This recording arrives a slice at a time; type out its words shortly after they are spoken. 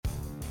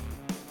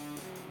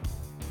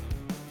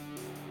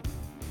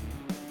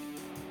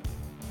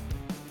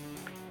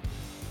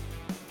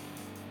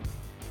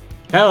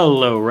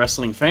Hello,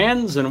 wrestling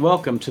fans, and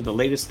welcome to the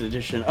latest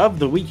edition of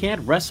the We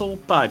Can't Wrestle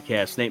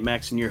Podcast. Nate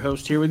Maxon, your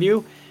host, here with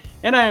you,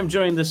 and I am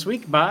joined this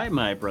week by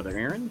my brother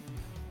Aaron.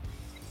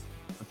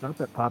 What's up,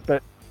 it pop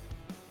it?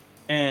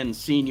 And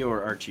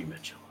Senior Archie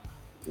Mitchell.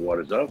 What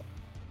is up?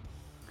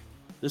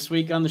 This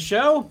week on the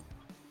show,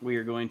 we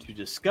are going to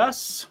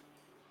discuss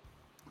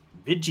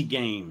Vidgy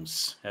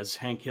Games, as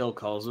Hank Hill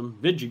calls them,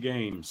 Vidgy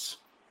Games.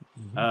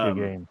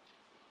 Game.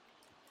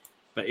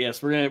 But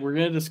yes, we're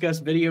gonna discuss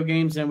video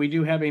games, and we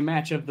do have a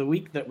match of the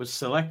week that was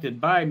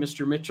selected by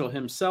Mr. Mitchell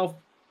himself.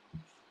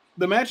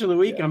 The match of the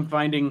week, I'm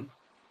finding,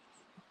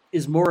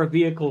 is more a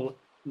vehicle,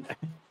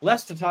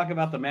 less to talk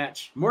about the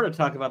match, more to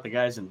talk about the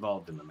guys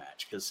involved in the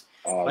match. Because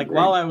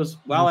while I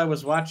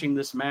was watching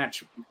this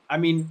match, I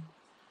mean,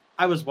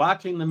 I was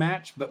watching the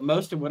match, but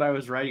most of what I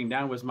was writing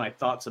down was my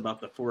thoughts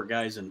about the four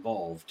guys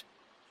involved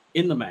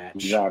in the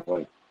match.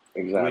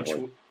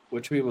 Exactly.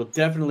 Which we will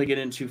definitely get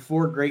into.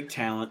 Four great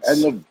talents.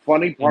 And the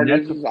funny part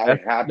is I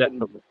happened.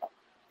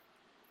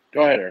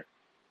 Go ahead, Eric.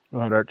 Go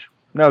ahead, Arch.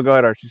 No, go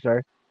ahead, Archie.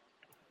 Sorry.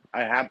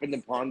 I happened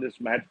upon this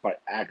match by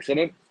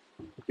accident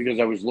because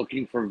I was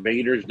looking for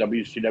Vader's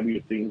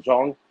WCW theme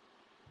song,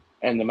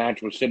 and the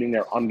match was sitting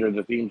there under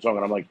the theme song,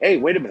 and I'm like, "Hey,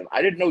 wait a minute!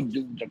 I didn't know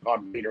dudes are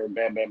called Vader and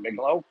Bam Bam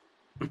Bigelow."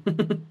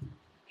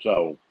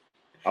 So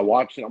I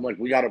watched it. I'm like,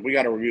 "We got to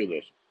review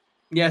this."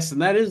 Yes,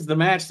 and that is the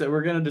match that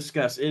we're going to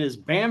discuss. It is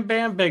Bam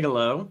Bam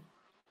Bigelow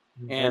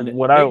and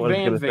what Big I was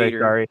Van going to say, Vader.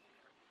 sorry,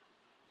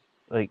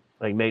 like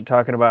Nate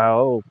talking about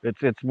how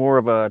it's more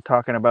of a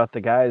talking about the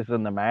guys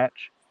than the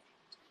match.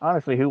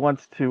 Honestly, who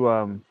wants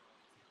to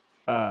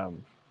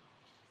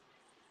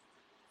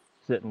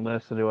sit and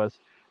listen to us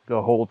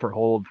go hold for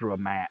hold through a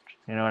match?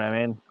 You know what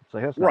I mean? It's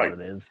like that's not Right.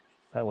 what it is.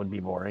 That would be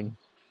boring.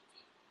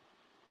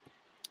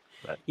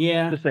 But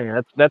Yeah, just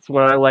saying, that's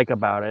what I like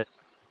about it.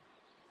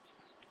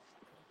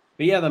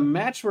 but yeah, the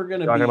match we're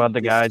going to be Talking about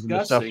the guys and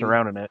the stuff discussing-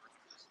 surrounding it.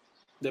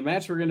 The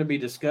match we're going to be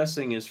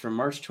discussing is from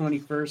March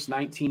 21st,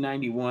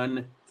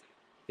 1991.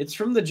 It's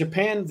from the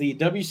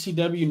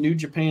WCW New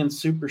Japan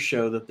Super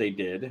Show that they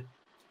did.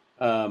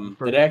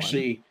 That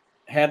actually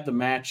had the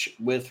match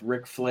with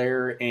Ric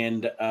Flair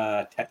and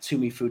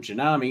Tatsumi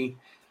Fujinami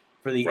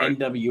for the Right.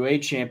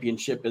 NWA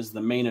Championship as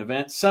the main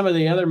event. Some of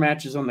the other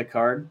matches on the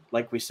card,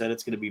 like we said,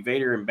 it's going to be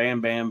Vader and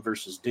Bam Bam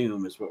versus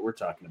Doom is what we're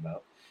talking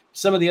about.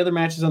 Some of the other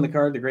matches on the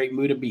card, the Great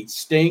Muta beat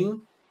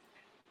Sting.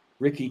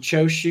 Ricky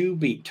Choshu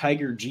beat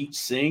Tiger Jeet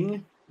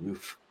Singh.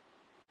 Oof.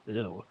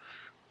 Ew.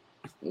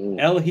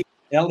 El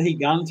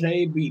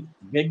Gigante beat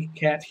Big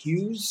Cat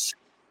Hughes.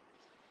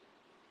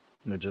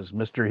 Which is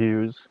Mr.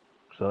 Hughes.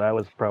 So that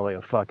was probably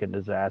a fucking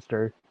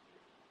disaster.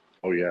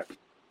 Oh yeah.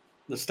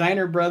 The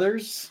Steiner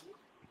brothers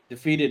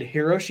defeated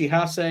Hiroshi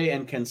Hase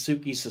and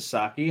Kensuke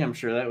Sasaki. I'm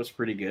sure that was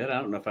pretty good.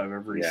 I don't know if I've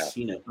ever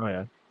seen it. Oh,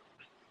 yeah.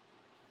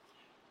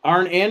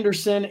 Arn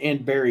Anderson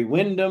and Barry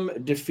Windham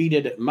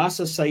defeated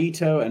Masa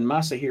Saito and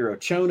Masahiro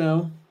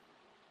Chono.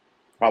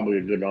 Probably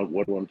a good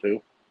one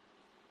too.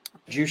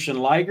 Jushin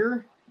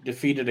Liger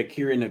defeated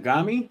Akira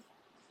Nagami.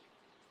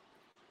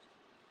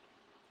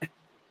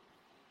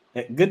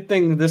 Good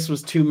thing this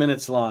was 2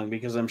 minutes long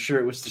because I'm sure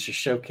it was just a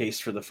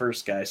showcase for the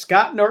first guy.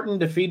 Scott Norton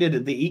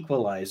defeated the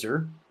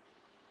Equalizer.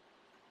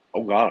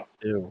 Oh God.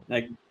 Ew.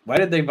 Like, why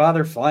did they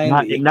bother flying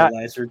the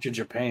Equalizer to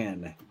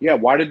Japan? Yeah.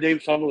 Why did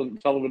Dave Sullivan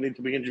need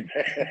to be in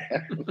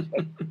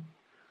Japan?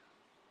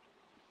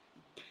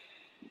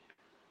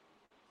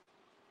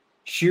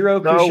 Shiro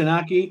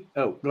Kushinaki.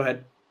 Oh, go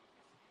ahead.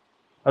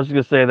 I was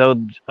going to say,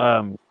 though,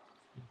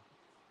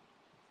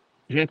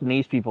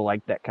 Japanese people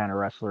like that kind of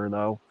wrestler,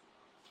 though.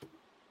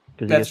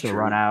 Because he gets to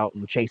run out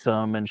and chase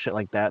them and shit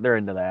like that. They're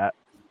into that.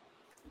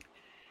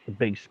 The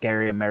big,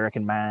 scary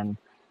American man.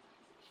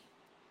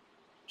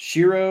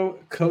 Shiro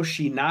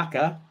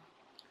Koshinaka,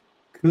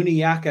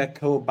 Kuniyaka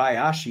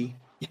Kobayashi,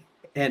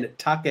 and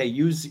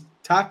Takayuki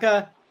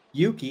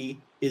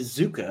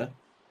Izuka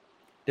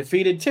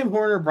defeated Tim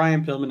Horner,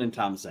 Brian Pillman, and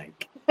Tom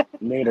Zank.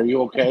 Nate, are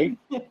you okay?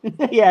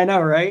 Yeah, I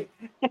know, right?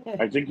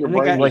 I think your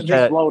brain is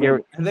I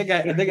exploding. think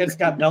I just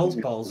got Bell's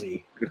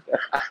palsy.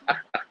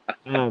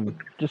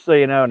 Just so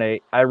you know,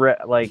 Nate, I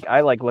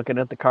like looking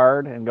at the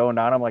card and going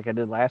down them like I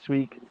did last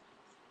week.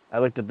 I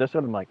looked at this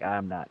one, I'm like,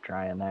 I'm not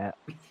trying that.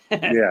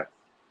 Yeah.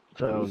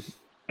 So,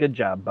 good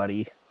job,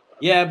 buddy.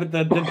 Yeah, but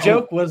the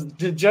joke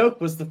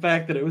was the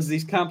fact that it was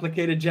these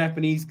complicated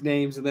Japanese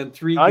names and then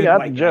three good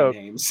white guy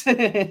names.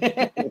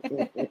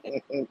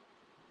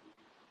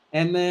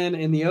 And then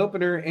in the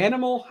opener,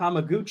 Animal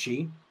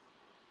Hamaguchi,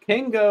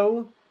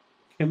 Kengo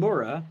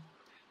Kimura,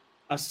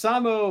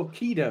 Asamo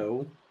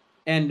Kido,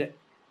 and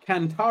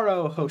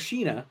Kantaro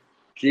Hoshina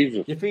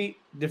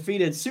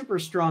defeated Super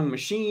Strong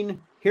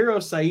Machine, Hiro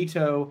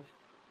Saito,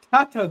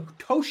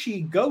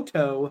 Toshi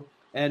Goto,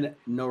 and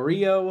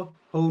Norio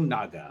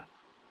Honaga.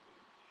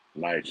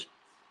 Nice.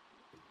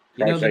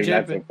 You know,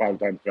 the 5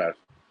 times fast.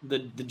 The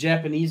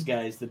Japanese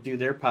guys that do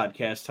their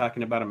podcast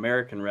talking about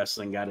American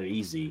wrestling got it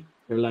easy.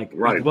 They're like,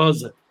 right. It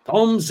was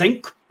Tom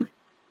Zink,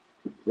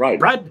 right?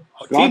 Brad,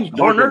 Tim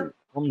Horner,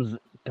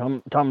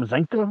 Tom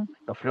Zenka,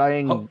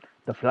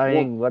 the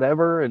flying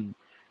whatever, and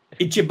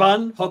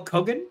Ichiban Hulk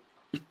Hogan.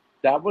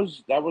 That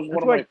was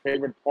one of my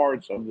favorite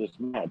parts of this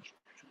match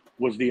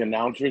was the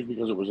announcers,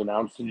 because it was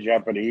announced in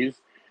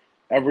Japanese.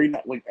 Every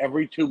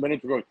 2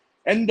 minutes we're going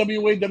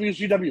NWA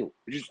WCW,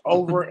 just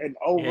over and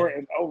over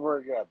and over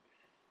again.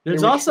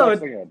 There's also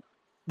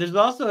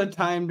a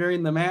time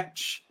during the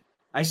match.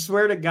 I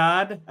swear to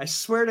God,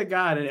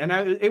 and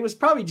it was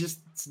probably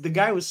just the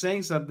guy was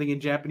saying something in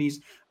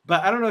Japanese,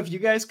 but I don't know if you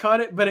guys caught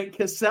it, but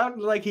it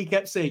sounded like he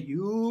kept saying,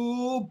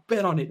 "You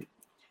bet on it."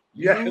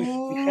 Yes.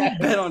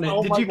 Bet on it.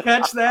 Oh Did you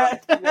catch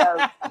that?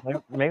 Yes.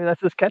 Maybe that's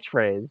his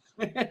catchphrase.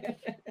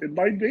 It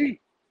might be.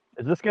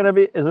 Is this gonna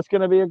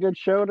be a good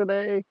show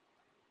today?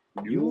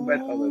 You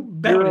bet on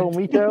it. Hiro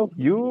Mito,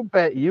 you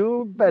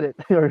bet it.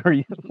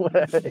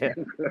 Yeah.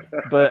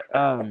 But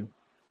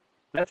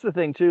that's the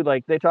thing too.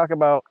 Like they talk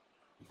about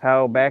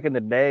how back in the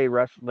day,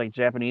 like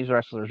Japanese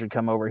wrestlers would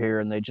come over here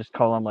and they just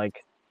call him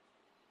like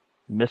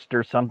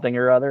Mr. something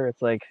or other.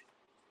 It's like,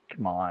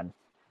 come on.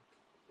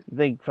 You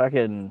think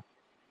fucking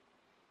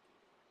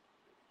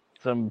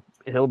some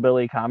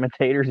hillbilly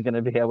commentator is going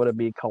to be able to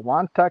be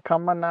Kawanta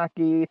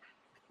Kamanaki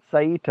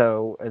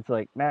Saito? It's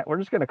like, Matt, we're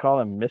just going to call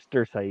him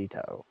Mr.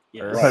 Saito.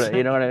 Yes. Or,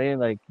 you know what I mean?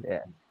 Like,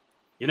 yeah.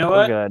 You know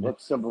what? Good.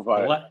 Let's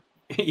simplify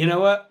it. You know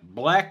what?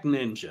 Black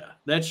Ninja.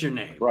 That's your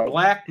name. Right.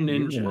 Black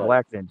Ninja. Right.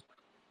 Black Ninja.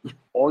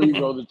 Or you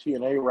go the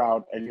TNA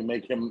route and you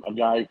make him a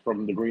guy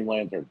from the Green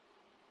Lantern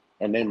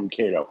and name him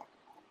Kato,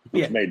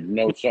 which made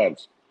no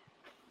sense.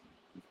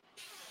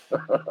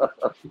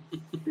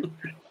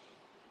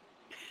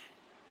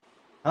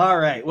 All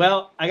right.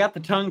 Well, I got the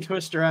tongue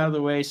twister out of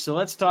the way, so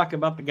let's talk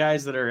about the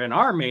guys that are in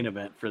our main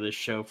event for this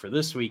show, for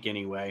this week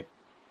anyway.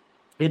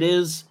 It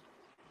is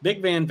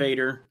Big Van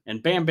Vader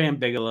and Bam Bam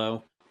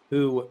Bigelow,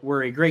 who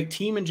were a great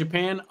team in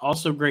Japan,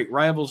 also great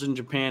rivals in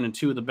Japan, and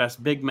two of the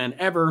best big men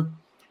ever,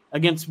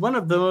 against one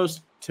of the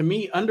most, to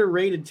me,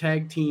 underrated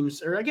tag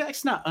teams, or I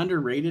guess not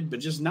underrated, but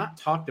just not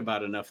talked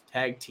about enough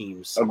tag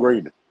teams.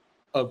 Agreed.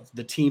 Of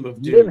the team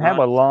of Doom. Didn't have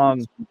a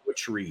long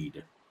Butch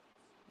Reed.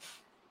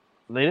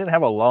 They didn't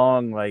have a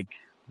long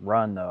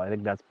run though. I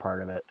think that's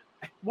part of it.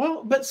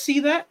 Well, but see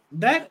that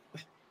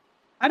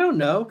I don't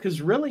know,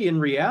 because really in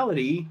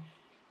reality,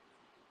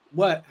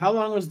 how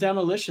long was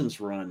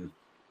Demolition's run?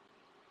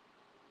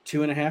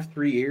 2.5,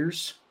 3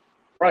 years?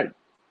 Right.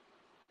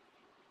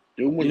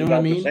 Doom was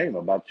about the same,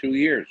 about 2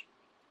 years.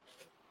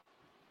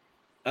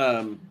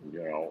 And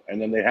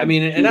then they had. I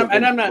mean,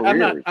 I'm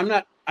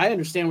not. I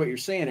understand what you're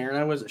saying, Aaron.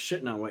 I wasn't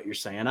shitting on what you're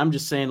saying. I'm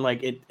just saying,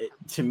 like it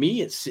to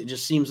me, it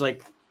just seems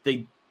like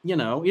they, you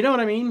know what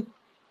I mean.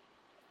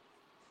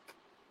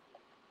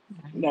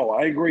 No,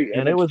 I agree.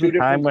 And it was two a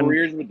time different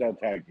careers with that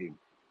tag team.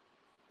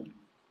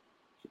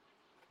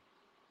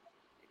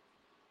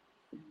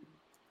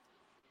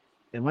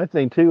 And my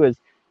thing too is,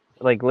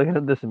 like, looking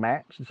at this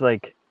match, it's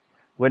like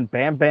when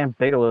Bam Bam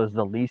Bigelow is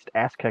the least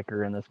ass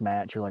kicker in this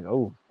match, you're like,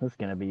 oh, this is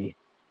gonna be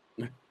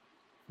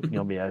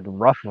a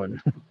rough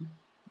one.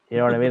 You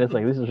know what I mean? It's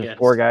like this is just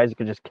four guys who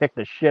can just kick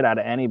the shit out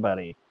of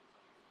anybody.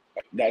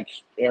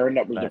 That's Aaron.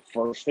 That was the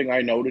first thing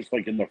I noticed.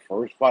 Like in the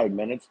first 5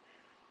 minutes,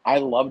 I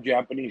love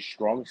Japanese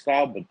strong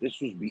style, but this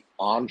was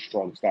beyond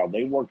strong style.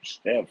 They worked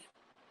stiff.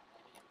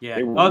 Yeah.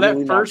 They were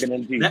really knocking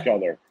into each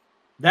other.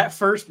 That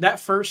first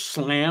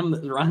slam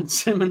that Ron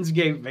Simmons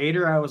gave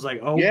Vader, I was like,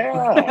 oh,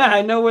 yeah,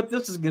 I know what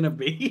this is gonna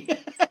be.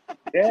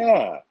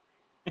 Yeah.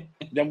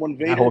 Then when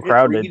Vader whole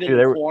crowd hit did Reed too.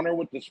 in the corner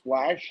with the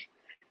splash,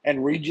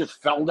 and Reed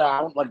just fell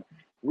down. Like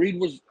Reed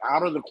was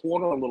out of the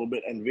corner a little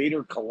bit, and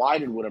Vader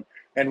collided with him,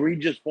 and Reed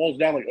just falls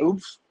down like,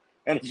 oops.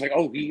 And it's like,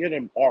 oh, he hit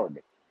him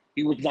hard.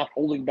 He was not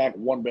holding back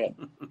one bit.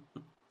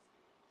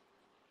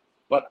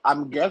 But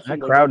I'm guessing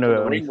that crowd knew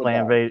it when he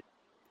slammed Vader.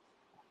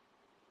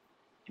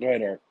 Go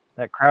ahead, Eric.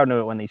 That crowd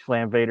knew it when he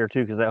slammed Vader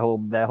too, because that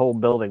whole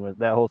building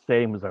that whole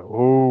stadium was like,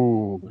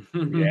 ooh.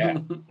 Yeah,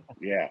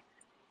 yeah.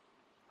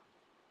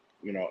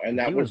 And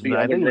that was the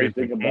other great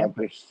thing about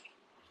this.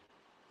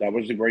 That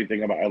was the great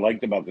thing I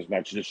liked about this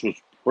match. This was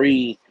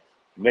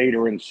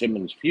pre-Vader and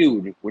Simmons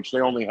feud, which they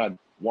only had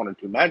 1 or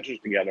 2 matches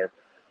together,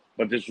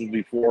 but this was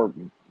before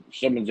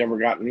Simmons ever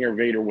got near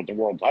Vader with the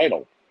world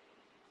title.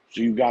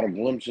 So you got a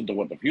glimpse into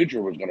what the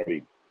future was going to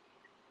be.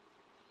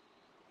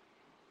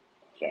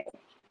 So.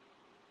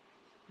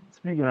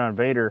 Speaking on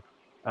Vader,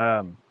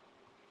 I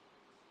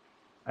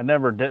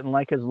never didn't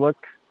like his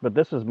look, but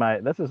this is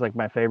like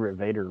my favorite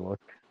Vader look.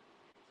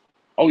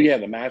 Oh yeah,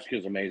 the mask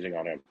is amazing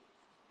on him.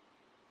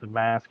 The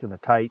mask and the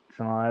tights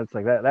and all that. It's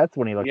like that. That's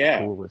when he looked the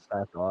coolest,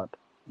 I thought.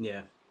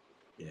 Yeah.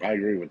 I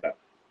agree with that.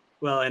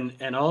 Well,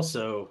 and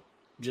also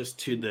just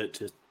to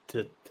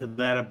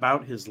that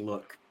about his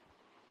look.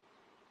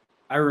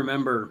 I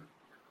remember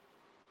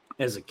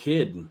as a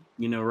kid,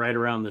 right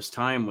around this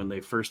time when they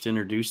first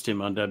introduced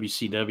him on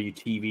WCW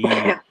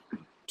TV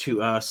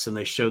to us, and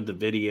they showed the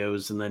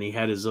videos, and then he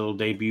had his little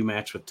debut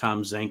match with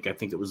Tom Zenk. I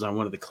think it was on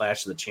one of the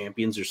Clash of the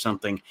Champions or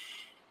something.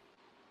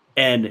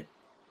 And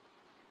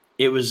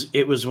it was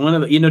one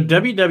of the,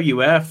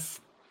 WWF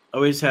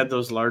always had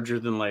those larger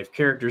than life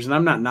characters, and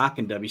I'm not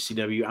knocking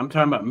WCW. I'm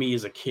talking about me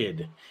as a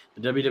kid.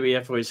 The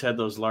WWF always had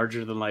those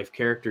larger than life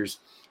characters,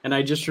 And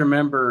I just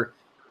remember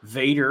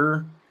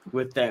Vader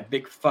with that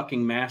big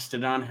fucking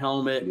mastodon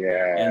helmet.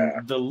 Yeah.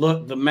 And the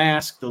look, the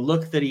mask, the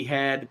look that he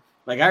had.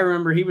 Like, I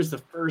remember he was the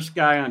first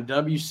guy on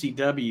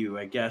WCW,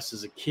 I guess,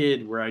 as a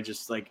kid, where I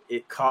just, like,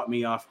 it caught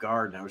me off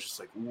guard. And I was just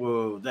like,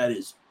 whoa, that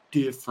is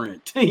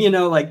different. You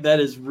know, like,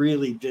 that is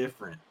really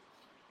different.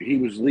 He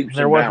was leaps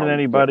There and wasn't bounds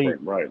anybody,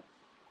 different, right?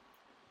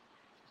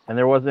 and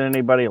there wasn't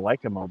anybody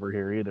like him over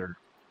here either.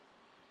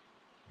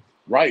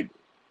 Right.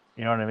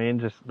 You know what I mean?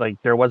 Just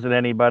like there wasn't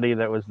anybody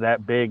that was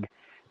that big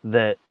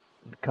that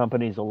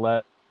companies will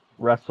let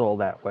wrestle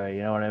that way.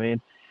 You know what I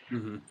mean?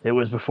 Mm-hmm. It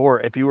was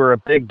before. If you were a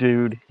big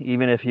dude,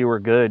 even if you were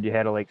good, you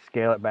had to like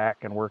scale it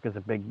back and work as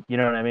a big. You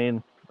know what I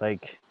mean?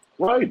 Like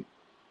Right.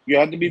 You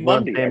had to be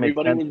One Bundy. thing makes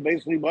Everybody sense. was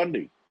basically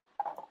Bundy.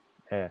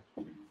 yeah.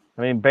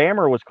 I mean,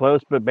 Bammer was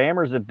close, but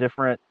Bammer's a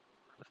different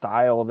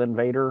style than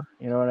Vader.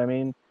 You know what I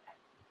mean?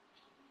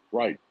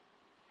 Right.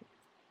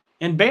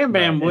 And Bam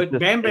Bam But would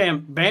it's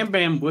just- Bam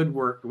Bam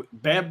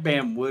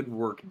would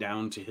work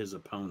down to his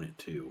opponent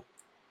too.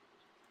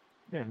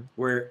 Yeah.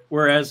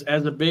 Whereas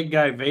as a big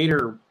guy,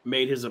 Vader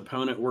made his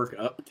opponent work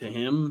up to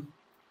him.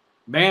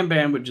 Bam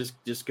Bam would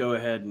just go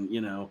ahead and, you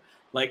know,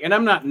 like, and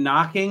I'm not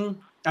knocking.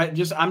 I'm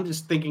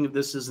just thinking of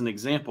this as an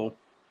example.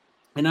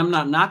 And I'm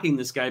not knocking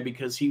this guy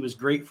because he was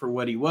great for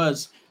what he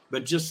was.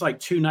 But just like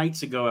 2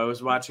 nights ago, I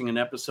was watching an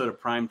episode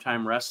of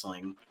Primetime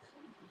Wrestling,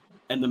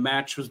 and the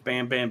match was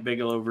Bam Bam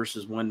Bigelow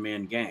versus One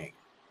Man Gang.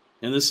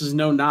 And this is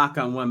no knock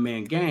on One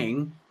Man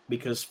Gang,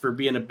 because for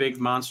being a big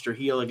monster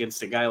heel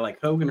against a guy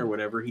like Hogan or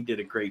whatever, he did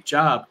a great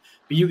job.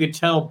 But you could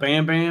tell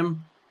Bam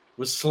Bam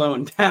was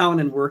slowing down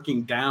and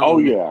working down Oh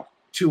yeah.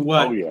 to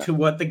what Oh, yeah. to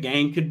what the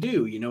gang could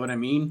do. You know what I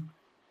mean?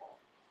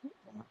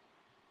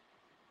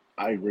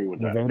 I agree with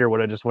that. Vader would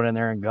have just went in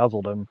there and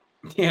guzzled him.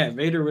 Yeah,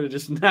 Vader would have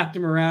just knocked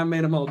him around,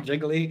 made him all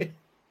jiggly.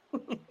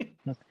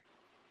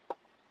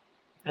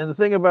 And the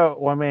thing about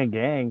One Man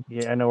Gang,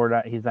 yeah, I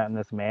know he's not in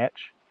this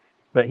match,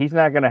 but he's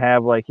not gonna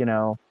have like, you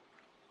know,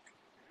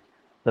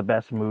 the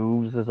best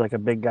moves as like a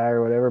big guy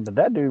or whatever. But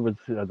that dude was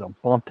a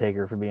bump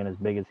taker for being as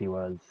big as he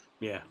was.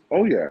 Yeah.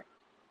 Oh yeah.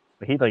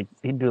 But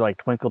he'd do like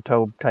twinkle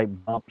toe type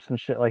bumps and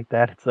shit like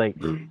that. It's like,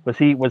 was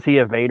he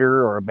a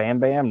Vader or a Bam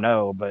Bam?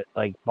 No, but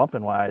like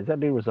bumping wise,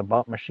 that dude was a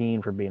bump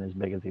machine for being as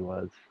big as he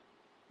was.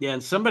 Yeah,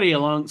 and somebody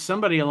along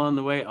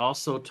the way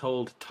also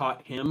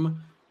taught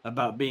him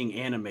about being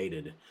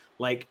animated.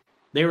 Like,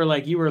 they were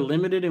like, you are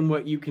limited in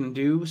what you can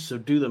do, so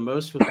do the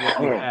most with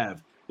what you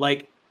have.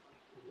 Like,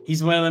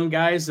 he's one of them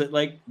guys that,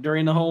 like,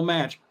 during the whole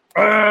match,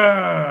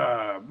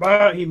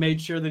 he made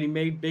sure that he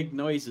made big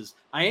noises.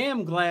 I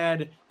am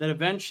glad that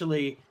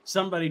eventually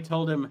somebody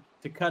told him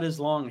to cut his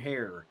long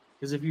hair.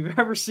 Because if you've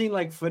ever seen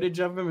like footage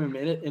of him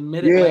in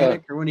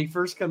Mid-Atlantic, or when he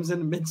first comes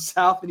into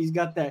Mid-South and he's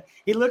got that,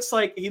 he looks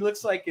like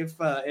if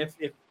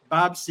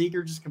Bob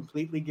Seger just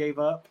completely gave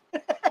up.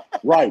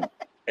 Right.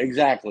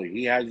 Exactly.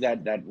 He has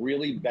that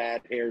really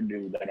bad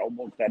hairdo,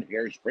 that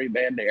hairspray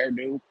band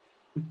hairdo,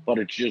 but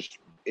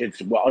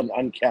it's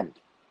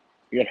unkempt.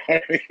 You know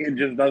what I mean? It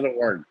just doesn't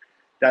work.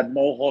 That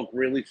mohawk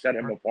really set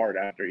him apart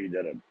after he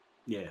did it.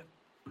 Yeah.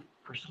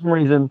 For some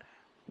reason,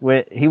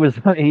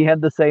 he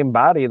had the same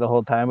body the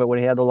whole time, but when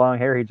he had the long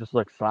hair, he just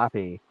looked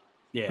sloppy.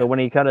 Yeah. But when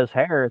he cut his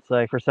hair, it's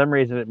like for some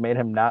reason it made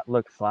him not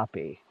look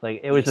sloppy.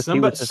 Like it was he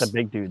was just a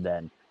big dude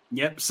then.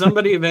 Yep.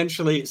 Somebody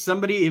eventually,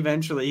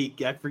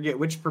 I forget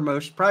which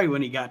promotion, probably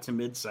when he got to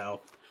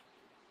Mid-South,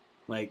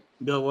 like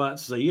Bill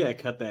Watts was like, "Yeah,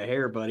 cut that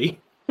hair, buddy."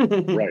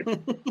 Right.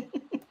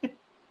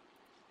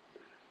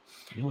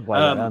 He was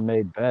like an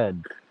unmade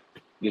bed.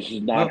 This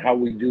is not how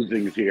we do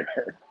things here.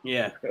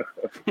 Yeah.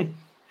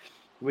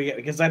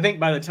 Because I think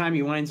by the time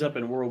he winds up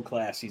in World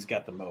Class, he's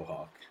got the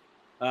mohawk.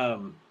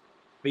 But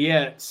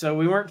yeah, so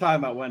we weren't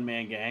talking about One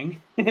Man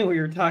Gang. We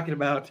were talking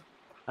about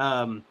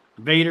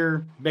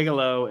Vader,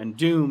 Bigelow, and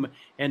Doom.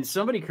 And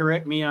somebody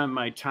correct me on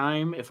my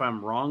time if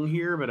I'm wrong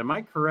here, but am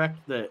I correct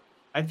that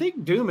I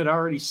think Doom had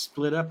already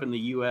split up in the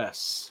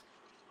U.S.?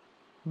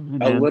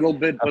 A little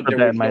bit, but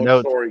there was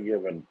no story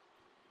given.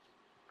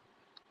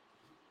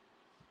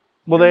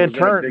 Well, they had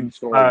turned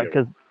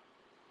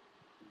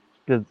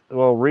because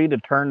Reed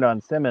had turned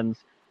on Simmons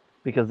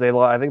because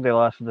I think they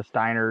lost to the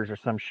Steiners or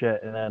some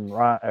shit, and then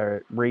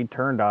Reed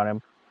turned on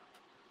him.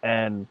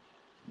 And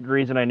the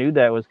reason I knew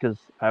that was because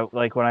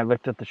when I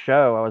looked at the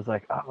show, I was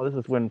like, oh, this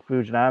is when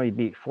Fujinami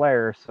beat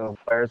Flair, so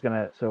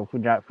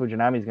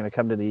Fujinami's gonna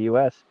come to the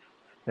U.S.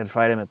 and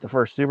fight him at the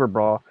first Super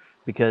Brawl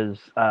because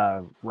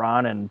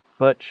Ron and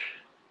Butch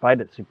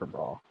fight at Super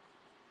Brawl.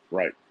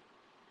 Right.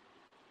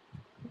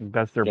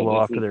 That's their blow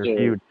off to their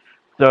feud.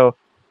 So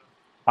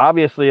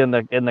obviously in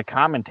the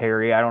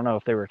commentary, I don't know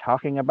if they were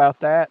talking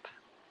about that.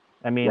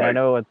 I mean, right. I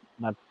know it's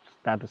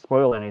not to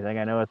spoil anything.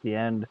 I know at the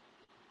end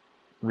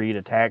Reed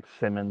attacks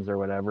Simmons or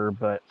whatever,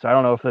 but so I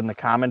don't know if in the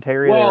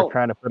commentary they were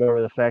trying to put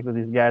over the fact that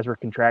these guys were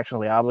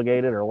contractually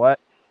obligated or what.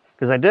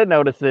 Because I did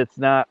notice that it's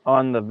not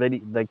on the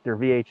video, like their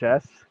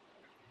VHS.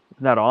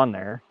 It's not on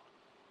there.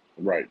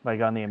 Right.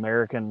 Like on the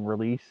American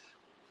release,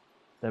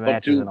 the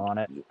match isn't on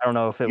it. I don't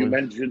know if it was.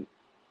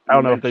 I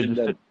don't know if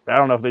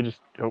they just.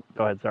 Oh,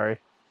 go ahead. Sorry.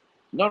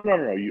 No.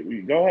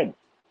 You go ahead.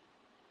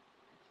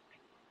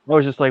 I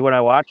was just like, when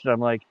I watched it, I'm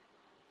like,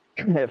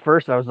 at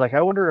first I was like,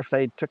 I wonder if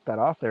they took that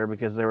off there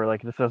because they were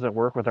like, this doesn't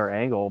work with our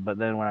angle. But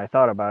then when I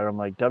thought about it, I'm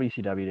like,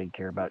 WCW didn't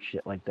care about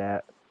shit like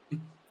that.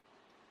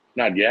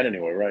 Not yet,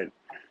 anyway, right?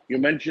 You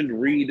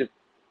mentioned Reed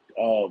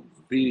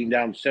beating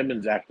down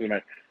Simmons after the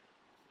match.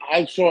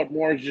 I saw it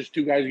more as just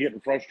two guys getting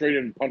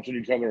frustrated and punching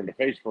each other in the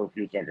face for a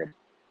few seconds.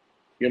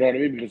 You know what I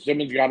mean? Because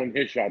Simmons got in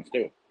his shots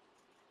too.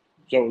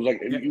 So it was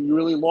like, you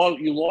really lost.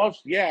 You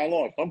lost. Yeah, I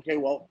lost. Okay,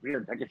 well,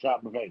 here, take a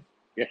shot in the face.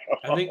 Yeah.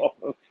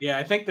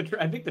 I think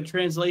the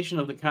translation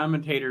of the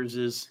commentators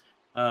is,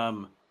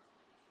 I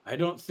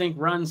don't think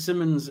Ron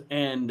Simmons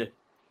and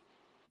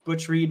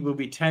Butch Reed will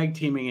be tag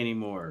teaming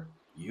anymore.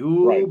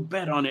 You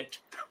bet on it.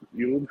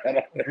 You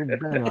bet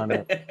on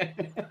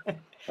it.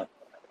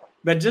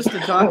 But just to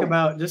talk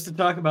about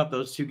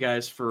those two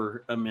guys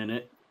for a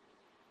minute,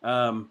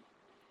 I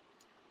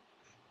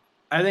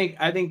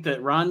think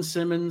that Ron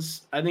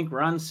Simmons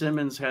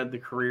had the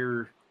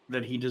career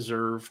that he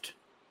deserved.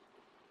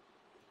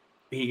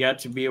 He got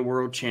to be a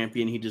world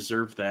champion. He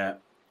deserved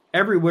that.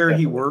 Everywhere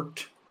he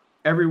worked,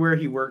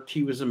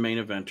 he was a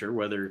main eventer,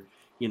 whether,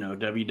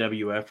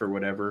 WWF or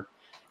whatever.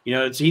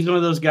 He's one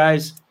of those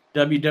guys,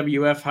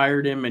 WWF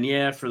hired him,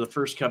 and for the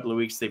first couple of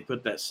weeks, they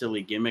put that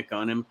silly gimmick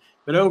on him.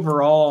 But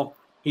overall,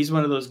 he's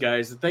one of those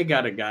guys that they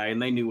got a guy,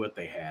 and they knew what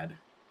they had.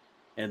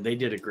 And they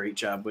did a great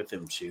job with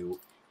him,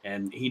 too.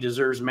 And he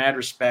deserves mad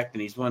respect,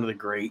 and he's one of the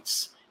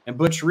greats. And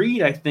Butch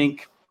Reed, I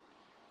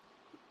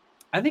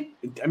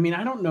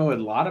don't know a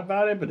lot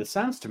about it, but it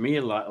sounds to me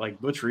a lot like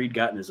Butch Reed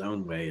got in his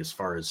own way as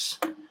far as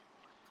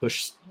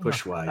push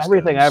wise.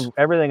 Everything I've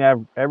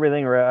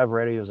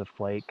read, he was a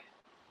flake.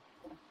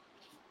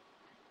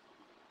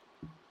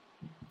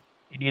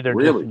 He'd either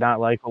just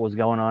not like what was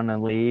going on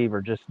and leave,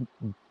 or just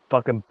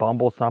fucking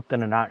bumble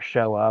something and not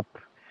show up.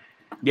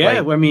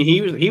 Yeah,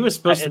 he was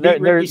supposed to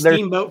beat Ricky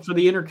Steamboat for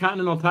the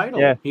Intercontinental title.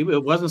 Yeah.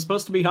 It wasn't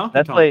supposed to be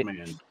Honky Tonk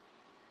Man.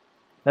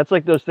 That's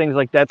like those things.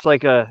 Like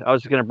I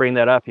was going to bring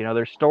that up.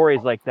 There's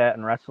stories like that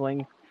in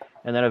wrestling,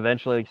 and then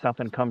eventually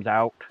something comes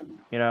out,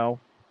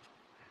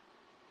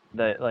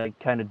 that like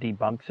kind of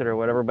debunks it or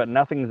whatever. But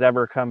nothing's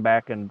ever come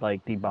back and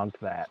like debunked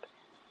that.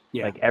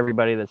 Yeah. Like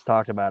everybody that's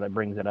talked about it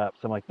brings it up.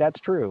 So I'm like, that's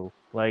true.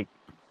 Like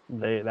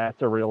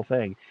that's a real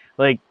thing.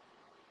 Like,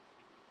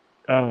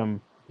 I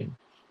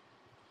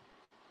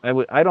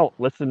don't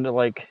listen to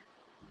like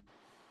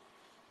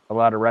a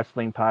lot of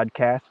wrestling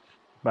podcasts,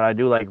 but I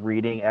do like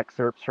reading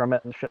excerpts from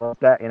it and shit like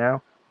that,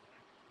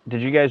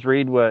 Did you guys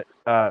read what,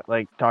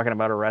 like talking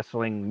about a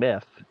wrestling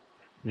myth?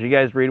 Did you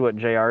guys read what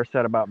JR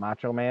said about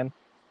Macho Man?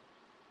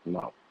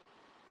 No.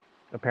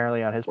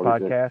 Apparently on his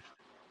podcast.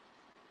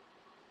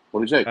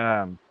 What did he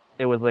say?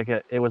 It was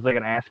like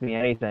an Ask Me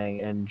Anything,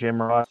 and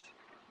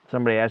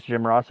somebody asked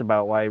Jim Ross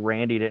about why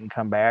Randy didn't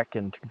come back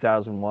in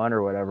 2001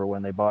 or whatever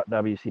when they bought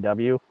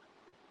WCW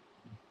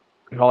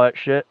and all that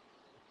shit.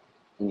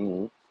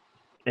 Mm-hmm.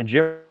 And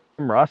Jim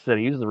Ross said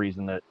he's the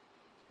reason that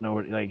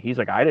he's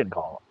like, I didn't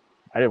call him.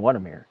 I didn't want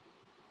him here.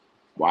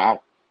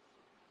 Wow.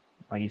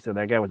 Like he said,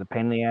 that guy was a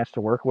pain in the ass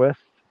to work with.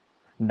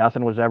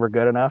 Nothing was ever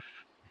good enough.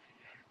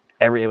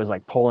 It was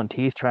like pulling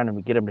teeth trying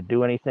to get him to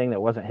do anything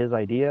that wasn't his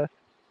idea.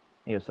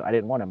 I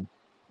didn't want him.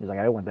 He's like,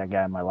 I didn't want that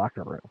guy in my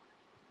locker room.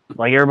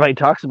 Like everybody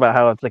talks about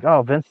how it's like,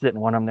 oh, Vince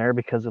didn't want him there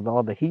because of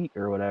all the heat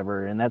or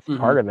whatever, and that's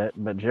part of it.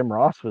 But Jim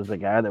Ross was the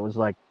guy that was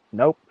like,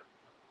 nope.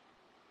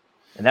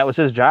 And that was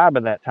his job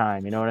at that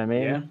time. You know what I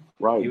mean? Yeah,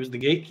 right. He was the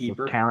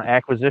gatekeeper. Talent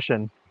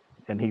acquisition.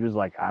 And he was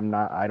like,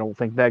 I don't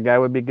think that guy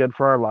would be good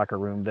for our locker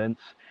room, Vince.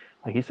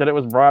 Like he said it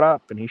was brought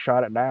up and he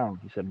shot it down.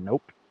 He said,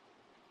 nope.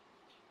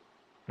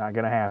 Not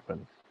going to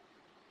happen.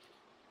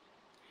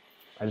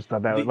 I just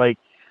thought that was like,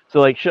 so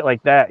like shit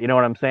like that. You know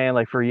what I'm saying?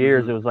 Like for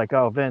years it was like,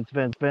 oh, Vince.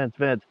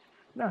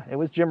 No, it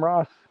was Jim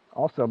Ross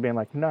also being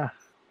like, nah,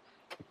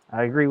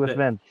 I agree with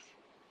Vince.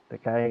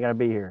 That guy ain't going to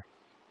be here.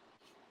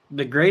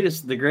 The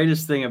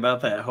greatest thing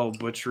about that whole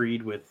Butch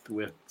Reed with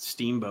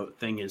Steamboat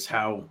thing is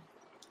how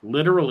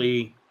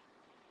literally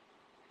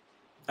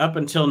up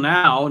until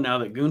now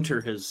that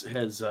Gunter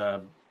has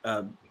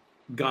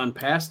gone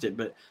past it,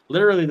 but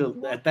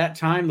literally at that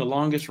time the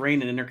longest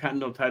reign in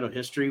Intercontinental title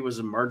history was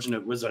a margin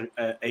of what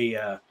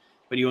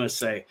do you want to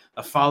say,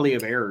 a folly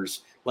of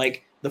errors.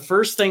 Like the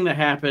first thing that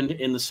happened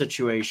in the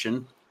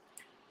situation,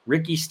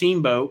 Ricky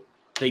Steamboat,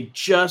 they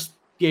just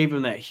gave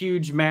him that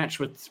huge match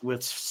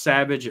with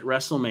Savage at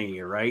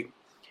WrestleMania, right?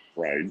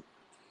 Right.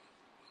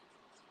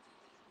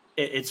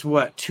 It's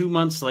 2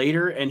 months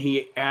later, and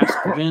he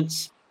asked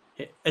Vince,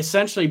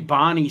 essentially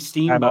Bonnie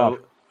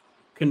Steamboat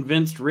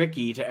convinced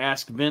Ricky to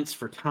ask Vince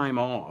for time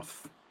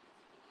off.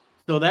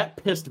 So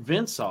that pissed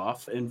Vince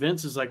off, and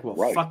Vince is like,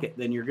 well, fuck it,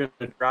 then you're going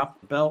to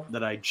drop the belt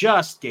that I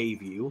just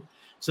gave you.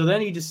 So then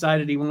he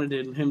decided he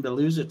wanted him to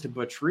lose it to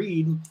Butch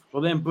Reed.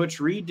 Well, then Butch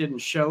Reed didn't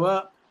show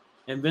up,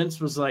 And Vince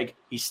was like,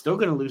 he's still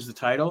going to lose the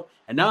title.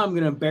 And now I'm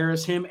going to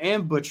embarrass him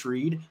and Butch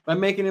Reed by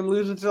making him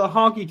lose it to the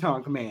Honky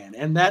Tonk Man.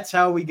 And that's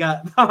how we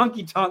got the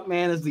Honky Tonk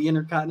Man as the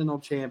Intercontinental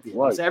Champion.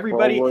 Right. So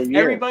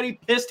everybody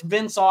pissed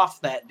Vince off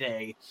that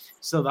day.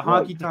 So the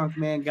Honky Tonk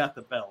Man got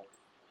the belt.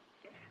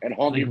 And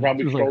Honky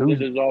probably strolled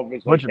in his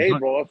office like, hey,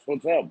 boss,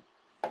 what's up?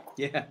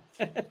 Yeah.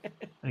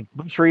 Like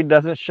Butch Reed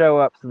doesn't show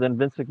up. So then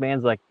Vince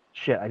McMahon's like,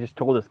 shit, I just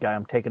told this guy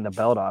I'm taking the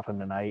belt off him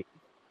tonight.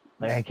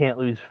 Like, I can't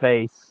lose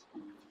face.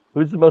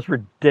 Who's the most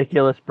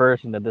ridiculous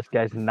person that this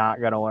guy's not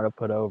going to want to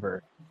put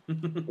over?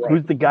 Right.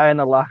 Who's the guy in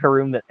the locker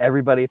room that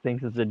everybody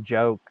thinks is a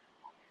joke?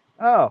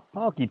 Oh,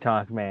 Honky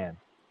Tonk Man.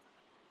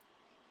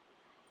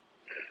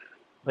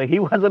 Like, he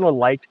wasn't a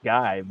liked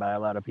guy by a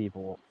lot of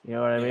people. You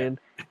know what I mean?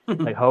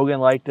 Like, Hogan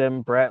liked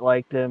him. Brett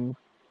liked him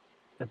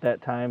at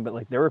that time. But,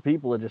 like, there were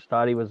people that just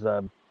thought he was,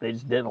 they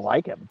just didn't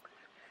like him.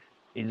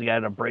 He's got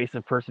an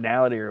abrasive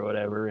personality or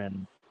whatever.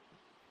 And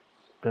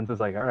Vince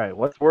is like, all right,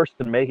 what's worse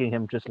than making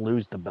him just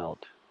lose the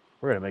belt?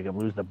 We're going to make him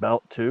lose the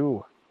belt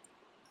to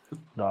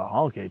the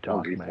Honky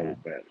Tonk Man.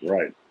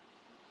 Right.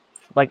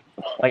 Like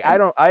I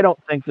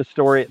don't think the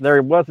story,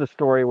 there was a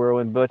story where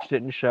when Butch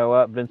didn't show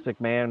up, Vince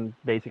McMahon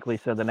basically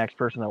said the next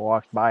person that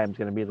walks by him is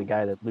going to be the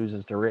guy that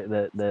loses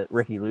to that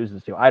Ricky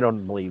loses to. I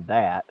don't believe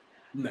that.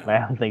 No. I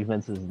don't think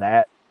Vince is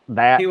that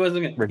he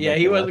wasn't gonna, ridiculous.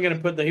 he wasn't going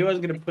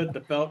to put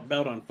the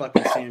belt on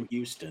fucking Sam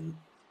Houston.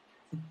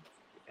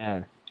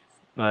 Yeah.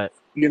 But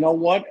you know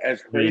what?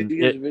 As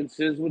crazy as Vince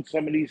is with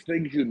some of these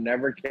things, you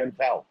never can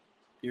tell.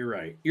 You're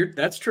right.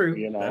 That's true.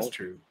 You know? That's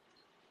true.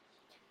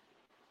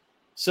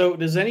 So,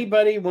 does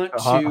anybody want to?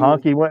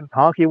 Honky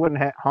wouldn't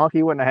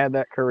have had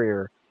that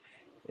career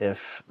if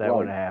that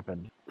would have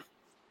happened.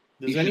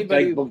 Does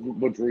anybody?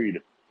 Butch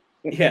Reed.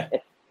 Yeah.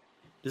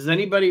 Does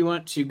anybody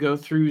want to go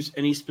through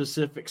any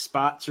specific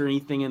spots or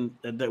anything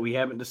that we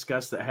haven't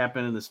discussed that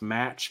happened in this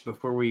match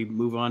before we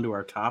move on to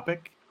our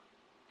topic?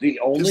 The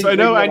only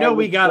I know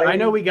we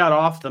got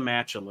off the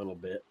match a little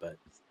bit, but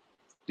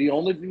the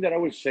only thing that I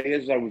would say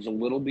is I was a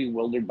little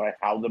bewildered by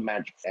how the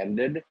match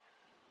ended,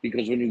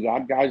 because when you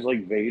got guys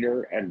like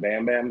Vader and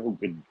Bam Bam who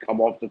could come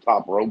off the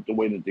top rope the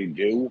way that they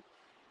do,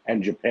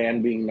 and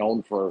Japan being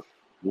known for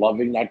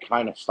loving that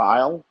kind of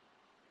style,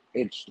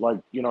 it's like,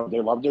 you know, they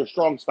love their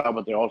strong style,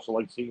 but they also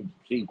like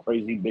seeing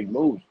crazy big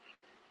moves.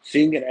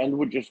 Seeing it end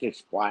with just a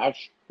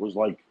splash was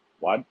like,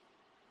 what?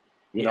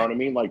 You know what I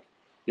mean? Like,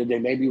 did they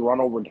maybe run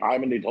over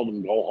time and they told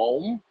them to go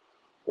home?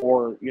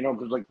 Or, you know,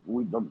 because like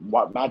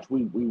what match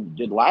we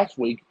did last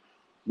week,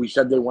 we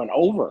said they went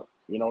over.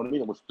 You know what I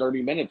mean? It was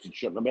 30 minutes. It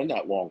shouldn't have been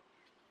that long.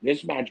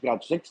 This match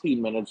got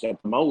 16 minutes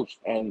at the most,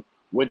 and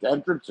with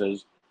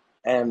entrances,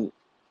 and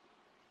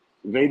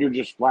Vader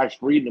just splashed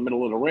Reed in the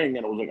middle of the ring,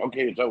 and it was like,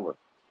 okay, it's over.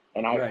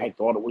 And I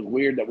thought it was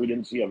weird that we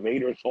didn't see a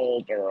Vader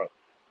salt or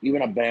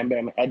even a Bam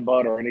Bam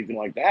headbutt or anything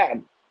like that.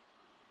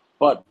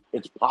 But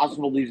it's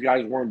possible these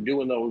guys weren't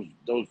doing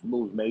those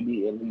moves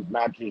maybe in these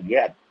matches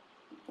yet.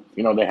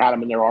 You know, they had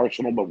them in their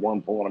arsenal, but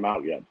weren't pulling them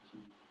out yet.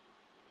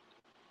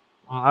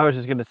 Well, I was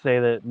just going to say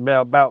that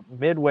about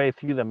midway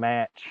through the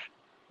match,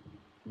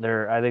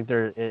 there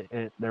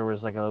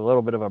was like a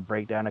little bit of a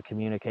breakdown of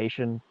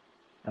communication,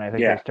 and I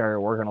think they started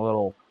working a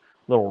little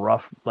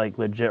rough, like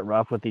legit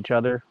rough with each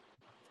other.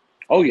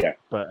 Oh yeah.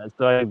 But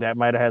so I think that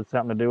might have had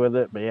something to do with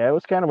it. But yeah, it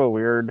was kind of a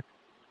weird,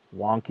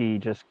 wonky,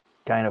 just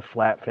kind of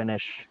flat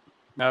finish.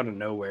 Out of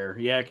nowhere.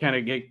 Yeah,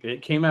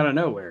 it came out of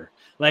nowhere.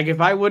 Like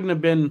if I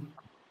wouldn't,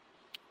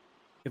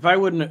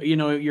 you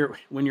know,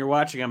 when you're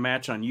watching a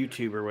match on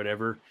YouTube or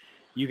whatever,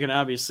 you can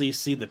obviously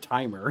see the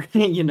timer,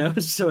 you know,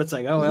 so it's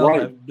like, oh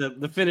well,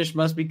 the finish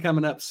must be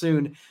coming up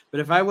soon. But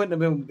if I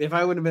wouldn't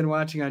have been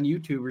watching on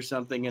YouTube or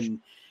something,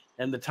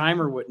 and the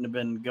timer wouldn't have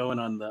been going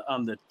on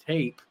the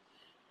tape,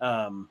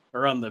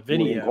 or on the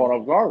video, caught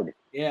off guard.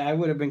 Yeah, I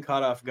would have been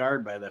caught off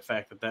guard by the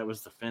fact that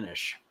was the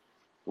finish.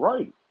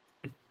 Right.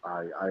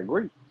 I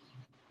agree.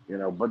 You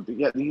know, but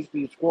these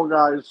four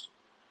guys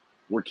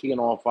were teeing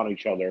off on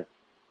each other.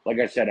 Like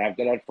I said,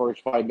 after that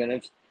first 5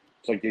 minutes,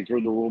 it's like they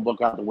threw the rule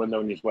book out the window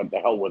and just went the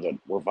hell with it.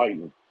 We're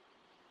fighting.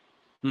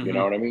 Mm-hmm. You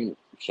know what I mean?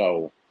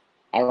 So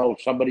I don't know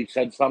if somebody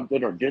said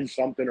something or did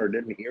something or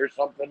didn't hear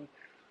something,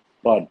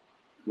 but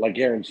like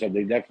Aaron said,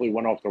 they definitely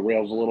went off the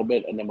rails a little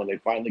bit. And then when they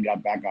finally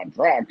got back on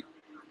track,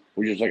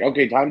 we're just like,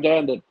 okay, time to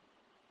end it.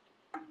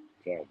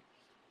 So.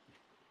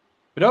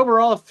 But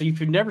overall, if you've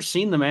never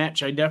seen the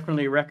match, I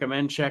definitely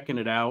recommend checking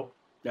it out.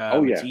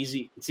 It's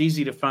easy. It's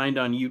easy to find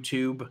on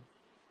YouTube.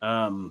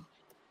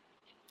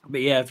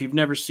 But yeah, if you've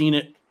never seen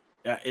it,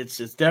 it's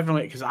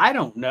definitely, because I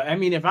don't know. I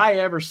mean, if I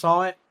ever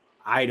saw it,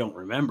 I don't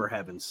remember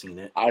having seen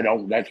it. I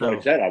don't. That's what I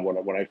said.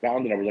 When I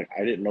found it, I was like,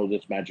 I didn't know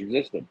this match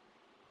existed.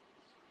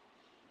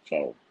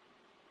 So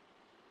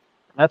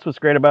that's what's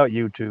great about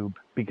YouTube,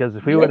 because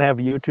if we wouldn't have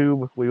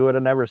YouTube, we would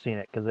have never seen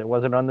it because it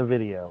wasn't on the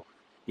video.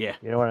 Yeah.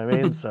 You know what I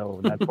mean? So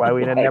that's why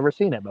we had never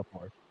seen it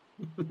before.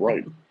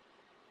 Right.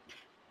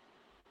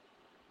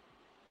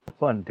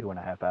 Fun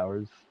 2.5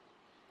 hours.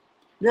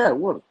 Yeah, it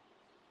would.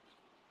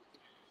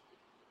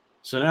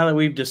 So now that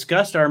we've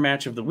discussed our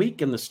match of the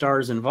week and the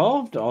stars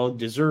involved, all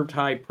deserved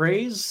high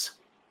praise,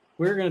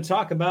 we're going to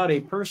talk about a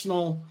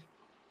personal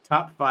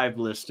top 5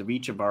 list of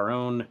each of our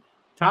own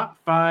top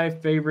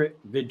 5 favorite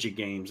video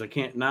games. I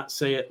can't not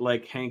say it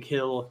like Hank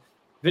Hill,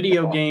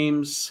 video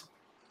games.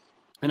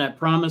 And I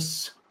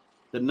promise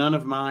that none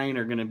of mine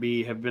are going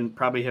to have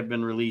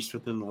been released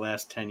within the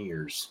last 10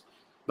 years.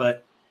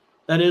 But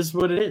that is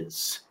what it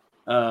is.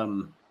 I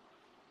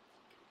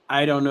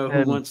don't know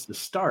who wants to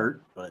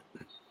start, but...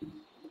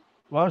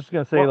 Well, I was just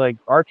going to say, like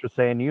Arch was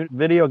saying,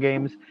 video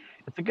games,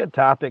 it's a good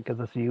topic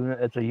because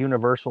it's a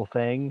universal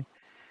thing.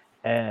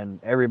 And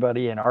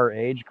everybody in our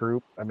age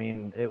group, I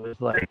mean, it was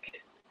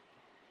like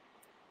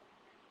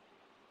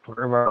part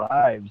of our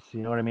lives.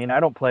 You know what I mean?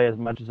 I don't play as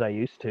much as I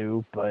used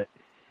to, but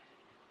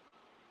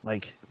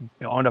like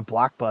going to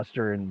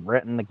Blockbuster and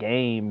renting the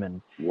game,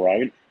 and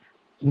right,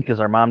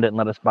 because our mom didn't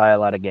let us buy a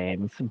lot of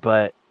games,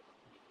 but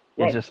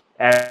it's just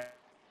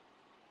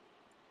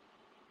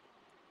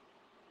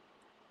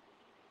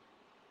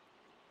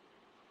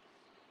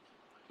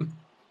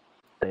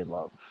they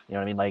love. You know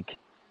what I mean? Like,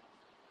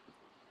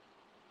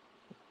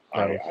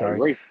 I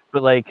agree.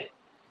 But like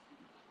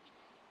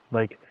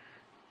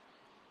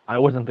I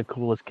wasn't the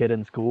coolest kid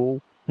in school.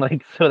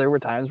 Like, so there were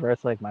times where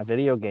it's like my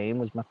video game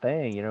was my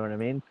thing. You know what I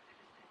mean?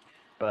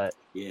 But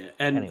yeah,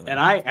 and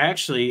I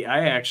actually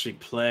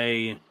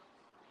play.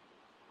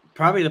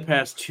 Probably the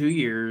past 2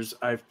 years,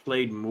 I've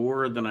played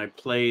more than I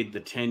played the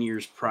 10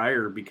 years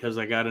prior because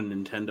I got a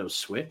Nintendo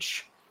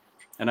Switch.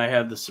 And I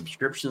have the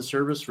subscription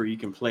service where you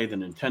can play the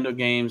Nintendo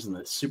games and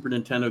the Super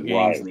Nintendo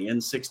games and the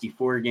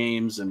N64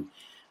 games. And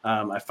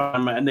I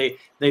found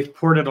they've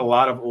ported a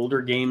lot of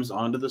older games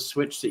onto the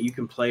Switch that you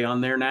can play on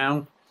there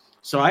now.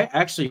 So I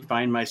actually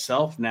find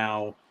myself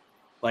now,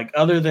 like,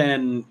 other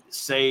than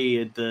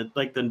say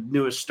the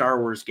newest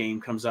Star Wars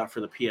game comes out for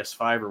the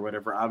PS5 or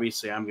whatever,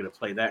 obviously I'm going to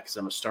play that because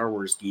I'm a Star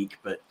Wars geek.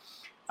 But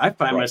I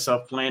find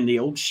myself playing the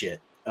old shit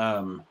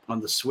on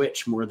the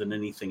Switch more than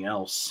anything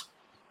else.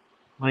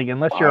 Like,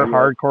 unless you're a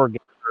hardcore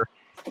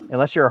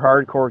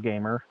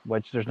gamer,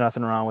 which there's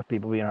nothing wrong with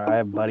people being. I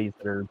have buddies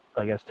that are,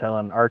 I guess,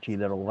 telling Archie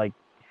that'll like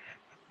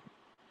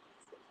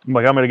I'm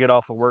going to get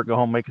off of work, go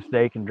home, make a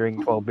steak, and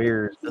drink 12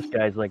 beers. This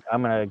guy's like,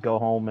 I'm going to go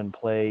home and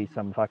play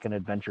some fucking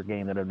adventure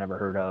game that I've never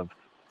heard of.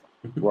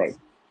 Right.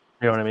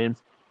 You know what I mean?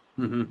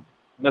 Mm-hmm.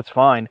 That's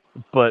fine.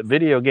 But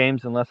video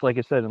games, unless, like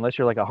I said, unless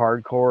you're like a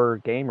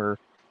hardcore gamer,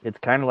 it's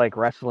kind of like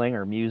wrestling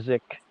or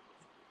music.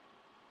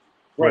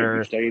 Right,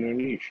 you stay in a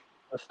niche.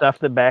 The stuff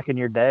that back in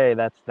your day,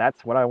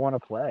 that's what I want to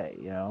play,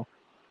 you know?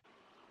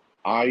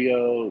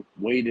 I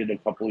waited a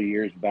couple of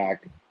years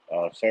back,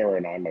 Sarah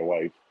and I, my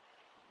wife,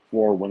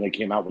 for when they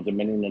came out with the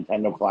mini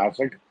Nintendo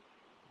Classic,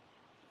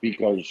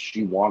 because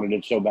she wanted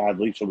it so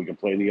badly so we could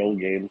play the old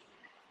games.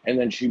 And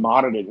then she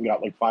modded it and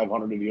got like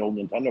 500 of the old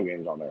Nintendo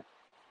games on there.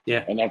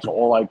 Yeah. And that's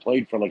all I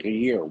played for like a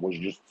year, was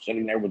just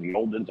sitting there with the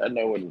old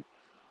Nintendo and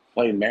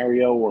playing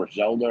Mario or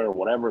Zelda or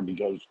whatever,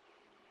 because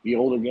the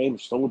older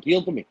games still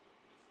appeal to me.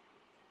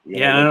 I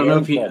don't know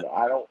if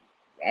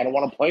I don't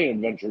want to play an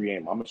adventure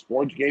game. I'm a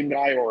sports game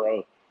guy or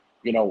a,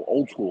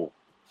 old school.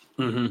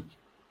 Mm-hmm.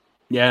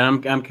 Yeah, I'm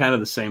kind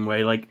of the same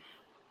way. Like,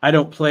 I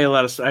don't play a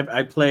lot of.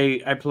 I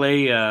play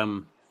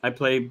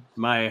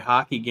my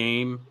hockey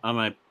game on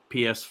my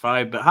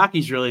PS5, but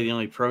hockey's really the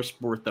only pro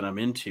sport that I'm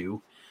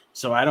into.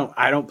 So I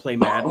don't play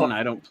Madden.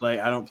 I don't play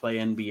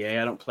NBA.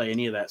 I don't play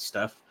any of that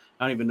stuff.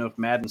 I don't even know if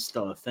Madden's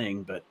still a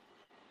thing, but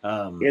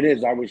it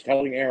is. I was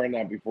telling Aaron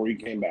that before he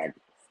came back,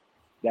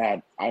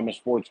 that I'm a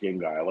sports game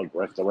guy. I like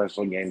the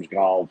wrestling games,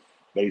 golf,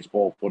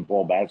 baseball,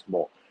 football,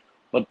 basketball.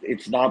 But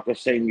it's not the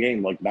same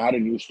game. Like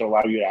Madden used to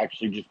allow you to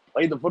actually just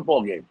play the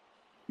football game.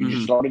 You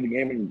just started the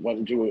game and went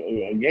into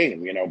a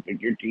game.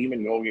 Pick your team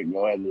and go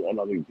ahead and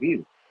another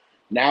team.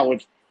 Now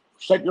it's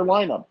set your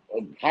lineup,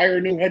 hire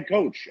a new head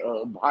coach,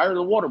 hire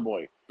the water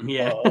boy.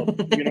 Yeah.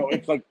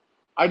 It's like,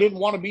 I didn't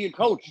want to be a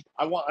coach.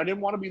 I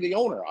didn't want to be the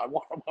owner. I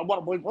want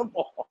to play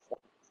football.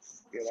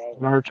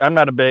 I'm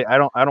not a big. I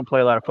don't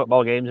play a lot of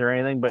football games or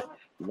anything, but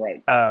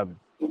right.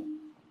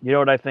 You know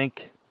what I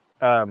think?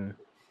 You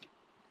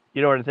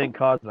know what I think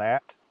caused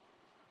that?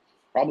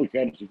 Probably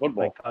fantasy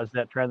football. Like caused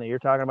that trend that you're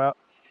talking about,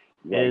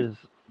 right. is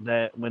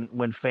that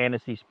when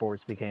fantasy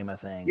sports became a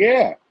thing.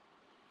 Yeah.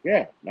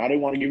 Now they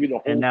want to give you the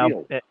whole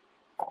field.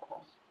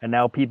 And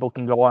now people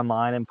can go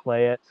online and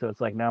play it. So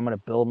it's like, now I'm going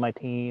to build my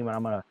team and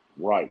I'm going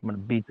to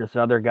beat this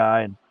other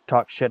guy and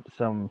talk shit to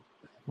some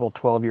little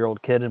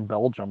 12-year-old kid in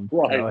Belgium.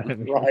 Right, you know what I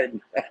mean? right.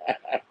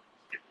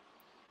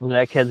 And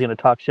that kid's going to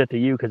talk shit to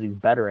you because he's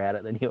better at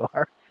it than you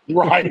are.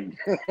 Right.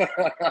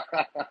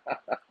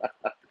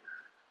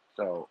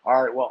 So,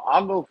 all right. Well,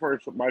 I'll go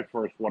first with my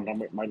first one.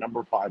 My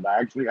number 5. I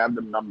actually have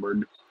them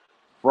numbered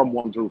from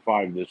 1 through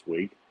 5 this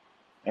week.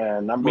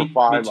 And number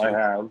 5,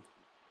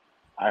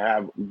 I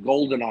have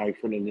GoldenEye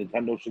for the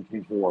Nintendo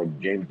 64, the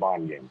James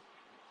Bond game.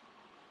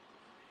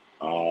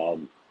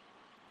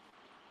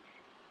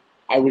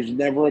 I was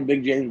never a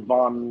big James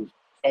Bond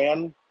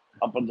fan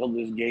up until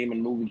this game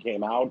and movie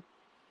came out.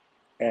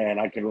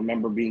 And I can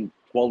remember being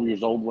 12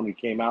 years old when it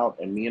came out,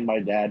 and me and my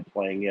dad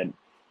playing it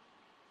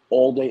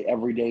all day,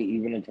 every day,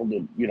 even until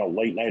the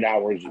late night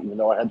hours, even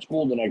though I had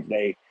school the next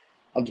day,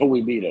 until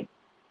we beat it.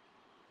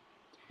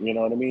 You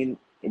know what I mean?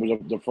 It was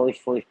the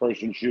first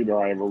person shooter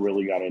I ever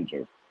really got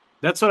into.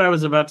 That's what I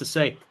was about to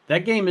say.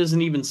 That game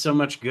isn't even so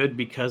much good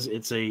because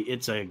it's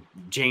a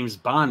James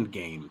Bond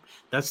game.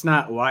 That's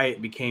not why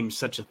it became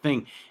such a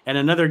thing. And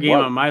another game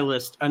on my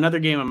list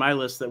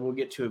that we'll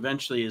get to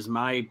eventually is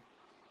my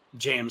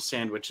jam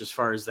sandwich as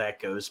far as that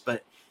goes.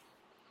 But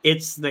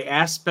it's the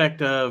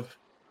aspect of,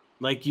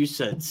 like you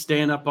said,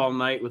 staying up all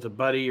night with a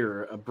buddy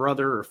or a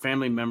brother or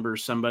family member,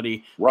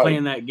 somebody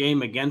playing that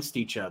game against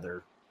each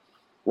other.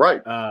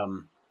 Right.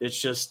 It's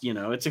just,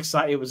 it's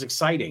exciting. It was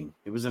exciting.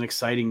 It was an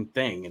exciting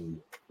thing. And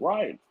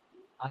right.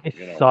 I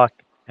suck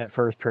at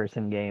first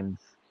person games.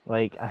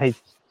 Like, I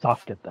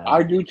suck at them.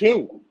 I do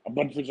too.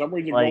 But for some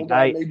reason,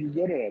 GoldenEye made you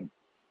good at it.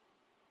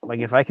 Like,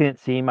 if I can't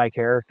see my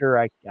character,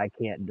 I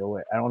can't do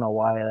it. I don't know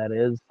why that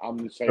is. I'm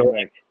the same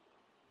way.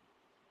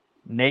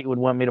 Nate would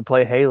want me to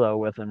play Halo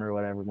with him or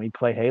whatever. We'd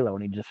play Halo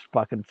and he'd just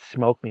fucking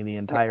smoke me the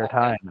entire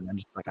time. And I'm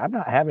just like, I'm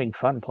not having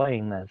fun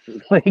playing this.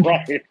 Like,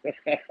 right.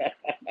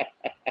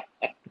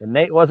 And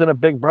Nate wasn't a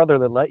big brother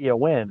that let you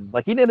win.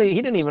 Like, he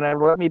didn't even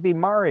ever let me be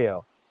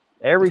Mario.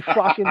 Every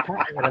fucking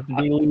time it has to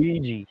be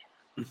Luigi.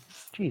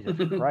 Jesus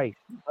Christ.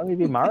 Let me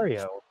be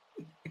Mario.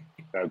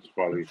 That's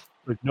funny.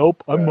 Like,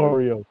 nope, I'm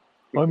Mario.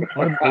 I'm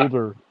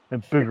older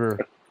and bigger.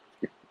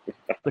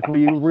 Like,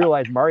 when you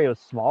realize Mario's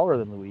smaller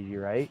than Luigi,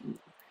 right?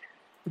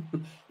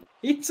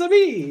 It's a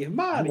me,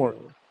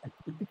 Mario.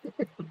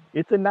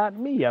 It's a not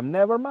me. I'm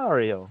never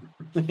Mario.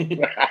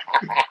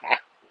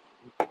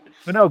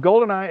 But no,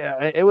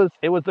 GoldenEye,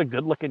 it was a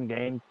good looking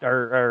game.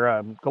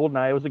 Or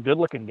GoldenEye was a good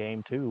looking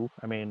game too.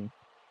 I mean,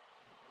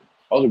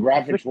 the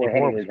graphics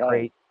were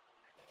great.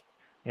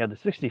 Yeah, the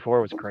 64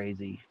 was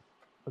crazy.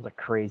 It was a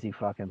crazy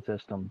fucking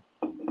system.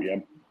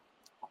 Yep.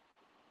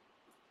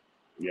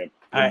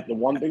 The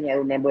one thing I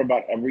remember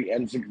about every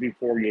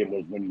N64 game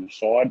was when you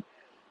saw it,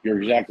 your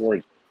exact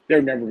words,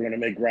 they're never going to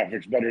make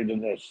graphics better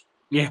than this.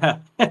 Yeah.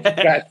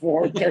 Fast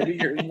forward 30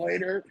 years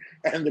later,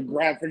 and the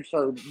graphics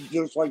are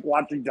just like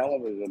watching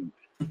television.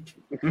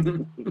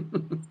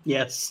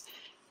 Yes.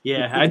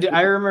 Yeah,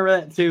 I remember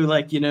that too.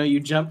 Like, we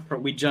jumped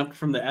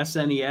from the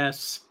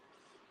SNES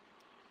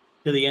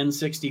to the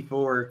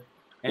N64.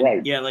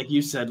 And yeah, like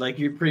you said, like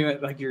you're pretty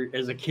much like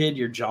as a kid,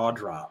 your jaw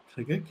dropped.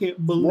 Like, I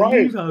can't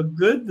believe how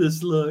good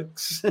this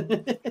looks.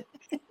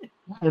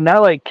 And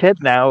now, like, kids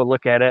now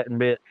look at it and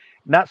be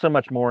not so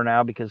much more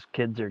now because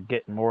kids are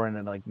getting more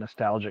into like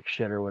nostalgic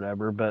shit or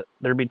whatever. But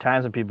there'd be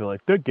times when people are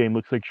like, that game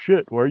looks like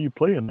shit. Why are you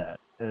playing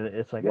that? And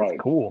it's like,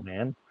 it's cool,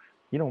 man.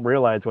 You don't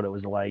realize what it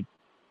was like.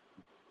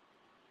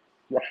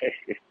 Right.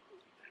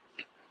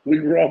 We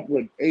grew up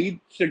with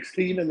 8,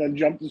 16, and then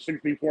jumped to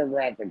 64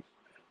 graphics.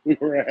 We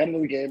were ahead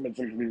of the game at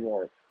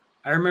 64.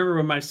 I remember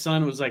when my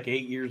son was like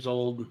 8 years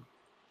old,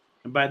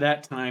 and by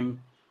that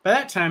time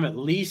at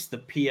least the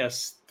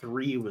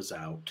PS3 was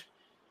out.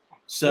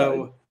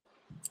 So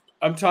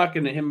I'm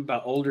talking to him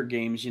about older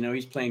games.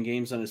 He's playing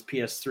games on his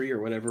PS3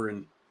 or whatever,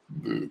 and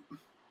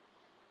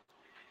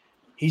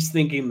he's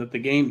thinking that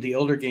the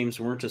older games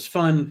weren't as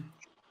fun.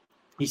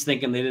 He's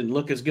thinking they didn't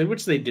look as good,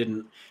 which they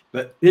didn't.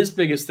 But his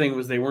biggest thing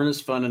was they weren't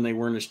as fun and they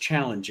weren't as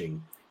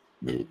challenging.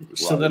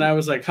 So then I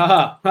was like,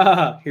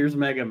 ha, here's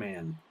Mega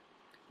Man.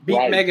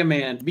 Beat Mega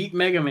Man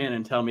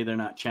and tell me they're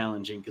not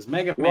challenging, because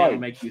Mega Man will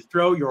make you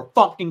throw your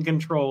fucking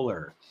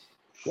controller.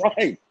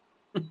 Right.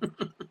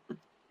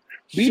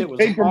 Beat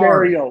Paper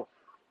Mario.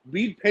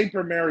 Beat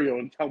Paper Mario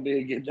and tell me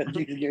again that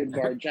these games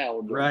aren't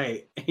challenging.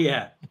 Right.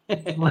 Yeah.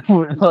 Back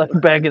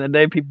in the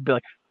day, people would be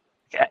like,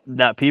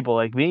 not people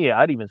like me,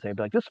 I'd even say,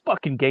 like, this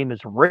fucking game is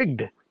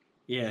rigged.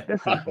 Yeah.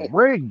 This is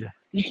rigged.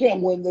 You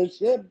can't win this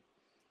shit.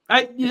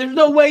 There's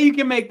no way you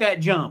can make that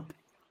jump.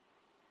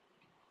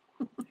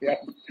 Yeah.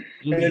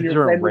 And then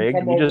your friend would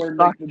come over and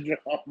make the jump.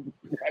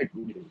 Right.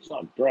 You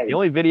sucked, right. The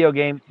only video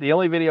games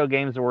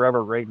that were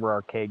ever rigged were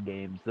arcade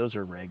games. Those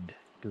are rigged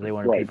because they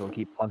wanted people to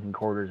keep plunking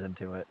quarters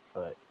into it.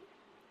 But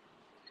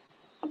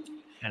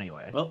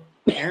anyway. Well,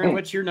 Aaron,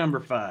 what's your number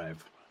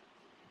 5?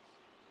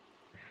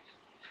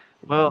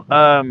 Well,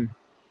 I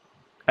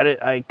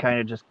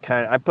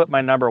put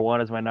my number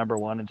 1 as my number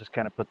 1 and just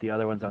kind of put the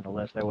other ones on the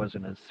list. I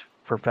wasn't as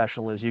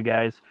professional as you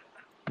guys,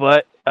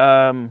 but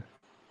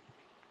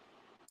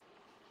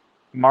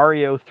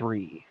Mario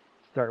 3.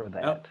 Start with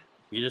that. Oh,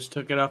 you just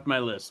took it off my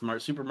list.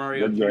 Super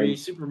Mario 3.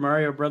 Super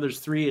Mario Brothers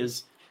 3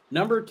 is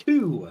number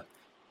 2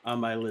 on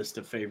my list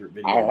of favorite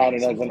video games. I had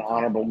it as an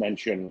honorable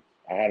mention.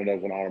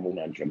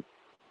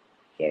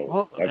 So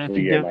well,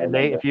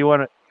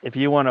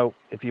 if you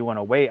want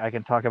to wait, I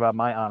can talk about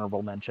my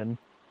honorable mention.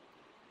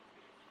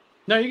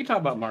 No, you can talk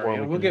about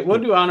Mario. We'll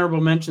do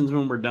honorable mentions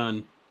when we're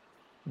done.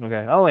 Okay,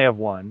 I only have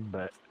one,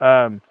 but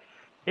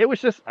it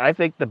was just, I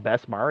think, the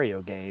best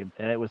Mario game,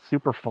 and it was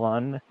super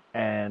fun.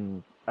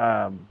 And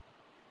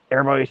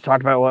everybody's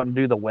talking about wanting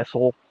to do the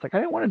whistle. It's like, I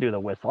didn't want to do the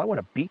whistle. I want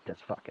to beat this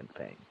fucking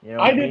thing. You know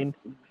what I mean?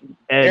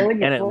 Aaron,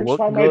 the first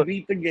time I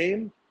beat the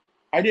game,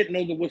 I didn't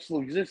know the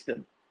whistle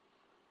existed.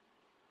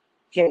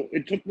 So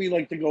it took me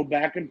like to go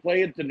back and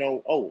play it to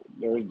know, oh,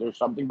 there's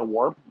something to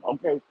warp.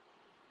 Okay.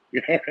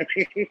 You know what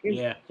I mean?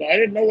 Yeah. So I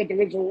didn't know what the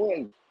whistle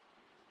was.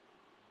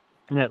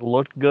 And it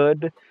looked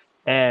good.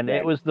 And Right.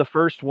 it was the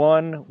first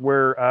one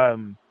where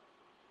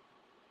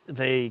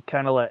they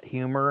kind of let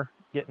humor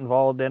get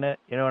involved in it.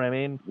 You know what I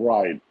mean?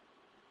 Right.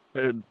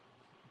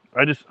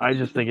 I just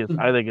think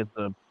it's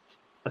a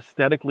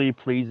aesthetically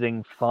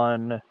pleasing,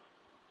 fun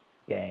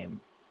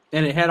game.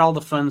 And it had all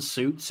the fun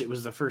suits. It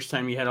was the first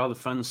time you had all the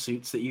fun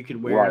suits that you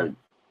could wear. Right.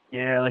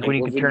 Yeah, like It when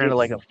you could turn into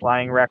like a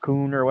flying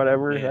raccoon or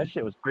whatever. Yeah. That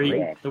shit was Where you-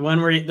 great. The one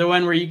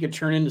where you could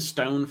turn into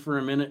stone for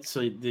a minute,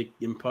 so the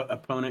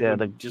opponent Yeah,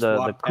 would just the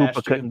walk Koopa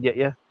past couldn't get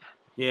you.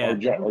 Yeah.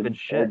 Good Or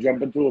shit.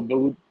 jump into a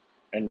boot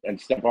and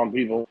step on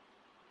people.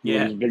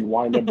 Yeah. This big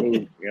wind-up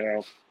boot, you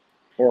know,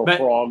 or a But-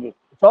 frog.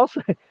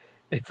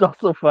 It's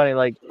also funny,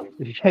 like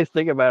if you guys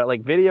think about it,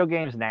 like video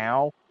games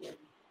now,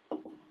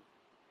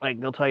 like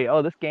they'll tell you,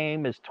 oh, this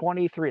game is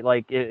 23.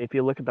 Like if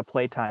you look at the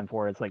playtime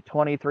for it, it's like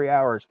 23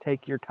 hours.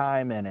 Take your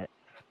time in it.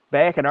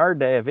 Back in our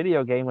day, a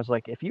video game was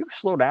like, if you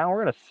slow down, we're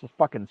gonna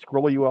fucking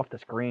scroll you off the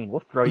screen.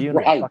 We'll throw you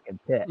into a Right. fucking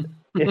pit.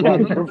 Right,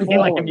 you're Like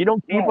falling. if you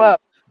don't keep Right.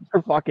 up,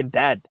 you're fucking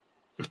dead.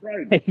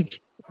 Right.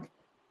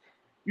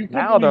 You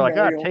Now they're like,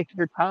 Mario. take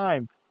your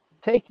time.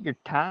 Take your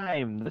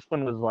time. This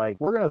one was like,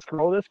 we're gonna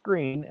scroll this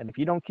screen, and if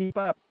you don't keep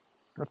up,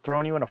 we're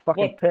throwing you in a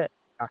fucking pit.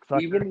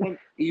 Cocksucker.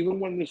 even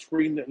when the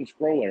screen didn't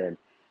scroll, Aaron,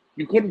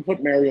 you couldn't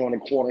put Mario in a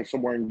corner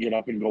somewhere and get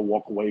up and go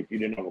walk away if you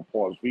didn't have a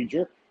pause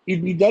feature.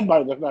 He'd be dead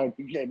by the time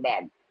he came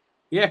back.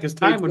 Yeah, because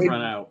time would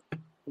run out.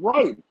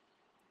 Right.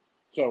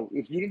 So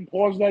if you didn't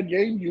pause that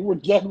game, you were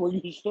dead where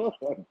you stood.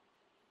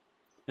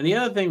 And the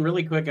other thing,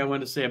 really quick, I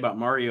want to say about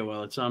Mario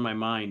while it's on my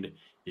mind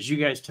is you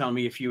guys tell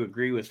me if you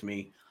agree with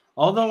me.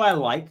 Although I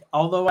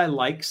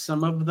like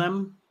some of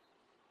them,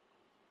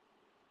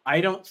 I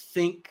don't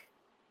think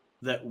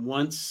that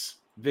once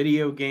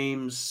video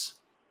games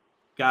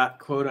got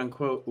quote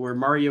unquote, or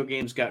Mario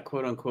games got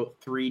quote unquote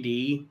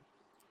 3D,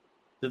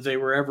 that they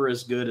were ever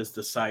as good as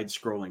the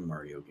side-scrolling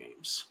Mario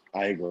games.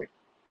 I agree.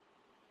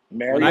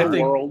 Mario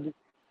think- World,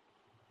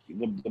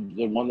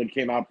 the one that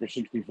came out for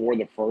 64,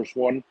 the first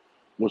one,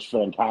 was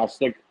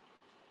fantastic,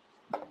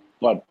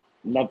 but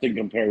nothing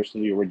compares to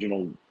the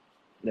original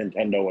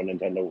Nintendo and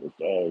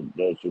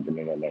the Super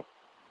Nintendo.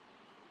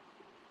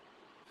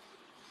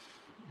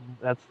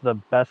 That's the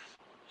best.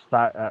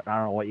 I don't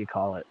know what you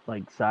call it.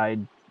 Like what'd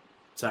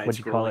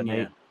you call it, Side-scrolling, yeah.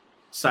 Nate?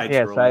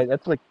 Side-scrolling.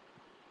 Yeah,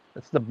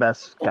 that's the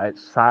best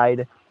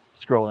side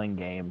scrolling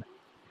game,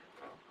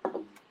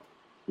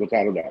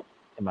 Without a doubt.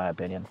 in my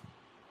opinion.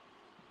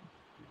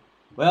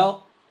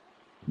 Well,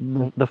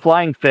 The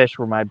flying fish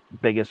were my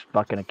biggest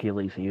fucking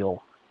Achilles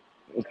heel.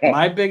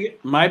 my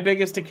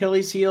biggest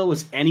Achilles heel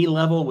was any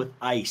level with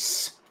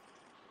ice.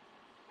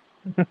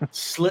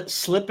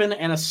 Slipping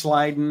and a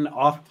sliding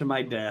off to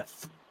my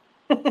death.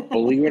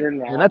 Believe it or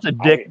not, And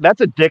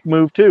that's a dick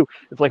move too.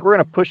 It's like we're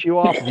gonna push you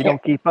off if you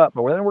don't keep up,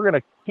 but then we're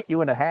gonna hit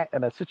you in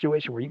a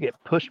situation where you get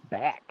pushed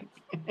back.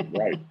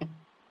 Right.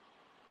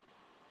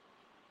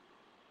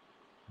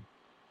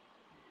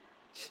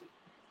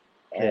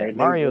 All right,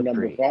 Mario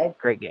number 3, 5.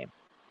 great game.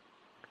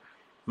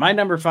 My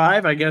number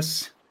 5, I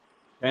guess,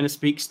 kind of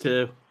speaks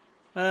to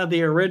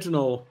the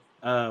original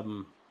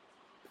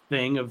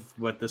thing of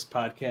what this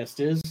podcast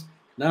is.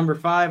 Number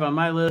 5 on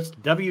my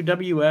list,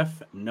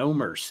 WWF No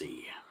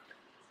Mercy.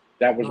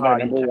 That was my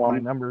number you took one. My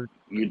number,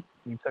 You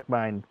took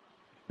mine.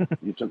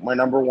 you took my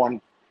number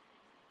one.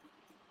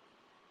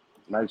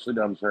 Nicely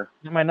done, sir.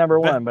 My number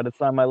one, but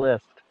it's on my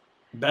list.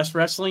 Best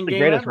wrestling The game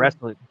greatest ever.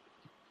 wrestling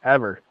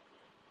ever.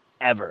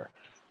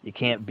 You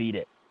can't beat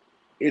it.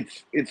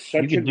 It's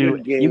such You a could do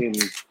good game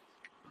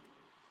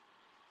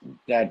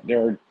that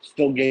there are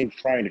still games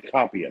trying to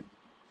copy it.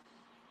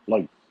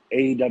 Like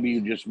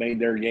AEW just made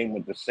their game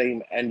with the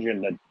same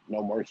engine that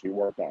No Mercy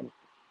worked on.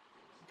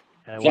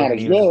 And It's not wasn't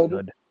as even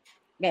good.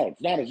 No,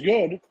 it's not as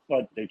good,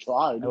 but they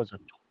tried. That was a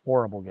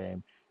horrible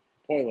game.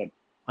 Toilet.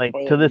 Like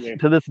Toilet to this game.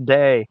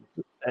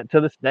 to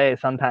this day,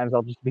 sometimes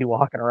I'll just be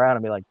walking around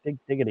and be like, dig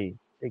diggity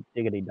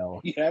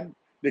dog. Yeah,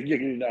 they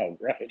give you no,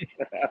 right?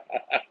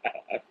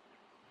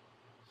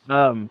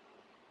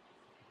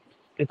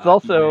 It's Oh,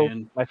 also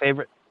man. my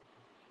favorite.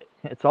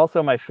 It's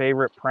also my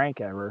favorite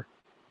prank ever.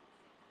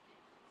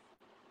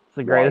 It's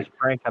the greatest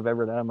prank I've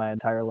ever done in my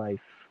entire life,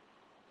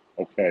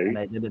 Okay. and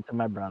I did it to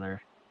my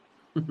brother.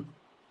 What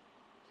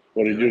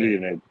did you do to you,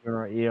 Nate?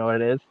 You know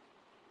what it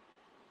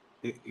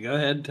is? Go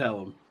ahead and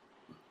tell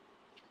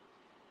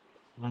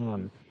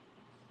them.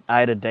 I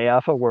had a day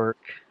off of work,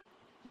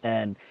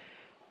 and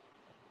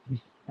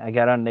I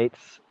got on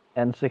Nate's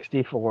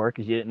N64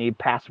 because you didn't need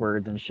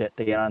passwords and shit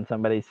to get on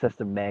somebody's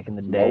system back in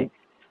the day. Nope.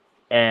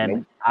 And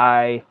Nope.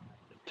 I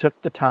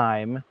took the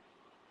time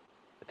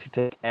to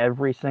take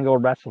every single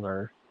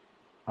wrestler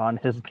on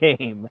his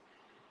game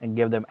and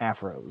give them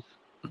afros.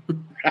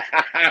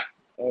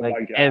 Oh Like my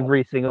God.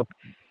 every single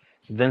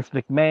Vince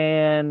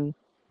McMahon,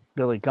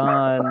 Billy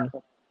Gunn,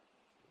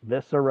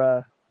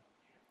 Viscera,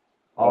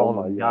 all Oh of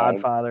my them, God.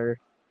 Godfather.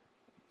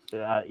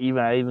 I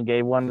even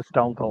gave one to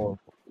Stone Cold.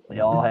 They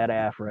all had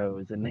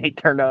afros, and Nate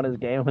turned on his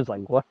game and was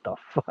like, "What the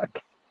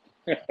fuck?"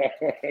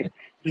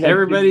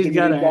 Everybody's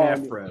got an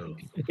afro.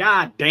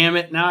 God damn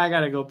it! Now I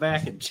got to go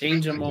back and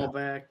change them all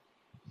back.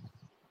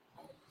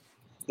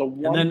 The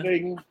one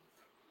thing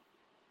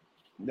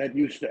that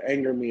used to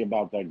anger me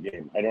about that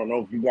game, I don't know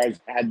if you guys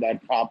had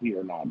that copy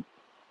or not,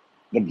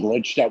 the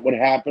glitch that would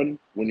happen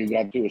when you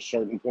got to a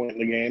certain point in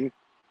the game,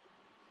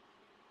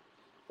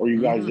 or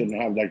you guys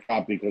didn't have that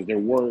copy, because there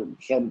were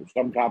some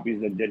copies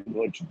that didn't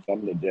glitch and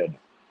some that did.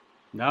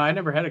 No, I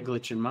never had a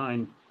glitch in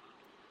mine.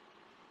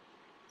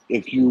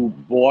 If you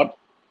bought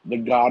the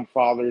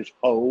Godfather's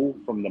hoe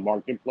from the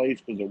marketplace,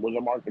 because there was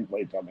a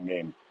marketplace on the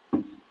game,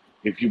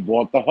 if you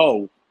bought the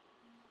hoe,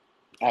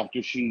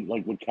 after she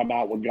would come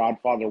out with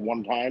Godfather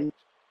one time,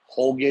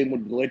 whole game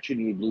would glitch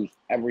and you'd lose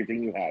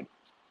everything you had.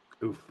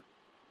 Oof.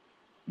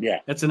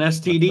 Yeah. That's an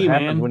STD,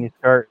 man.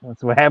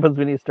 That's what happens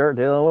when you start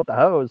dealing with the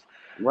hose.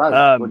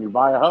 Right. When you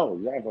buy a hoe,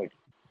 exactly.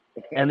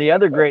 And the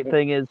other great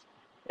thing is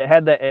it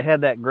had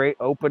that great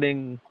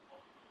opening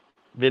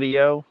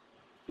video,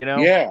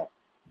 Yeah.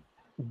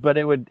 But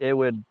it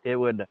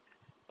would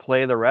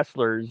play the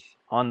wrestlers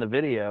on the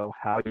video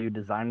how you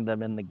designed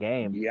them in the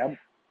game. Yep.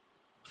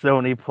 So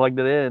when he plugged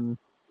it in,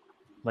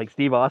 like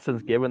Steve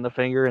Austin's giving the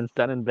finger and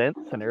stunning Vince,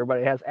 and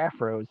everybody has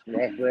afros.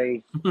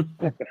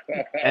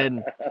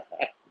 And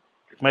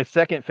my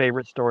second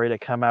favorite story to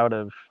come out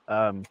of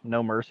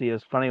No Mercy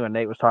is funny when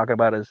Nate was talking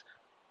about his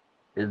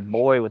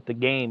boy with the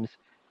games.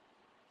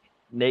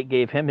 Nate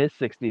gave him his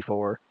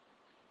 64.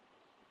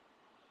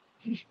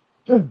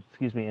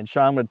 Excuse me. And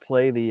Sean would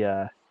play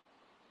the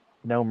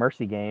No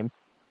Mercy game.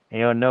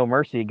 And, No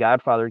Mercy,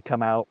 Godfather would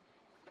come out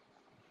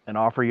and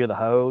offer you the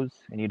hose,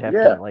 and you'd have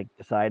to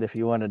decide if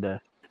you wanted to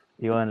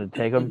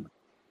take them.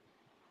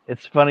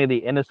 It's funny, the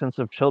innocence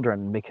of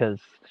children, because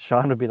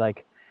Sean would be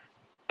like,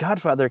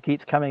 Godfather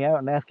keeps coming out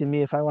and asking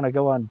me if I want to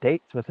go on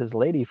dates with his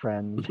lady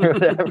friends or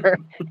whatever.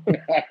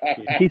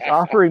 He's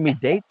offering me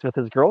dates with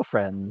his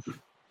girlfriends.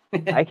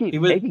 I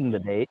keep taking the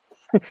dates.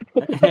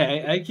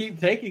 I keep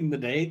taking the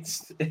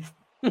dates.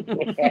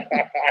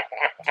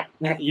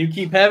 You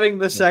keep having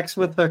the sex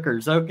with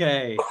hookers.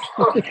 Okay.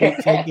 Keep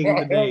taking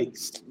the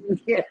dates.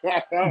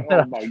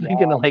 Oh my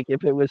thinking God. Like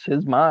if it was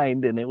his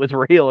mind and it was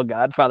real,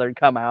 Godfather would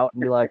come out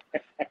and be like,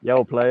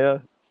 yo,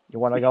 player, you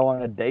want to go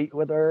on a date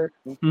with her?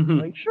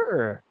 Like,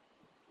 sure.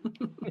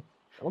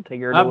 I'll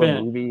take her to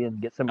a movie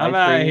and get some ice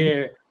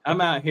cream.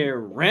 I'm out here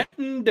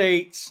renting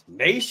dates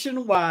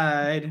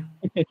nationwide.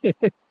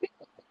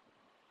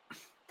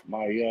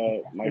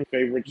 My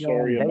favorite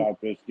story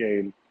about this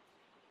game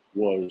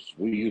was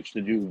we used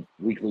to do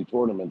weekly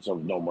tournaments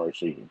of No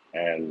Mercy,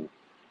 and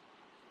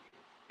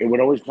it would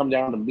always come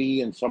down to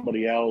me and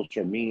somebody else,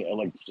 or me, and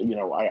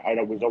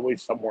I was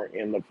always somewhere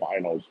in the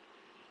finals.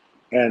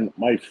 And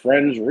my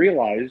friends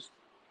realized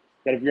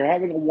that if you're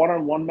having a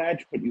one-on-one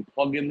match, but you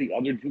plug in the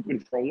other two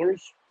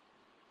controllers,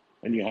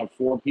 and you have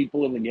 4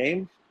 people in the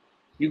game,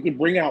 you could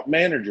bring out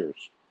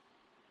managers.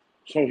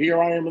 So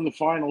here I am in the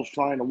finals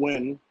trying to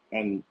win,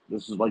 and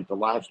this is like the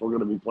last we're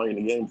going to be playing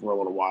the game for a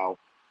little while.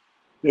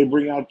 They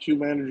bring out 2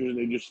 managers and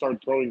they just start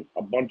throwing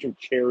a bunch of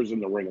chairs in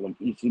the ring, like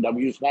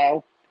ECW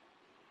style.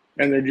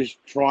 And they're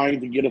just trying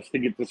to get us to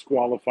get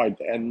disqualified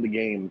to end the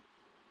game.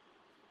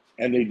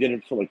 And they did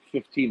it for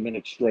 15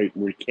 minutes straight.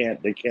 They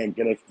can't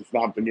get us to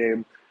stop the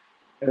game.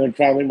 And then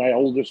finally my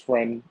oldest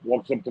friend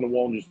walks up to the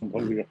wall and just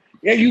goes,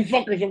 yeah, you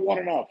fuckers have won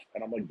enough.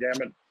 And I'm like,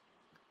 damn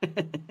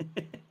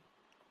it.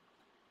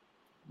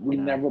 We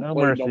never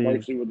played No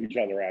Mercy with each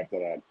other after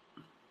that.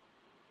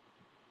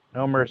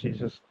 No Mercy is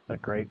just a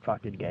great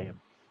fucking game.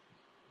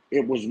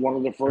 It was one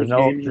of the first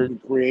games you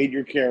could create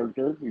your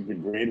character. You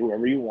could create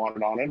whoever you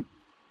wanted on it.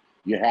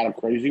 You had a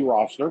crazy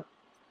roster.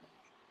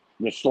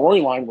 The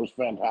storyline was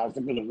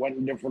fantastic because it went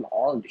in different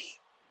arcs.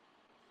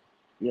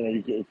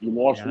 If you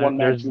lost one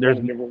match, you went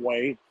a different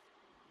way.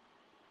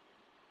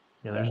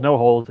 Yeah, there's no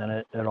holes in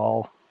it at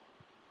all,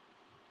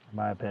 in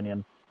my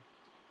opinion.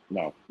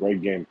 No,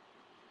 great game.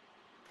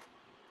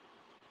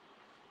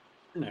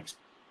 Next.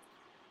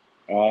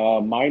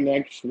 My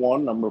next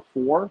one, number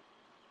 4,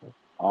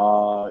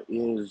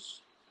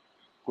 is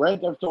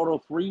Grand Theft Auto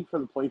 3 for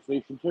the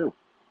PlayStation 2.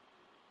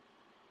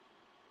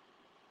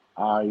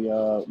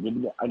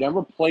 I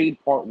never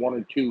played part 1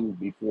 or 2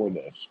 before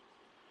this.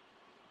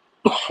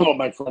 But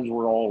my friends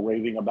were all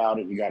raving about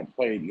it. You got to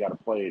play it. You got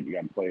to play it. You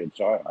got to play it.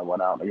 So I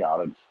went out and I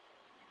got it.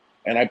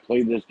 And I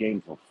played this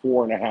game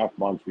for 4.5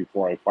 months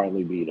before I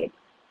finally beat it.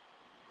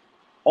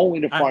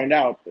 Only to find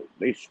out that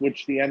they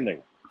switched the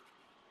ending.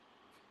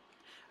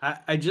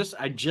 I just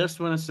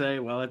want to say,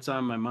 while it's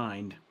on my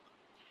mind,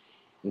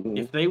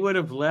 if they would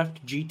have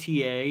left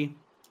GTA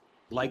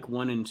like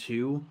 1 and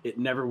 2, it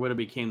never would have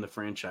became the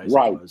franchise it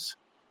was.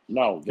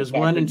 No, because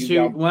 1 and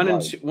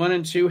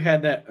 2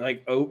 had that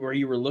where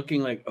you were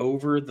looking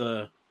over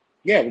the.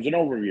 Yeah, it was an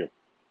overview.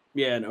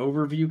 Yeah, an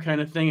overview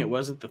kind of thing. It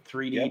wasn't the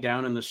 3D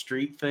down in the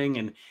street thing.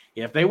 And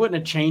if they wouldn't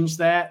have changed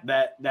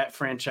that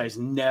franchise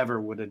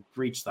never would have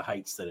reached the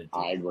heights that it did.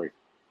 I agree.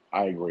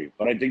 I agree.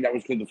 But I think that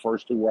was because the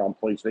first two were on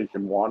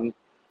PlayStation 1,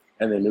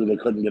 and they knew they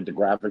couldn't get the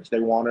graphics they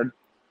wanted.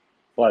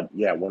 But,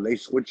 yeah, when they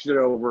switched it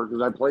over,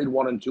 because I played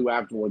 1 and 2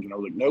 afterwards, and I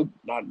was like, nope,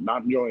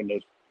 not enjoying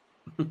this.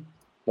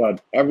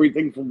 But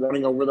everything from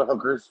running over the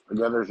hookers,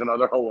 again, there's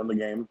another hoe in the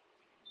game.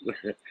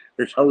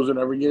 There's hoes in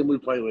every game we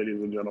play,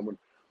 ladies and gentlemen.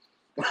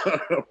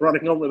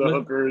 Running over the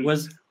hookers.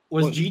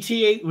 Was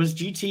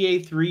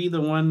GTA 3 the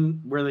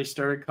one where they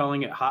started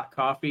calling it hot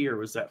coffee, or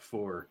was that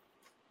 4?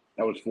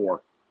 That was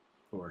 4.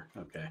 4.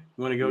 Okay.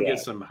 You want to go get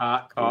some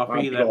hot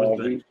coffee?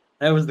 Hot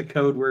That was the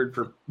code word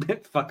for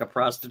fuck a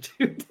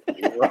prostitute.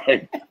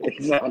 Right.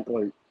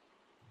 Exactly.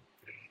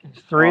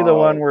 Is 3 the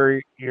one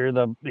where you're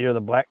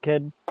the black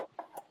kid?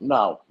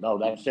 No,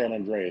 that's San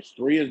Andreas.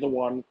 3 is the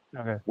one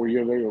where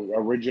you're the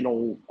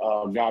original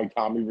guy,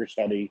 Tommy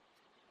Vercetti,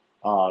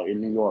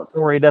 in New York.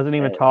 Where he doesn't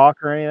even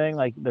talk or anything?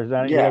 Like, he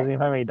doesn't even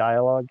have any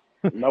dialogue?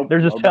 Nope. They're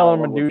just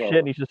telling him to do shit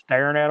and he's just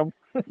staring at him?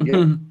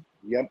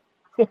 Yep.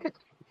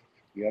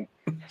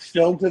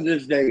 Still to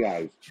this day,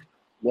 guys,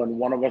 when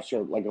one of us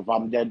are, like, if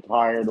I'm dead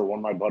tired or one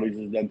of my buddies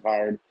is dead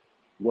tired,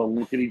 we'll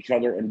look at each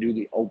other and do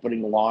the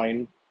opening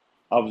line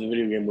of the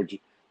video game, which is,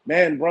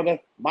 man, brother,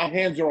 my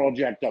hands are all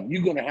jacked up.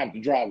 You're going to have to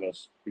drive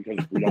us because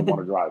we don't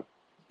want to drive.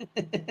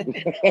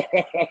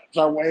 It's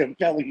our way of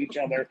telling each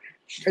other,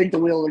 take the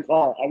wheel of the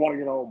car. I want to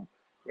get home.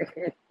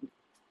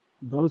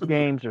 Those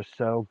games are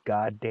so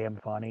goddamn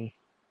funny.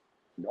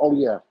 Oh,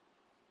 yeah.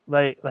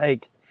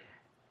 Like,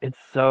 it's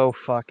so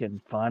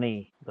fucking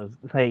funny. Those,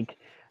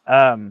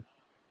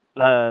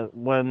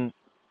 when,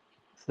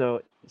 so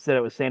you said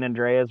it was San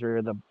Andreas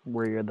where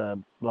you're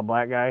the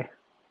black guy?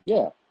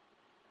 Yeah.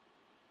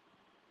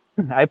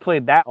 I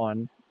played that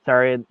one.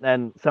 Sorry,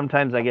 and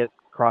sometimes I get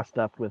crossed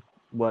up with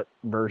what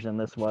version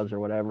this was or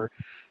whatever.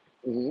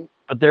 Mm-hmm.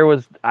 But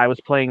I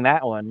was playing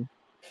that one,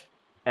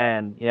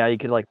 and you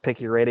could like pick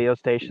your radio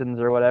stations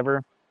or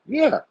whatever.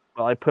 Yeah.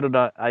 Well,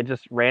 I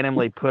just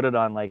randomly put it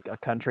on like a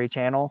country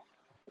channel,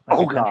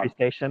 like a country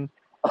station,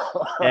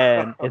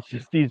 and it's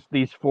just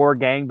these 4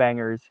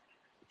 gangbangers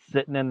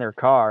sitting in their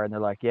car, and they're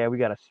like, "Yeah, we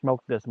gotta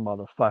smoke this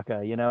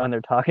motherfucker," and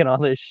they're talking all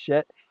this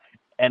shit.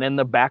 And in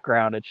the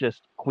background, it's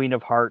just Queen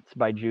of Hearts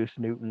by Juice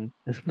Newton.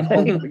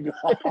 That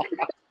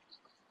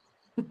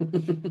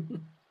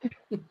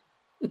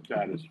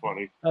is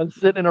funny. I'm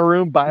sitting in a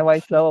room by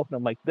myself, and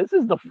I'm like, this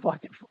is the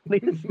fucking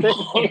funniest thing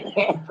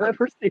I've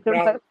ever seen.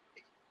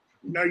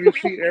 Now you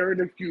see,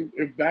 Aaron,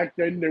 if back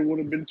then there would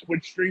have been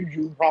Twitch streams,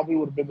 you probably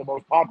would have been the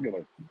most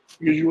popular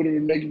because you would have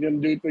been making them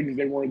do things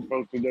they weren't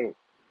supposed to do.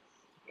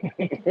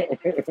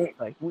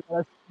 Like, we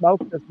gotta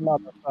smoke this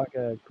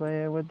motherfucker,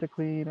 playing with the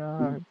Queen of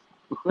Hearts.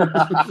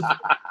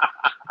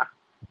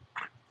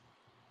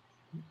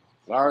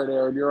 All right,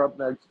 Aaron, you're up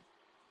next.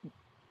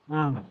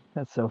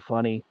 That's so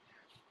funny.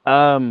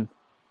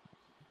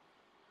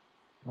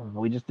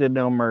 We just did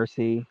No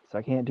Mercy, so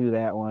I can't do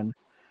that one.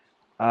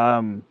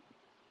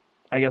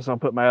 I guess I'll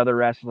put my other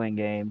wrestling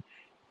game.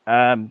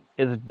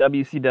 Is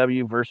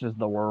WCW versus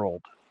the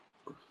World.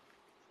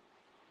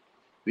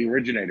 The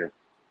originator.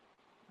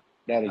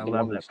 That is the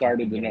one that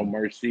started the No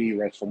Mercy,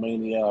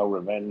 WrestleMania,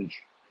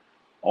 Revenge,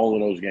 all of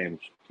those games.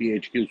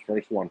 THQ's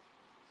first one.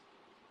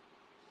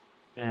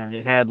 And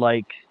it had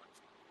like,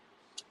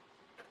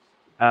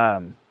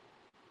 it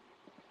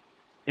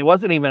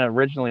wasn't even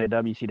originally a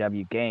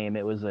WCW game.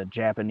 It was a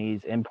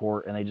Japanese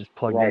import, and they just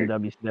plugged in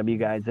WCW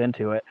guys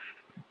into it.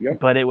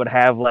 Yep. But it would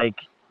have the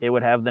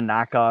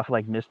knockoff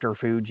like Mr.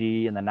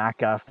 Fuji and the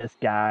knockoff this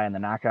guy and the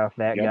knockoff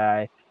that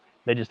guy.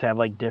 They just have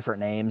like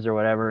different names or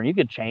whatever, and you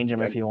could change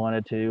them if you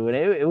wanted to. And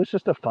it was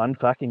just a fun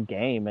fucking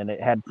game, and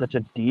it had such a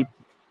deep,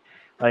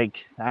 like,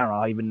 I don't know,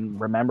 I even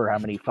remember how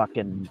many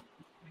fucking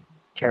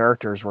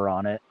characters were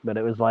on it, but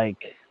it was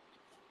like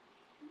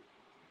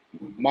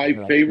my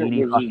favorite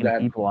was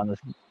that people on this.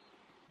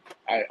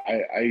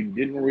 I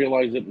didn't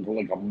realize it until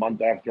like a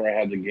month after I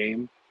had the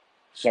game.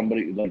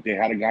 Somebody, like, they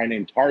had a guy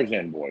named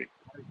Tarzan Boy,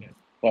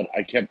 but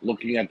I kept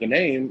looking at the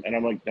name and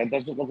I'm like, that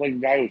doesn't look like a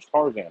guy who's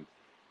Tarzan.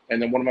 And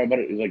then one of my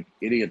buddies was like,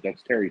 idiot,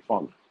 that's Terry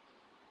Funk.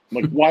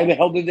 I'm like, why the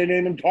hell did they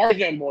name him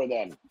Tarzan Boy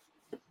then?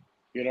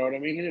 You know what I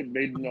mean? It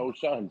made no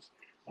sense.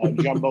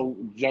 Jumbo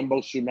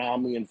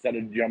Tsunami instead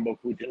of Jumbo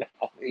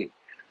Fujinami.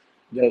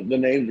 The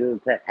names were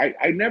correct.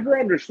 I never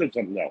understood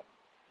something though.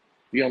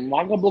 The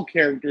unlockable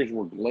characters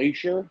were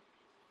Glacier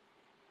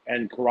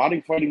and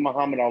Karate Fighting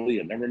Muhammad Ali.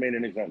 It never made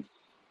any sense.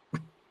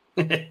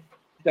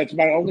 That's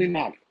my only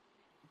knock.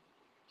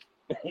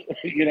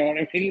 You know what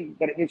I mean?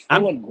 But it was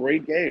still a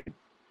great game.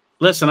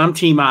 Listen, I'm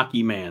Team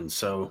Aki Man,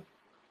 so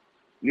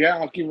yeah,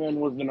 Aki Man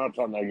was the nuts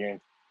on that game.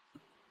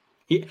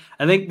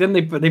 I think then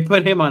they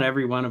put him on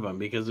every one of them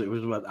because it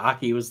was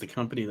Aki was the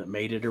company that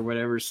made it or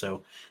whatever.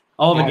 So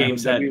all the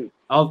games had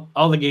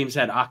all the games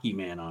had Aki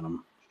Man on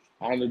them.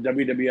 On the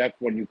WWF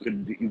one, you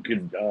could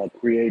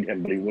create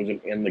him, but he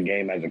wasn't in the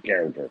game as a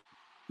character.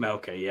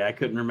 Okay, yeah, I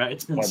couldn't remember.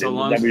 It's been but so in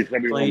long the since I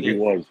WCW played he it.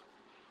 was.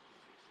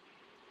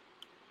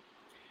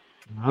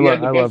 He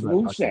had the best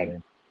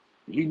moveset.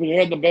 He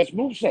had the best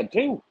moveset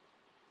too.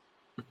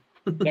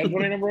 That's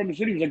what I never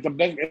understood. He was like the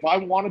best. If I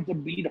wanted to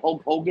beat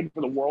Hulk Hogan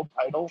for the world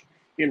title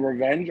in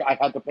Revenge, I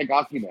had to pick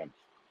Akiman.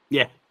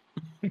 Yeah.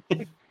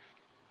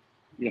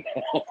 You know?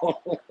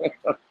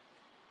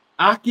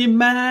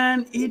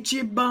 Akiman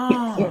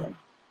Ichiban.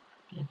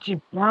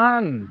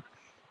 Ichiban.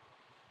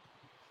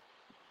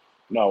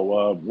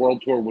 No,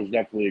 World Tour was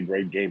definitely a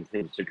great game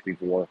for the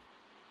 64.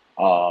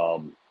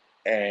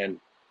 And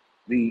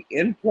the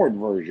import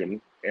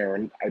version,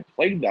 Aaron, I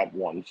played that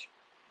once,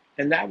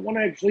 and that one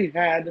actually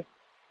had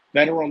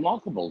better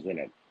unlockables in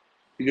it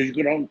because you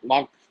could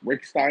unlock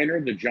Rick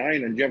Steiner, the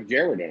Giant, and Jeff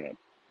Jarrett in it.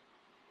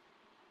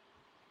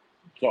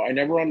 So I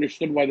never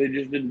understood why they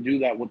just didn't do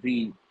that with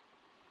the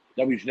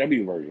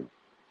WCW version.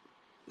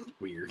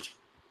 Weird.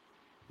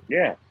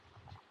 Yeah.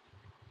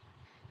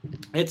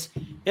 It's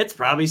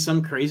probably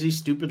some crazy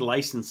stupid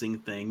licensing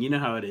thing. You know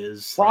how it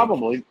is.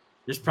 Probably. Like,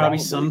 there's probably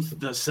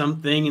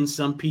something in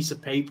some piece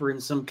of paper in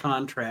some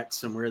contract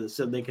somewhere that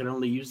said they could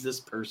only use this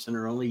person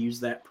or only use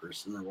that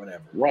person or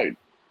whatever. Right.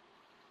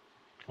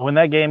 When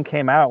that game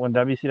came out, when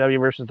WCW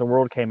versus the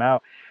World came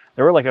out,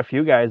 there were like a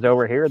few guys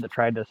over here that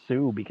tried to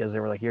sue because they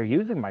were like, "You're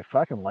using my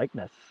fucking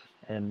likeness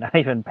and not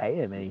even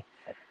paying me."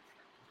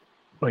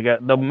 Like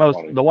the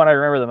one I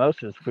remember the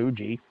most is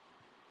Fuji.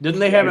 Didn't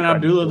they have an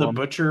Abdullah the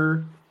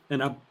Butcher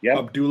and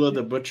Abdullah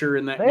the Butcher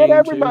in that game? They had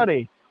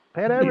everybody.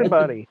 They had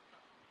everybody.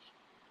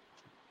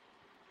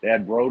 They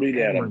had Brody.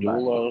 They had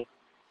Abdullah.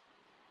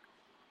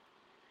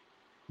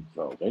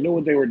 So they knew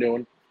what they were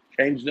doing.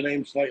 Changed the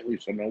name slightly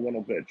so no one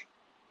will bitch.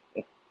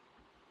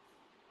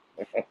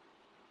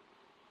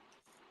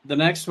 The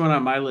next one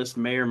on my list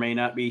may or may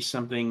not be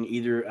something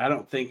either. I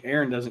don't think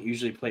Aaron doesn't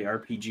usually play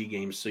RPG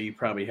games, so you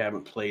probably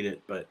haven't played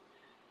it, but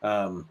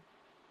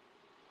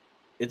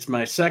it's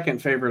my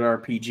second favorite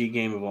RPG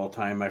game of all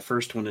time. My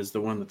first one is the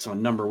one that's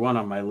on number 1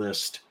 on my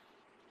list.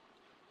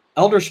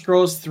 Elder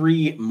Scrolls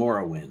III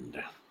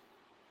Morrowind.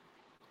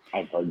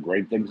 I've heard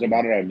great things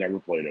about it. I've never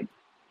played it.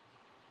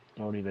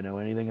 Don't even know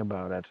anything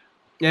about it.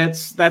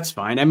 That's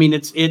fine. I mean,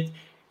 it's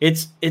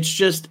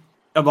just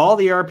of all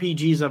the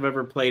RPGs I've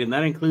ever played, and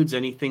that includes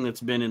anything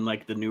that's been in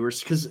like the newer,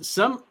 because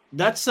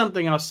that's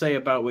something I'll say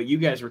about what you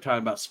guys were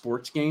talking about,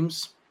 sports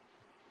games.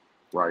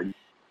 Right.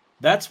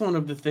 That's one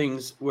of the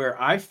things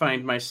where I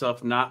find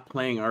myself not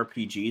playing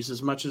RPGs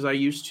as much as I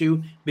used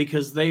to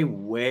because they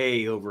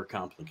way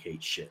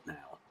overcomplicate shit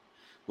now.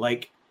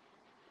 Like,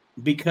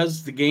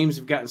 because the games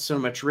have gotten so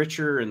much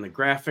richer and the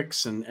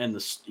graphics and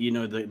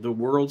the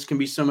worlds can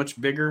be so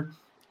much bigger,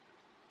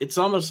 it's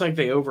almost like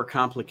they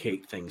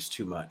overcomplicate things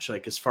too much.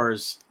 Like as far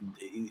as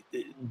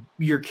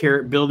your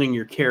building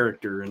your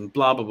character and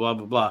blah, blah, blah,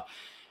 blah, blah.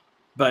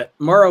 But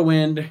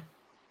Morrowind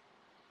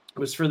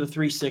was for the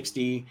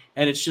 360,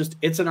 and it's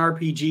an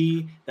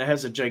RPG that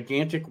has a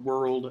gigantic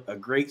world, a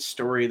great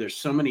story. There's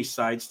so many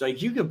sides.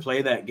 Like you could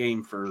play that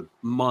game for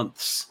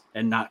months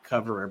and not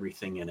cover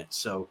everything in it.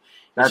 So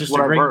it's just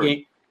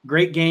a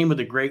great game with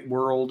a great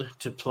world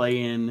to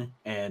play in.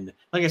 And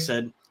like I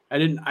said,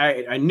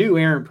 I knew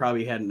Aaron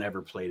probably hadn't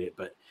ever played it,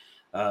 but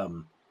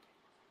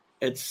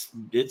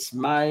it's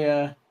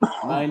my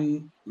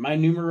my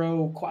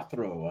numero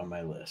cuatro on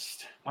my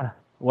list.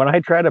 When I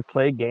try to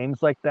play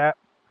games like that,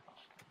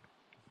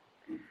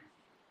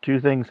 two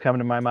things come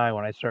to my mind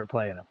when I start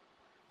playing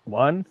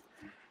them.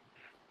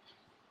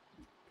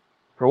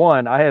 For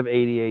one, I have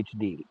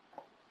ADHD.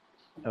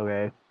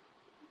 Okay.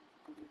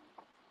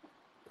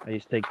 I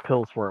used to take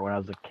pills for it when I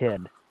was a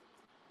kid.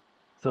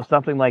 So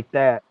something like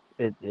that,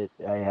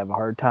 I have a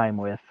hard time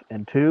with.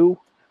 And two,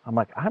 I'm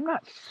like, I'm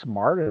not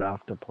smart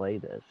enough to play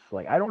this.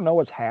 Like, I don't know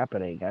what's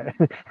happening.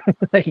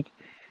 Like,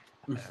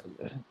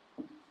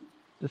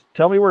 just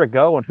tell me where to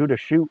go and who to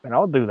shoot, and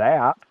I'll do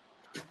that.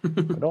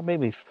 But don't make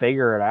me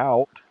figure it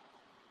out.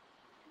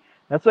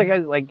 That's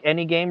like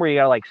any game where you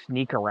gotta like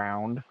sneak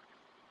around.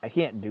 I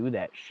can't do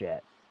that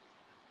shit.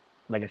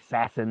 Like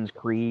Assassin's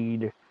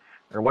Creed,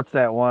 or what's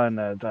that one?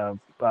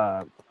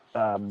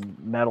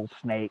 Metal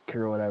Snake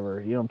or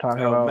whatever. You know what I'm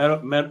talking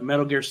about?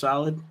 Metal Gear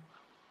Solid.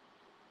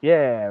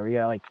 Yeah, where you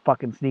gotta like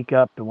fucking sneak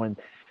up, and when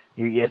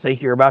you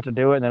think you're about to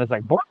do it, and then it's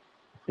like, bork,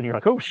 and you're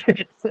like, oh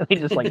shit! And they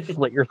just like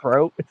slit your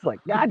throat. It's like,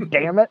 god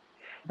damn it!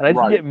 And I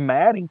just get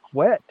mad and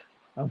quit.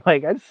 I'm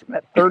like, I just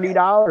spent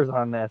 $30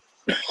 on this.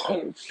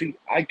 See,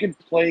 I could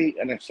play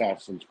an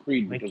Assassin's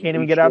Creed. They can't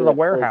even get out of the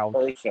warehouse.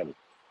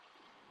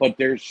 But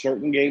there's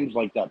certain games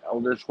like that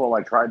Elder Scroll.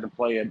 I tried to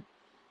play it.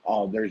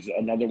 There's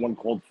another one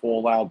called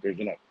Fallout.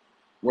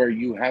 Where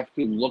you have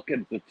to look at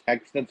the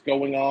text that's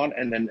going on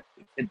and then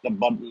hit the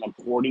button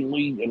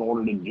accordingly in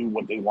order to do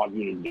what they want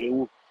you to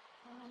do.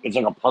 It's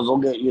like a puzzle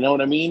game. You know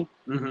what I mean?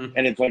 Mm-hmm.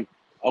 And it's like,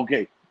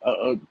 okay,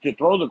 to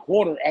throw the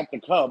quarter at the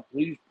cup,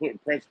 please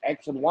press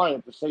X and Y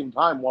at the same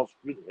time.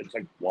 It's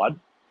like, what?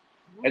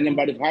 And then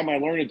by the time I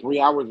learned it, 3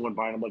 hours went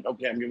by, and I'm like,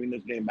 okay, I'm giving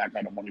this game back.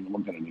 I don't want to even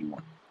look at it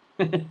anymore.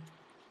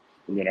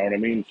 You know what I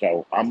mean?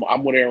 So I'm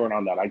with Aaron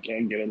on that. I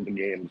can't get into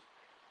games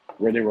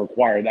where they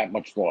require that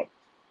much thought.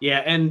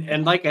 Yeah,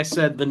 and like I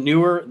said, the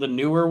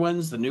newer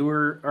ones, the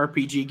newer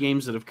RPG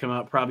games that have come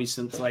out probably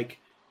since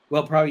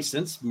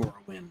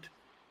Morrowind.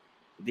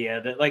 Yeah,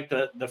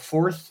 the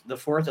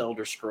fourth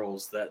Elder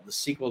Scrolls, that the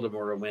sequel to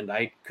Morrowind,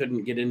 I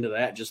couldn't get into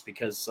that just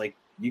because like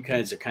you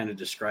guys are kind of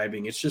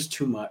describing, it's just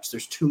too much.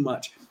 There's too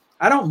much.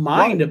 I don't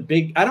mind a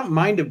big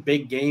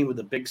game with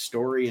a big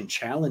story and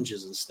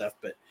challenges and stuff,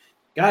 but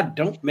God,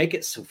 don't make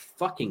it so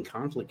fucking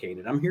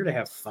complicated. I'm here to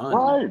have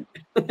fun.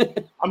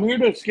 Right. I'm here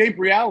to escape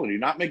reality,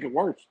 not make it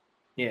worse.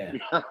 Yeah.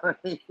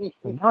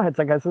 No, it's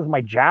like this is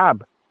my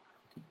job.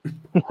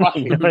 Right.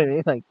 You know what I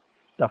mean? Like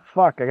the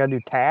fuck, I gotta do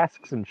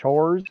tasks and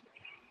chores.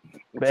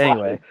 But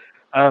anyway,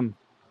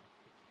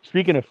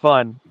 speaking of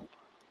fun,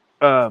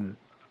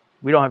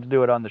 we don't have to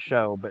do it on the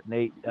show, but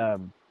Nate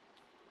and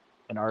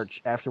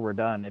Arch, after we're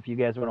done, if you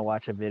guys want to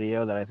watch a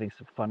video that I think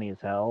is funny as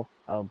hell,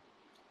 would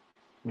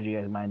you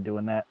guys mind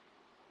doing that?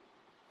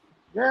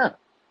 Yeah,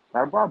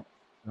 not a problem.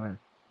 Right.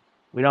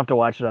 We don't have to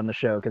watch it on the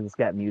show because it's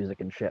got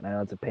music and shit. And I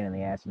know it's a pain in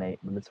the ass, Nate,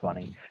 but it's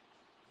funny.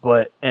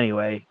 But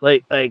anyway,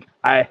 like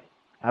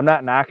I'm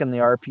not knocking the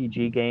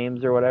RPG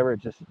games or whatever.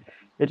 It's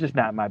just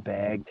not my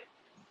bag.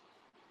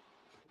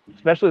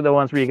 Especially the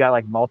ones where you got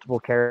like multiple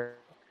characters.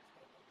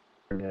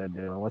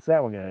 What's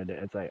that one gonna do?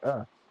 It's like,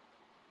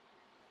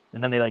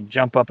 and then they like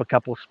jump up a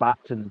couple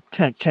spots and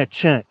and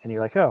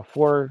you're like,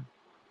 4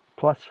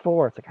 plus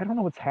 4. It's like, I don't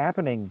know what's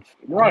happening.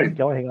 What's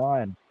going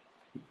on?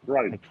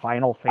 Right. Like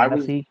Final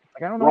Fantasy.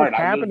 I don't know what's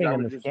happening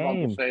in this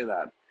game. About to say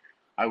that.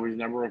 I was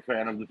never a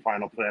fan of the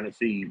Final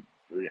Fantasy.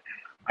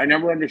 I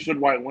never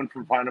understood why it went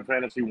from Final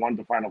Fantasy 1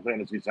 to Final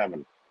Fantasy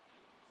 7.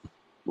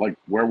 Like,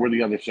 where were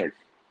the other 6?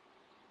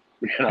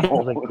 You know?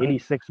 There's like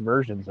 86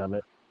 versions of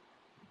it.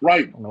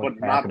 Right, but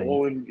not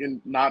all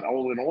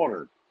in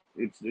order.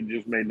 It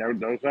just made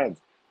no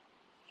sense.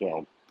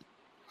 So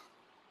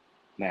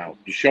now,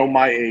 to show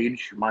my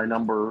age, my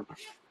number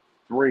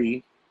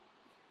 3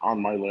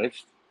 on my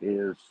list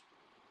is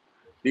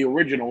the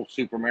original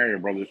Super Mario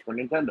Brothers for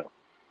Nintendo.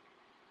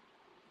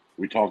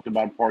 We talked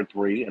about Part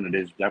 3, and it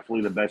is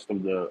definitely the best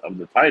of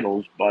the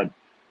titles. But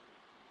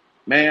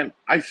man,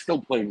 I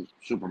still play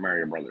Super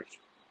Mario Brothers.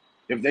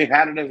 If they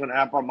had it as an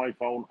app on my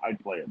phone, I'd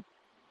play it.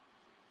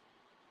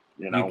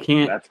 You know,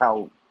 that's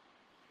how.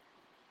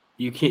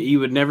 You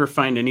would never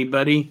find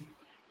anybody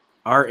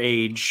our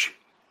age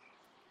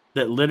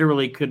that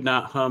literally could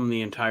not hum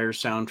the entire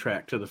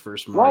soundtrack to the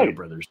first Mario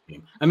Brothers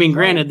game. I mean,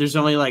 granted, there's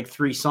only like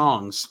 3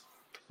 songs,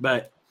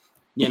 but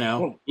you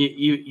know,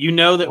 you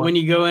know that when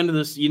you go into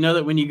this, you know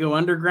that when you go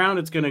underground,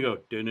 it's gonna go.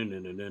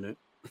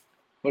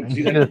 But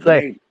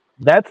see,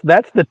 that's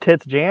the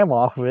tits jam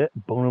off of it.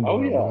 Boom,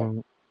 oh yeah,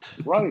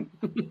 right.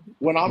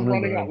 When I'm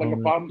running out, like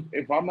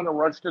if I'm in a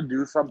rush to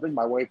do something,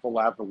 my wife will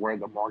laugh at where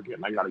the market,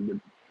 and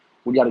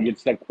we gotta get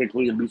stuck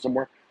quickly and be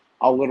somewhere.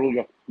 I'll literally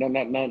go no,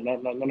 because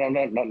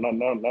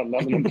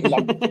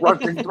I'm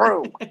rushing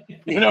through.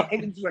 You know,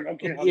 and it's like,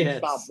 okay, honey,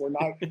 stop. We're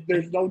not.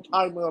 There's no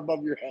timer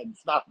above your head.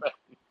 Stop it.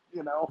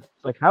 You know,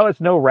 like how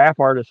has no rap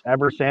artist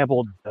ever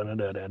sampled?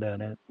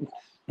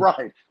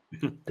 Right.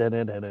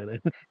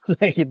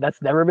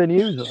 That's never been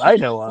used that I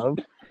know of.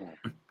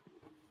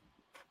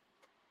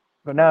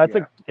 But no,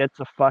 it's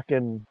a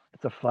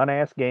fun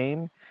ass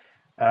game.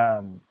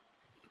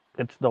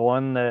 It's the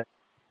one that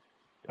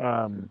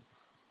I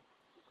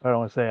don't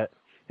want to say it.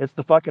 It's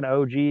the fucking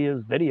OG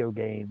of video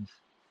games.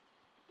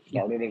 If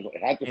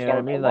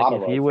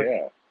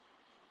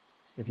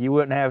you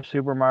wouldn't have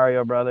Super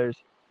Mario Brothers,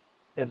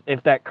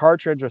 if that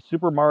cartridge of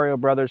Super Mario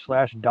Brothers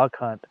 / Duck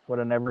Hunt would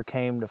have never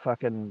came to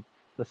fucking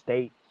the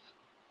States,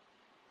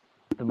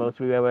 the most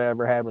we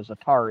ever had was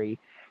Atari,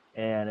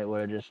 and it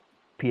would have just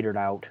petered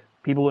out.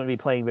 People wouldn't be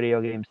playing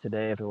video games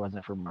today if it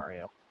wasn't for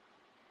Mario.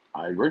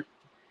 I agree.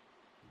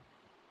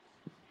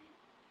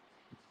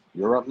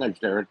 You're up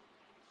next, Aaron.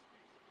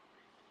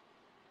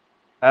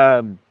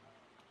 My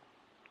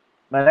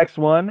next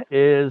one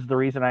is the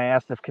reason I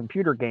asked if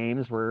computer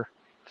games were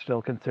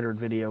still considered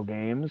video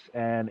games,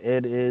 and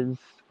it is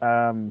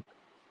the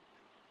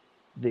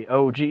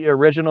OG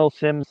original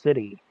Sim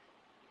City.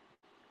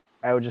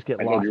 I would just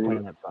get lost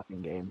playing that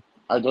fucking game.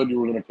 I thought you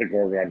were going to pick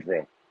Oregon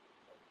Trail.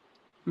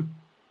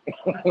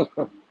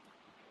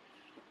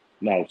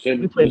 No, I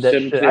played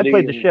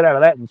the shit out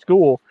of that in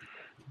school,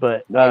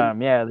 but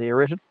yeah, the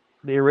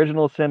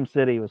original Sim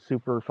City was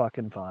super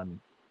fucking fun.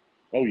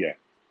 Oh yeah.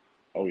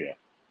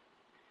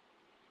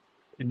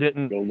 It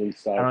didn't. I don't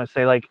want to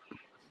say like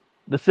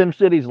the Sim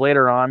Cities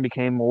later on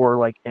became more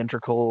like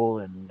integral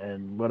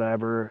and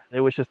whatever. It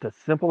was just a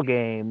simple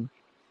game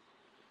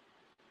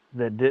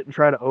that didn't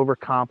try to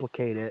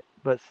overcomplicate it,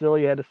 but still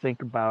you had to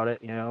think about it,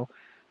 you know,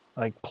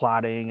 like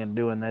plotting and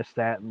doing this,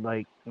 that, and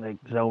like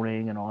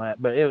zoning and all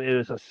that. But it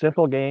was a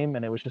simple game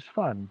and it was just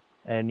fun,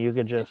 and you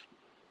could just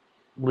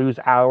lose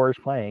hours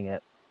playing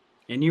it.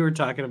 And you were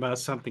talking about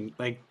something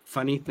like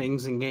funny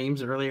things in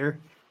games earlier.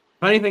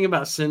 Funny thing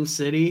about Sim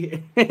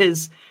City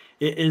is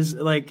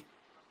like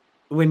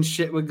when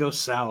shit would go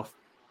south.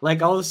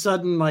 Like all of a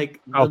sudden,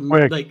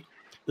 the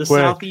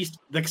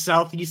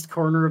southeast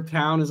corner of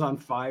town is on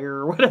fire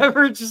or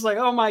whatever. It's just like,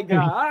 oh my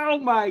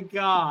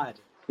god.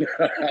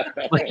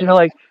 Like, you know,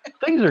 like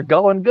things are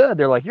going good.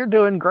 They're like, you're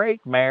doing great,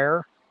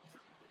 Mayor.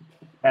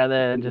 and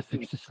then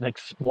it's just an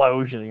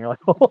explosion. And you're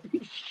like,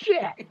 holy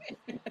shit!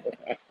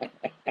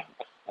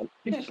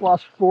 I just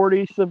lost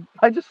 40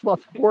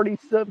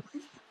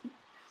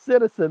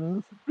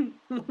 citizens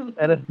and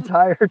an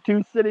entire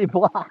 2-city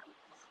block.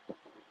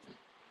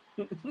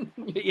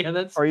 Yeah,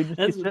 that's Or you just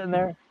keep sitting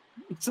there.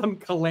 Some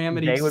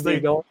calamity. Day would be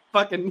going.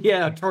 Fucking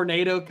a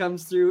tornado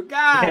comes through.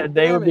 God, Yeah,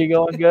 day would be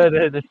going good.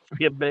 It'd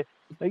be a big,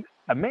 like,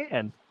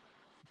 man,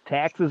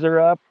 taxes are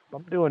up.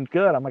 I'm doing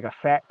good. I'm like a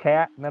fat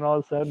cat, and then all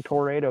of a sudden,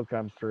 tornado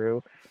comes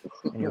through,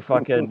 and your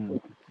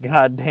fucking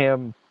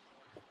goddamn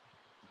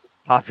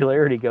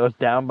popularity goes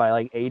down by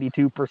like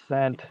 82%,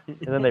 and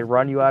then they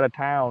run you out of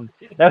town.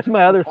 That was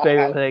my other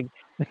favorite thing.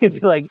 It'd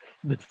be like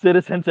the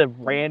citizens have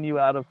ran you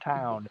out of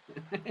town.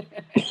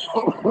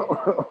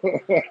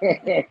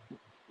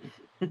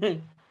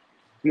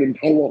 You're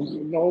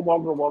no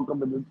longer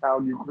welcome in the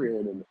town you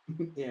created.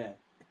 Yeah.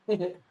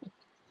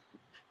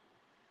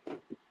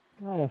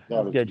 Oh,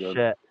 that's good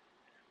shit.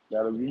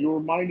 You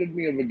reminded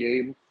me of a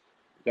game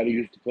that I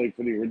used to play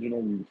for the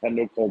original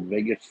Nintendo called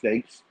Vegas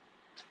Stakes.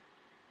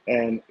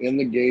 And in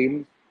the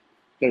game,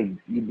 you'd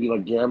be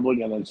like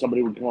gambling, and then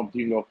somebody would come up to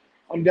you and go,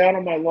 "I'm down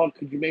on my luck.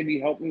 Could you maybe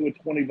help me with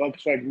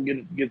 $20 so I can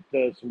get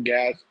some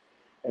gas?"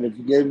 And if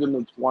you gave them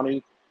the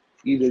 20,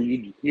 either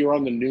you'd hear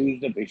on the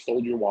news that they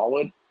stole your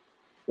wallet,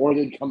 or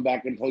they'd come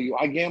back and tell you,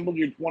 "I gambled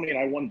your 20 and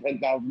I won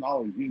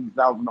 $10,000,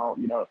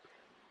 $1,000,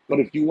 But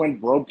if you went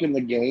broke in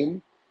the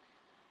game,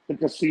 the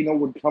casino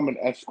would come and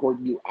escort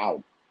you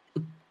out.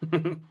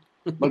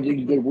 Like they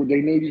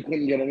knew you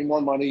couldn't get any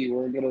more money. You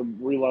weren't going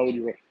to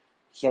reload.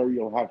 Sir,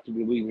 you'll have to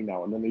be leaving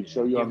now. And then they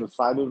show you on the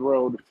side of the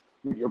road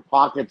with your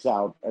pockets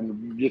out,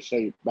 and you just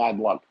say "bad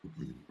luck"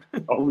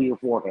 over your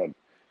forehead.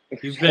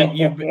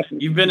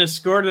 You've been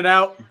escorted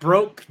out,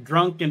 broke,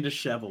 drunk, and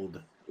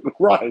disheveled.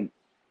 Right.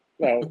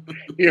 So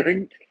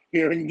hearing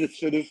the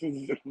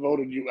citizens that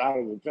voted you out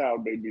of the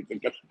town made me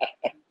think of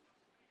that.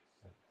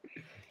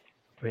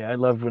 Yeah, I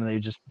loved when they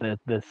just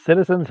the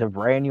citizens have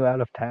ran you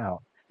out of town.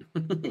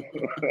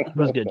 It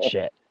was good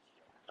shit.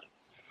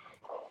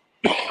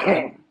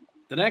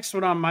 The next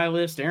one on my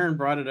list, Aaron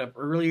brought it up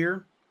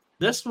earlier.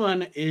 This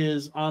one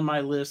is on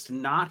my list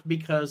not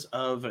because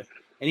of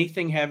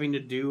anything having to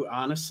do,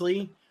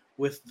 honestly,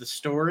 with the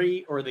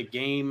story or the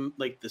game,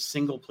 like the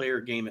single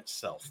player game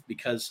itself,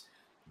 because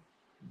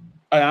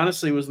I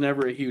honestly was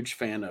never a huge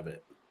fan of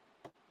it.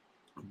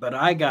 But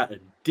I got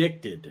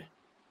addicted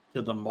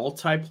to the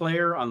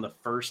multiplayer on the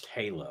first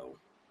Halo.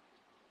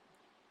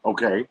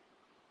 Okay.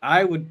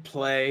 I would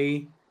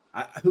play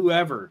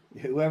whoever,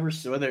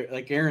 whether,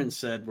 like Aaron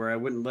said, where I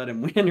wouldn't let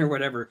him win or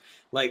whatever,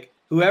 like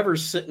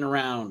whoever's sitting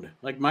around,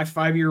 like my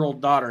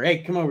 5-year-old daughter, "Hey,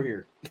 come over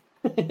here.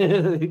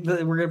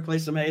 We're going to play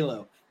some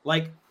Halo."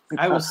 Like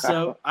I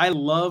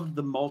loved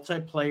the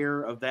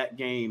multiplayer of that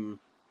game,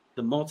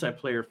 the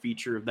multiplayer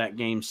feature of that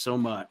game so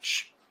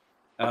much.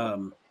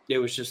 It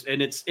was just,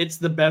 and it's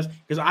the best,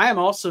 because I am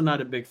also not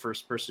a big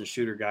first person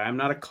shooter guy. I'm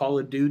not a Call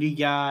of Duty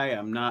guy.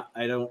 I'm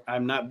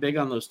not big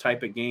on those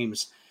type of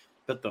games,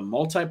 but the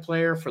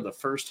multiplayer for the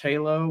first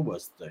Halo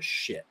was the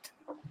shit.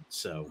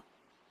 So.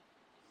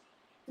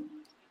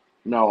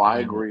 No, I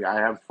agree. I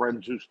have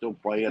friends who still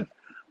play it.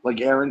 Like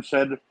Aaron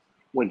said,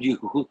 when he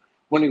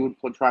would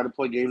try to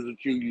play games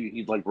with you,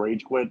 he'd like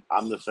rage quit.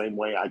 I'm the same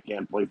way. I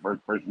can't play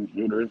first person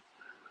shooters,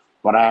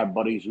 but I have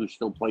buddies who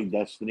still play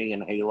Destiny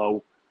and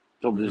Halo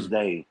till this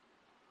day.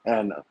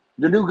 And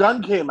the new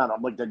gun came out.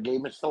 I'm like, the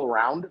game is still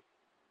around?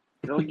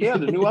 They're like, yeah,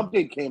 the new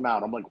update came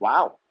out. I'm like,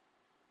 wow.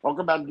 Talk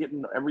about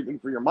getting everything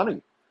for your money.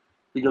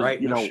 Because,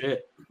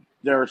 shit.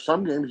 There are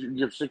some games you can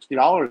give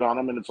 $60 on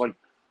them, and it's like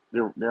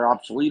they're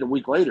obsolete a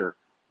week later.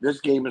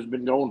 This game has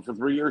been going for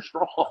 3 years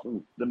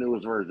strong, the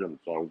newest version.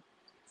 So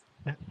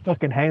that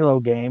fucking Halo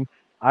game,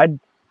 I'd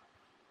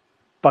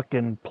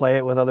fucking play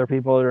it with other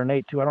people that are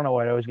Nate too. I don't know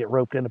why I always get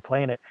roped into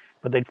playing it,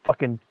 but they'd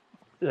fucking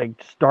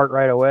like start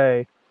right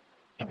away.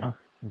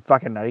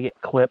 Fucking I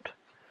get clipped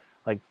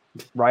like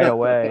right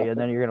away, and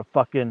then you're gonna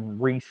fucking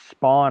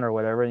respawn or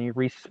whatever, and you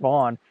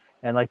respawn,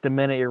 and like the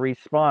minute you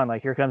respawn,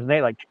 like here comes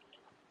Nate, like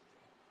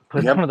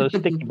put one of those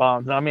sticky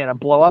bombs on me and I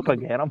blow up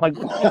again. I'm like,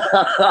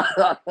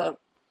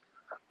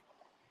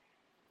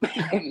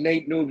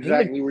 Nate knew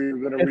exactly where you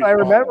were gonna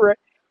respawn.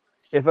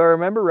 If I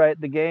remember right,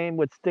 the game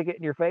would stick it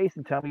in your face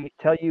and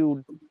tell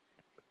you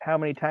how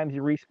many times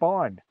you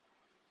respawned.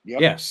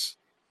 Yep. Yes.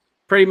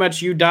 Pretty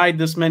much, you died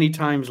this many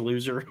times,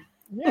 loser.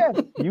 Yeah,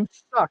 you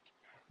suck.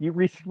 You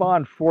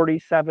respawned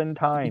 47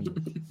 times,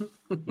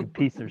 you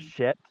piece of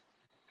shit.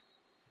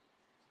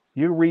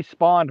 You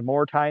respawned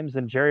more times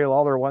than Jerry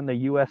Lawler won the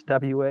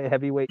USWA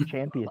Heavyweight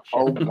Championship.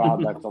 Oh,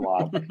 God, that's a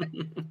lot.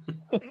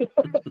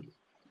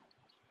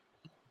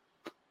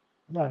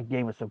 That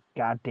game was so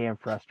goddamn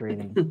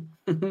frustrating.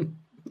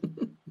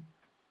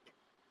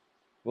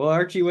 Well,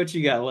 Archie, what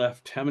you got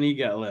left? How many you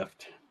got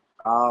left?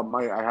 I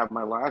have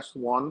my last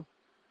one,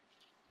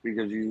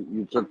 because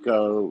you took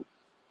No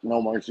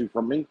Mercy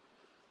from me,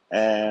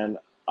 and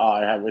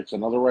it's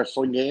another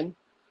wrestling game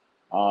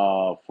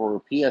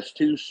for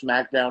PS2,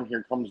 SmackDown.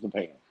 Here Comes the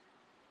Pain.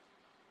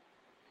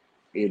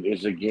 It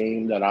is a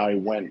game that I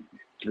went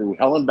through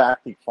hell and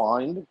back to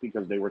find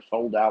because they were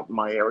sold out in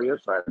my area,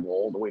 so I had to go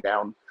all the way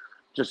down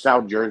to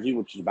South Jersey,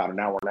 which is about an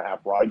hour and a half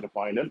ride to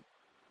find it.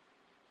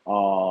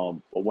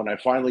 But when I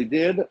finally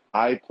did,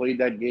 I played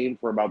that game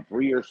for about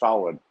 3 years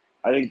solid.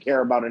 I didn't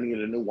care about any of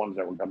the new ones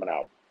that were coming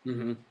out.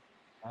 Mm-hmm.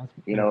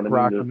 You know what I mean?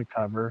 Rock on the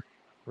cover,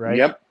 right?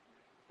 Yep.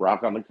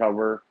 Rock on the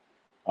cover.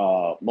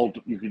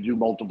 You could do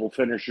multiple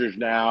finishers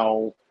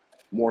now,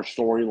 more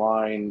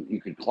storyline. You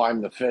could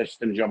climb the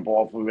fist and jump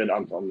off of it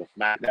on the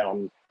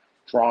SmackDown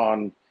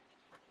Tron.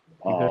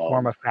 You could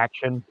form a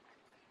faction.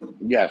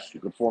 Yes, you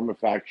could form a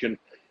faction.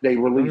 They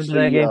released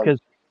that game because.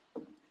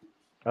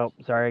 Oh,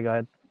 sorry. Go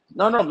ahead.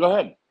 No, go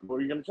ahead. What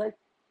were you gonna say?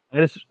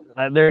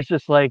 There's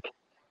just like,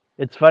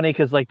 it's funny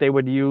because like they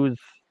would use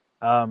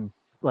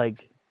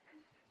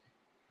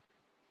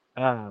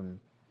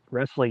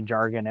wrestling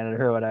jargon in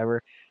it or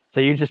whatever. So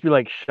you'd just be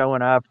like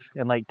showing up,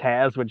 and like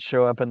Taz would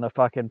show up in the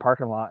fucking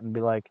parking lot and be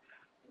like,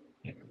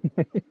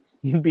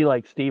 you'd be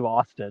like Steve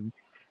Austin,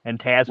 and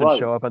Taz would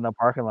show up in the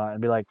parking lot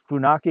and be like,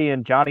 Funaki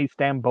and Johnny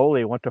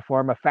Stamboli want to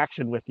form a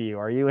faction with you.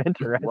 Are you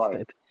interested?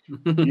 Right.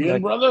 You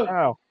in, brother?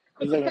 No.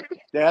 They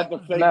had to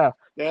fake. No.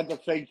 They had to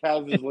fake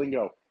Taz's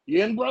lingo.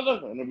 You in, brother?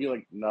 And they'd be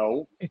like,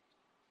 no.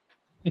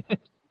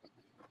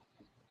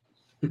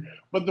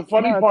 But the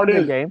funny part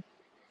is,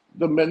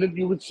 the minute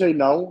you would say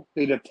no,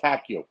 they'd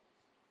attack you.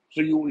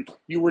 So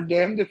you were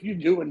damned if you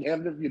do and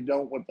damned if you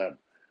don't with them.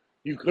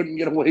 You couldn't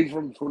get away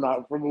from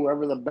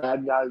whoever the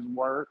bad guys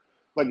were.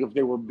 Like if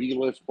they were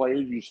B-list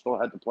players, you still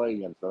had to play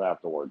against them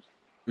afterwards.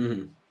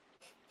 Mm-hmm.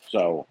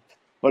 So,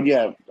 but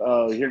yeah,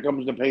 Here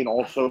Comes the Pain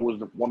also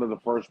was one of the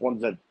first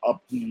ones that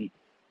upped the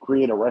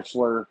Create a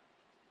Wrestler.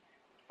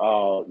 They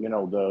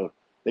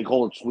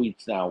call it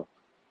suites now.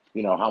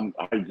 You know how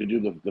you could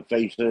do the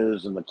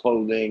faces and the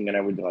clothing and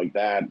everything like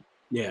that.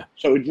 Yeah.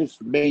 So it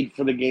just made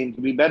for the game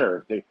to be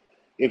better.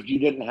 If you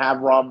didn't have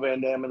Rob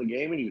Van Dam in the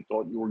game and you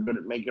thought you were good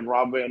at making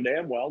Rob Van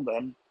Dam, well,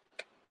 then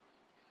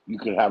you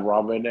could have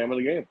Rob Van Dam in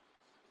the game.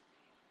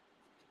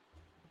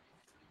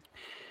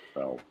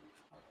 So.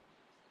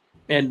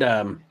 And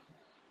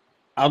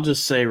I'll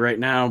just say right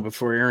now,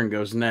 before Aaron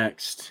goes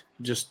next,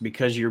 just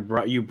because you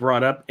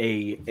brought up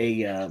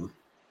a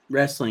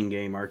wrestling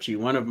game, Archie,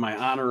 one of my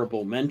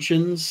honorable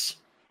mentions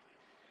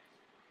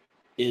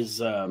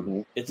is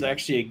it's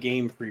actually a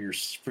game for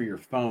your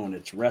phone.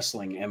 It's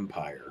Wrestling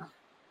Empire.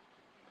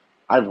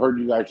 I've heard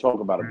you guys talk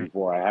about it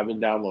before. I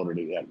haven't downloaded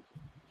it yet.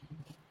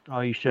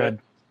 Oh, you should.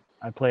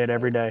 I play it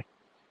every day.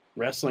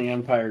 Wrestling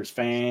Empire is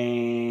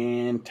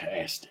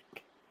fantastic.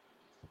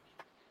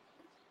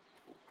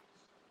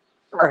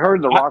 I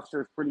heard the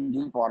roster is pretty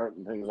deep on it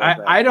and things like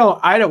that. I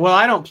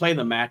don't play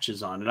the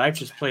matches on it. I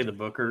just play the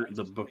Booker,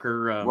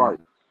 right.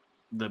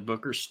 The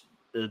Booker's,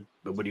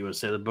 what do you want to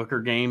say? The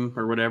Booker game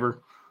or whatever.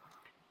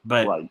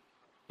 But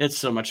It's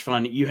so much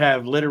fun. You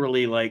have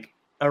literally like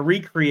a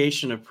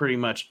recreation of pretty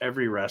much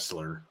every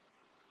wrestler.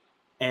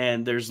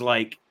 And there's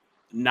like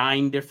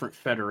 9 different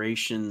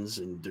federations,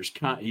 and there's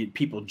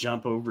people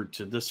jump over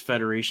to this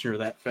federation or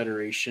that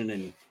federation.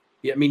 And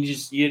I mean, you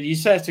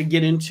just have to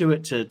get into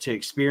it to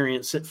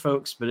experience it,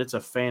 folks. But it's a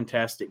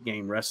fantastic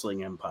game,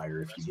 Wrestling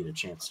Empire, if you get a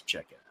chance to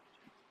check it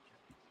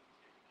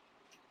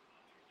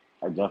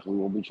out. I definitely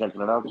will be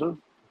checking it out too.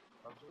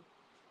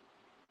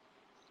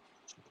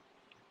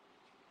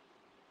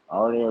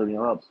 All right, Aaron,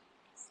 you're up.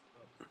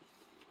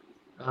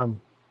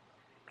 Can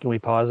we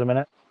pause a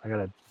minute? I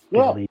gotta.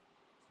 Yeah,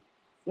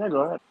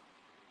 go ahead.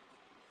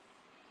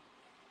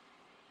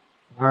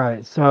 All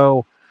right,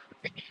 so,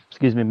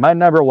 excuse me, my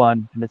number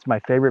one, and it's my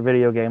favorite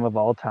video game of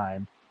all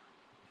time,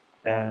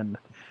 and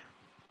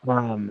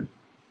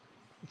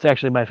it's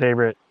actually my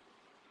favorite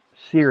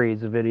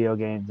series of video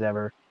games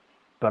ever,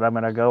 but I'm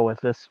gonna go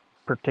with this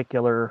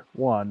particular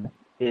one,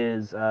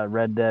 is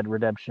Red Dead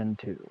Redemption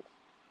 2.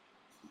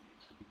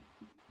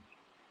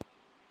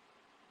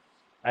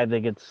 I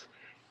think it's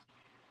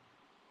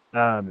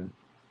not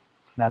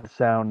to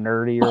sound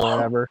nerdy or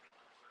whatever,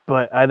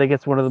 but I think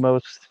it's one of the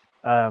most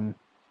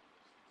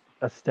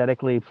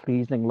aesthetically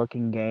pleasing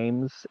looking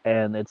games,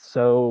 and it's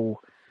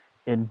so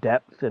in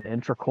depth and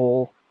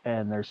integral,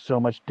 and there's so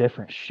much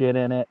different shit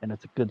in it, and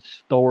it's a good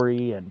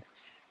story, and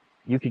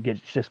you could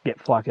just get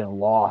fucking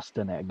lost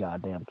in that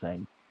goddamn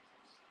thing.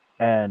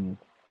 And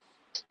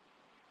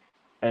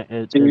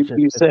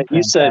you said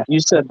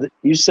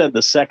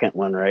the second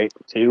one, right?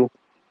 2.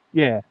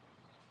 Yeah.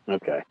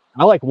 Okay.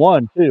 I like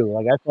 1 too.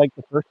 Like I like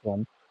the first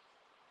one.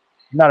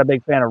 I'm not a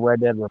big fan of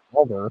Red Dead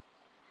Revolver,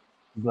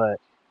 but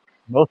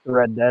most of the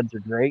Red Deads are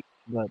great.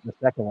 But the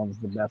second one is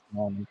the best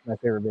one. It's my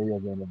favorite video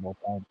game of all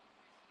time.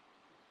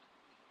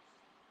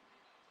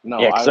 No,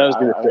 yeah,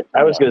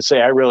 I was gonna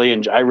say I really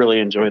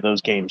enjoy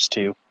those games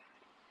too.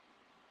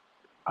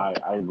 I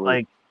agree.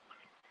 Like,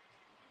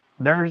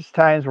 there's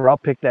times where I'll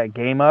pick that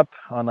game up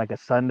on like a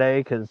Sunday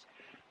because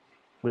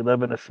we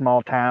live in a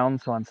small town,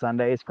 so on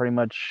Sundays pretty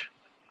much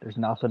there's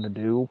nothing to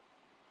do,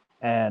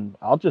 and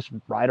I'll just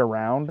ride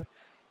around.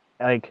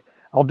 Like,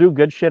 I'll do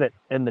good shit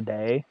in the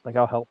day, like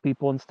I'll help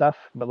people and stuff,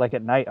 but like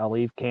at night I'll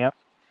leave camp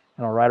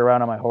and I'll ride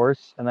around on my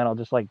horse, and then I'll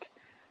just like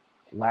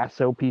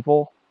lasso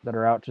people that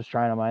are out just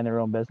trying to mind their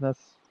own business,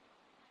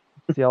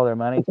 see all their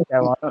money.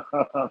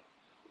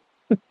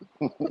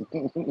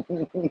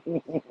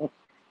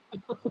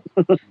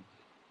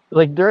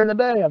 Like during the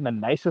day, I'm the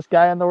nicest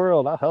guy in the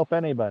world. I'll help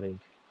anybody.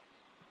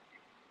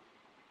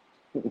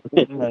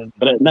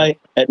 But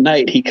at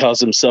night, he calls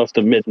himself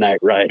the Midnight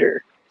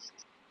Rider.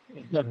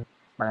 Like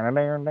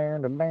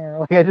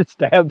I just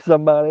stabbed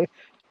somebody.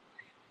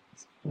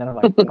 And I'm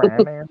like,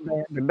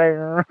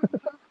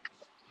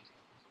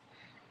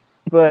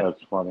 but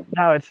That's funny.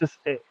 no, it's just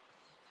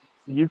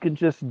you can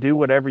just do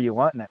whatever you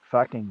want in that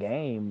fucking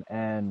game,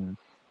 and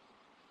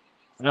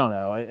I don't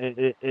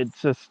know.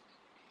 It's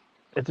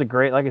a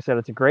great, like I said,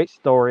 it's a great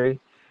story,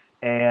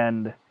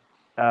 and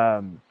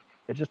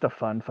it's just a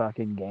fun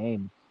fucking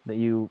game that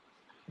you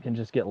can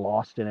just get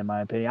lost in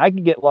my opinion. I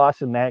can get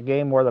lost in that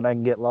game more than I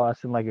can get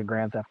lost in like a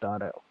Grand Theft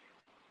Auto.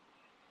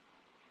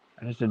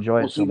 I just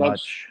enjoy it so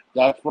much.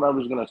 That's what I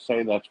was gonna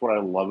say. That's what I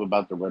love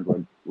about the Red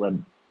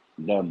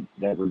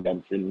Dead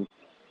Redemption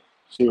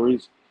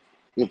series.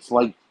 It's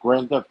like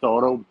Grand Theft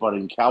Auto, but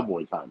in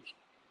cowboy times.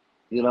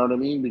 You know what I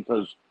mean?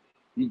 Because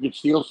you could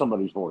steal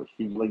somebody's horse.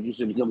 Like you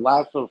said, you could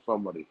lasso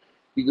somebody.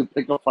 You could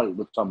pick a fight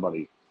with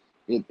somebody.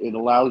 It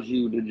allows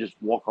you to just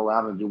walk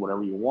around and do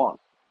whatever you want.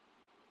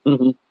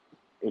 Mm-hmm.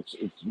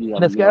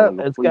 It's got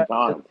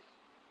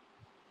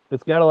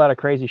a lot of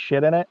crazy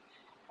shit in it,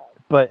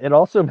 but it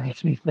also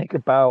makes me think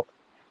about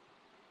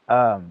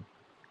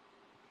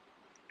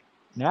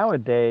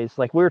nowadays,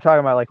 like we were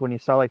talking about, like when you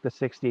saw like the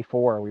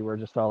 64, we were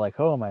just all like,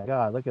 oh my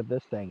god, look at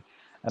this thing.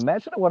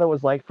 Imagine what it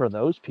was like for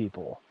those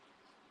people.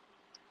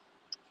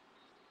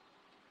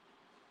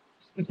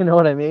 You know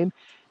what I mean?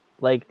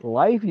 Like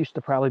life used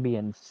to probably be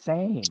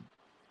insane.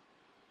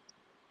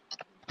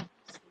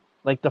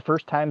 Like the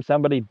first time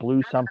somebody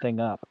blew something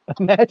up.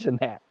 Imagine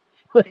that.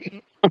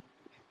 Like,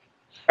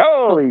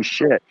 holy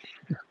shit.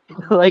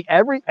 Like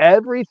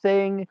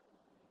everything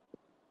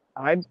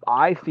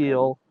I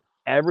feel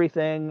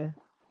everything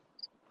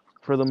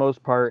for the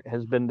most part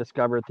has been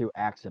discovered through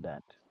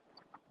accident.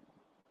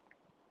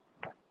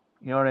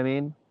 You know what I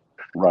mean?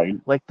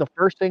 Right. Like the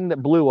first thing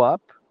that blew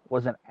up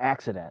was an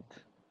accident.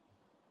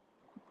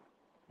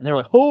 And they're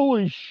like,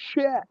 holy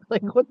shit,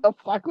 like what the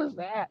fuck was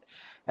that?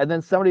 And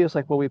then somebody was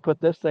like, well, we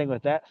put this thing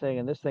with that thing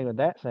and this thing with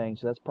that thing,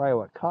 so that's probably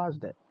what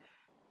caused it.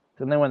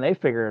 And then when they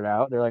figured it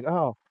out, they're like,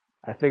 oh,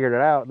 I figured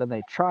it out. Then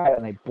they try it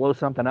and they blow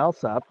something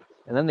else up,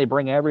 and then they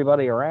bring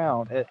everybody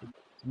around.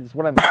 It's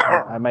what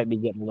I might be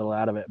getting a little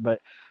out of it,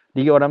 but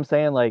do you get what I'm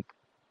saying? Like,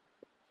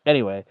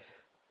 anyway,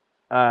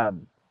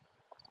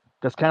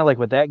 that's kind of like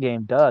what that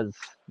game does.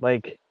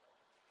 Like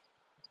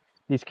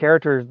these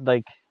characters,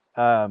 like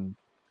John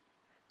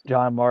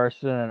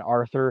Marston and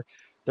Arthur,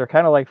 they're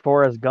kind of like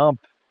Forrest Gump.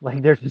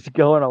 Like they're just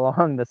going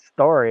along the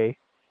story,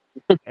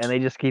 and they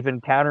just keep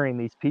encountering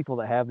these people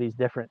that have these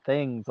different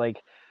things. Like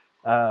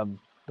the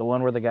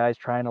one where the guy's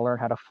trying to learn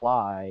how to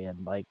fly,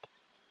 and like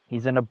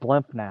he's in a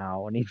blimp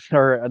now, and he's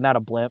or not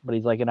a blimp, but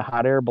he's like in a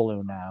hot air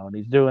balloon now, and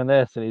he's doing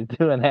this and he's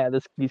doing that.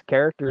 These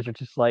characters are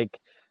just like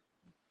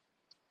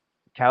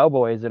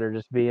cowboys that are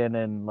just being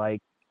in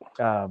like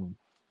how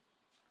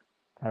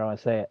do I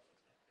say it?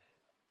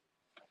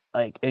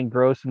 Like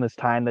engrossed in this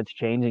time that's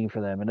changing for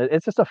them, and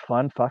it's just a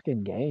fun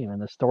fucking game,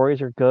 and the stories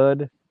are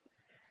good.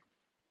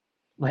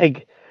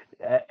 Like,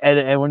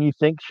 and when you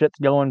think shit's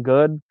going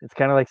good, it's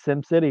kind of like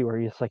Sim City, where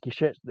you're just like,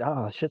 shit's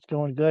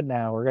going good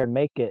now, we're gonna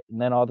make it, and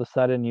then all of a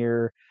sudden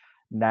you're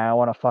now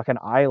on a fucking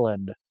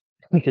island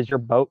because your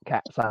boat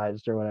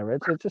capsized or whatever.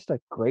 It's just a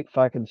great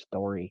fucking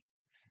story.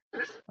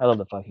 I love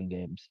the fucking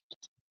games.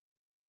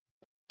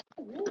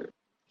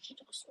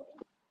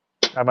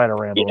 I might have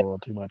rambled a little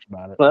too much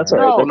about it. Well, that's all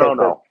right.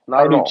 No, not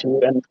I at do all. too,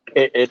 and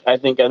I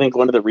think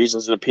one of the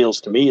reasons it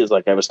appeals to me is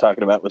like I was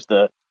talking about with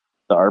the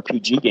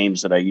RPG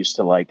games that I used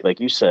to like.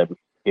 Like you said,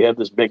 you have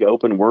this big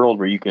open world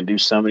where you can do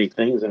so many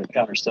things and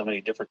encounter so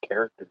many different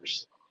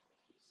characters.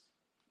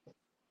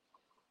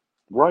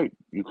 Right.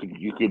 You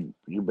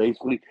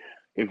basically,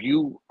 if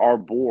you are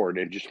bored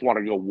and just want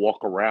to go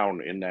walk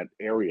around in that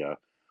area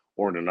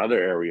or in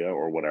another area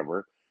or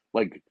whatever,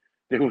 like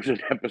there was an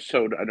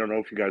episode, I don't know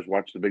if you guys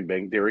watched The Big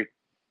Bang Theory,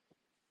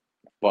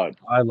 but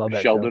I love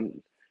that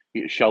Sheldon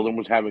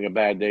was having a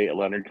bad day.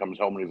 Leonard comes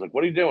home and he's like,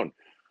 "What are you doing?"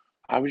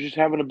 "I was just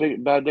having a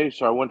bad day,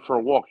 so I went for a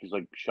walk." He's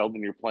like,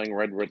 "Sheldon, you're playing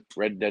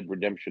Red Dead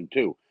Redemption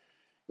 2."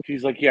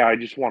 She's like, "Yeah, I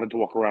just wanted to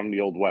walk around in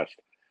the Old West."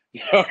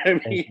 You know what I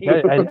mean?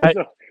 And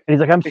he's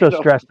like, I'm so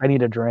stressed, I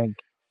need a drink.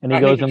 And he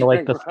goes into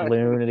like the right.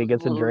 saloon and he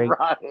gets a drink.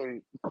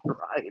 Right.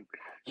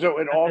 So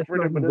it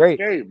offered him an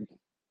great. escape.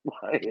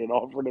 Right. It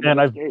offered him And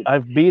an escape.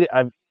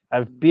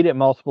 I've beat it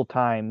multiple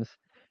times,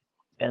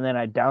 and then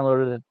I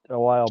downloaded it a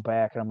while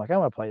back, and I'm like, I'm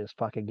gonna play this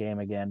fucking game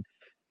again.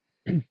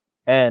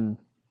 And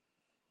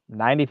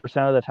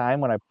 90% of the time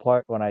when I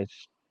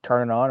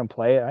turn it on and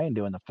play it, I ain't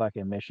doing the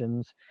fucking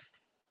missions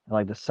and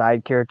like the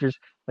side characters.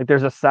 Like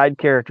there's a side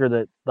character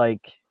that like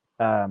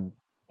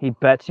he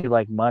bets you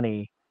like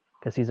money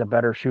because he's a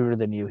better shooter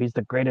than you. He's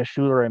the greatest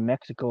shooter in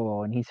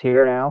Mexico, and he's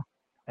here now.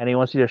 and he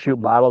wants you to shoot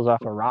bottles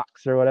off of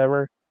rocks or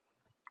whatever.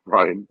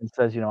 Right. And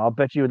says, I'll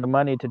bet you the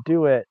money to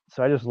do it.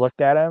 So I just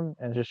looked at him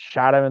and just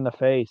shot him in the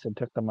face and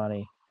took the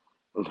money.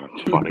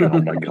 That's funny.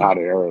 Oh my God,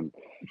 Aaron.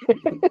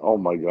 Oh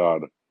my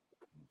God.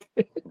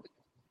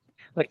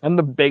 Like, I'm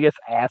the biggest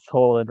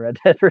asshole in Red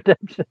Dead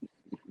Redemption.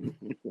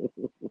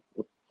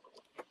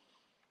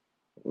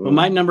 Well,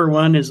 my number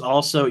one is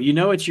also,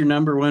 it's your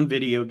number one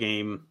video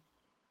game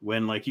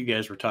when, like you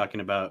guys were talking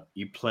about,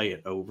 you play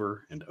it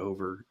over and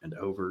over and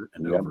over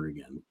and over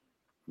again.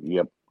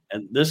 Yep.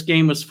 And this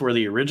game was for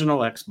the original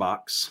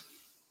Xbox.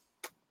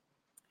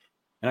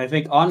 And I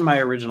think on my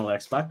original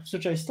Xbox,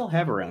 which I still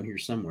have around here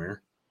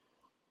somewhere,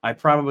 I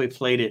probably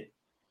played it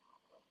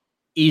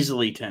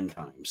easily 10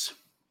 times.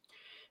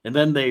 And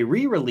then they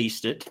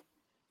re-released it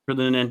for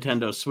the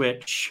Nintendo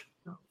Switch.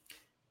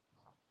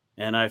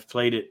 And I've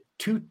played it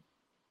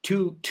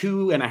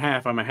two and a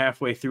half. I'm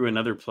halfway through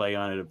another play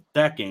on it of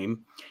that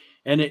game.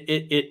 And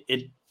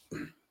it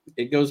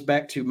goes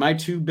back to my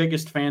two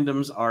biggest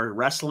fandoms are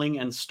wrestling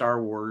and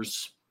Star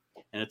Wars.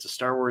 And it's a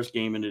Star Wars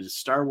game, and it is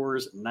Star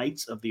Wars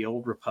Knights of the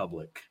Old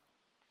Republic.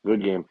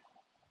 Good game.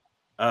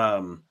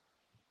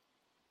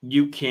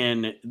 You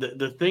can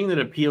the thing that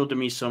appealed to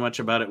me so much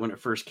about it when it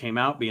first came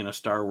out, being a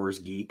Star Wars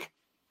geek,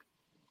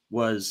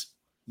 was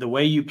the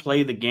way you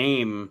play the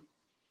game.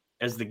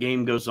 As the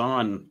game goes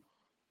on,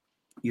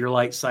 your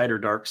light side or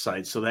dark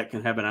side, so that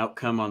can have an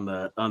outcome on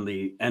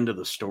the end of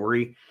the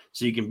story.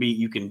 So you can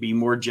be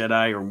more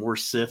Jedi or more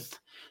Sith.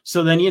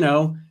 So then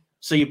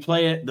so you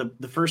play it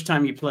the first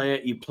time you play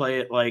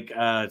it like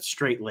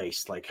straight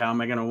laced, like how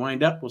am I going to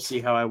wind up? We'll see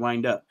how I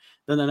wind up.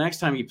 Then the next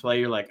time you play,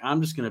 you're like,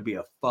 I'm just going to be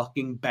a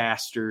fucking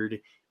bastard,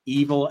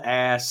 evil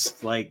ass,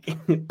 like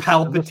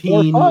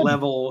Palpatine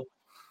level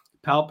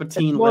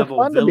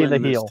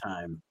villain this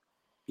time.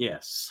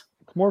 Yes.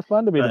 It's more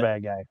fun to be the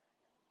bad guy.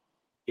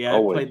 Yeah,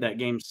 I've played that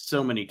game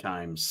so many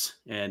times,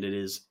 and it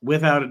is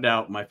without a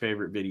doubt my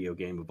favorite video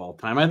game of all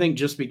time. I think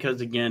just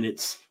because, again,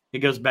 it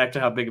goes back to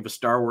how big of a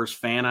Star Wars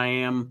fan I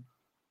am,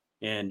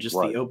 and just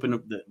the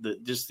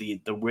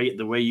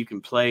way you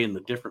can play and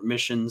the different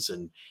missions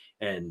and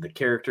the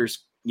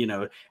characters,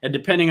 and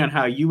depending on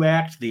how you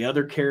act, the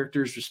other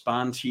characters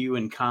respond to you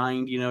in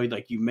kind.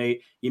 Like you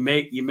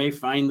may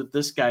find that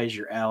this guy is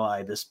your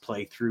ally this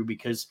playthrough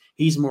because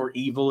he's more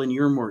evil and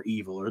you're more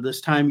evil, or this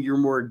time you're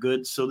more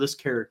good, so this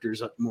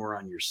character's more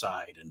on your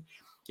side. And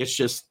it's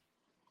just,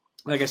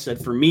 like I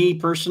said, for me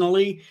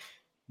personally,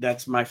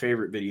 that's my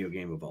favorite video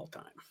game of all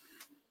time.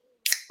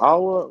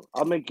 I'll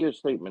make you a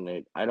statement,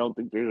 Nate. I don't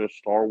think there's a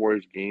Star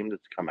Wars game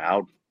that's come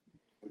out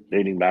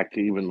dating back to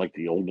even like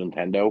the old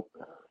Nintendo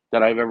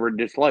that I've ever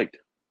disliked.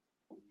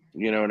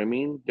 You know what I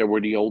mean? There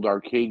were the old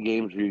arcade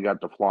games where you got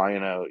to fly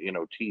in a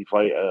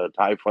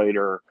TIE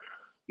fighter.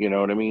 You know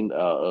what I mean?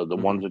 The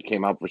ones that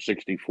came out for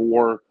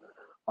 64.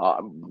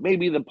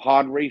 Maybe the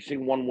pod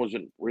racing one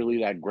wasn't really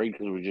that great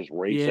because it was just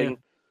racing. Yeah.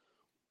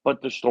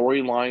 But the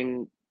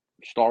storyline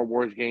Star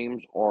Wars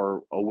games are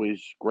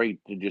always great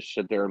to just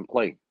sit there and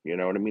play. You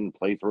know what I mean?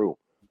 Play through.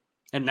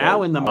 And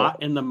now in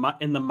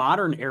the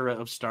modern era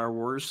of Star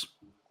Wars,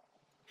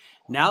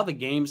 now the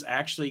games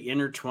actually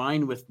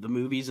intertwine with the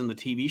movies and the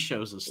TV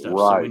shows and stuff.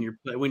 Right.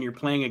 So when you're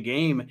playing a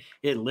game,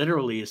 it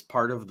literally is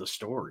part of the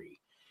story.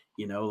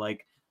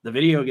 Like the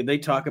video they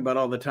talk about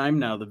all the time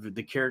now,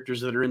 the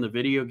characters that are in the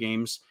video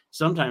games,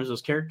 sometimes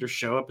those characters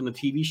show up in the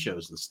TV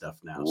shows and stuff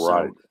now.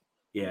 Right. So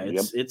yeah,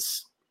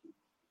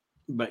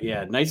 but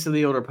yeah, Knights of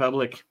the Old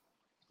Republic,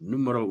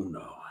 numero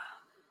uno.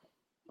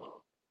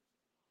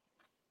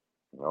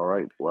 All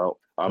right. Well,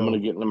 I'm going to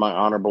get into my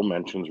honorable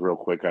mentions real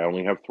quick. I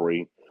only have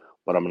 3,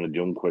 but I'm going to do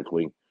them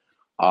quickly.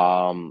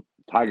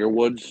 Tiger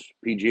Woods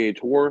PGA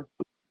Tour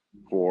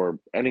for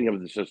any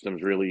of the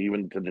systems, really,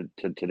 even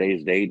to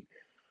today's date.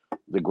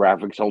 The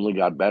graphics only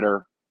got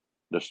better.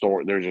 There's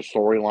a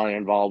storyline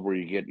involved where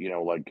you get,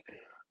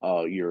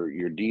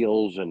 your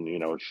deals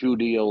and, a shoe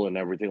deal and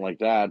everything like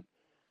that.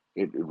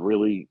 It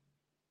really,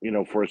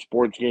 for a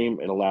sports game,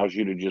 it allows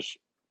you to just,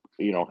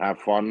 have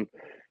fun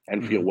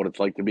and feel what it's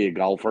like to be a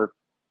golfer.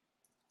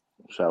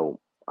 So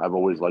I've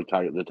always liked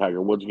the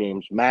Tiger Woods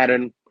games.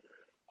 Madden,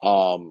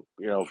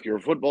 if you're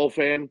a football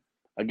fan,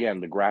 again,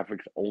 the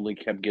graphics only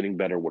kept getting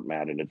better with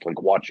Madden. It's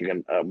like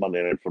watching a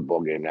Monday Night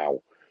Football game now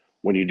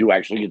when you do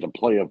actually get to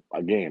play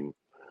a game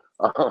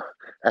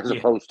as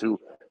opposed to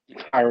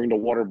hiring the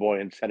water boy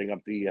and setting up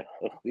the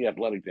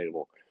athletic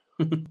table.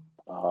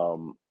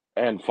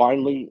 And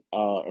finally,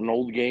 an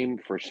old game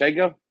for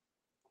Sega,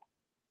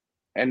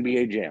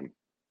 NBA Jam.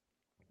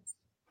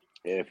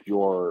 If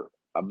you're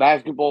a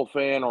basketball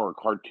fan or a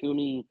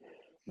cartoony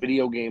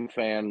video game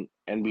fan,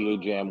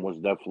 NBA Jam was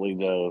definitely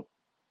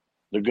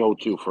the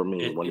go-to for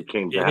me when it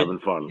came to having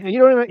fun.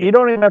 You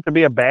don't even have to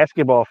be a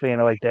basketball fan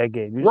to like that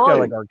game. You just got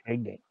like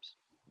arcade games.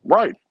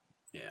 Right.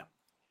 Yeah.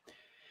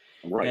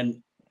 Right.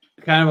 And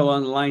kind of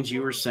along the lines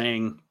you were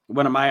saying,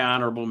 one of my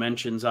honorable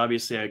mentions,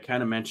 obviously I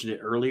kind of mentioned it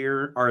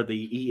earlier, are the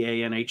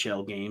EA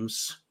NHL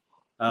games.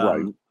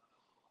 Right.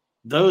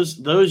 those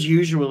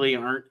usually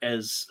aren't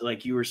as,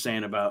 like you were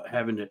saying about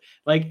having to,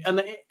 like, on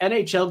the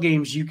NHL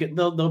games,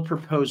 they'll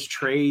propose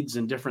trades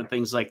and different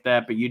things like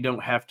that, but you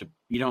don't have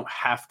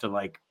to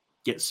like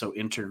get so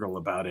integral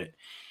about it.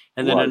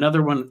 And then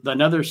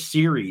another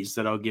series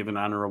that I'll give an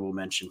honorable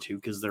mention to,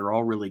 because they're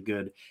all really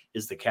good,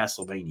 is the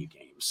Castlevania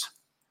games.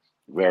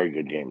 Very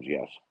good games,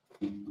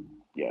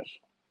 yes.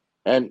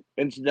 And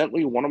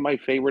incidentally, one of my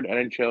favorite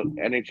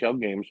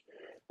NHL games,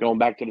 going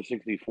back to the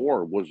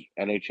 64, was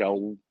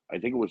NHL. I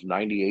think it was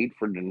 98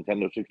 for the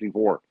Nintendo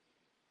 64,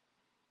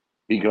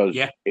 because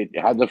it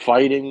had the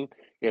fighting,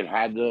 it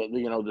had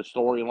the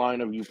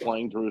storyline of you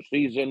playing through a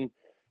season,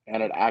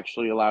 and it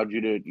actually allowed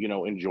you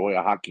to enjoy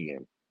a hockey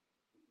game.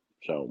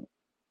 So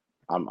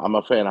I'm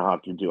a fan of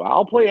hockey too.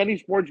 I'll play any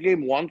sports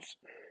game once,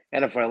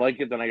 and if I like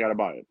it, then I gotta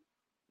buy it.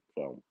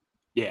 So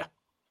yeah.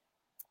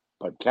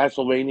 But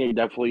Castlevania,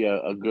 definitely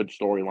a good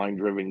storyline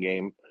driven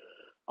game.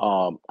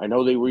 I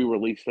know they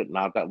re-released it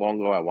not that long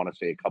ago. I want to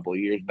say a couple of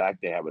years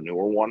back. They have a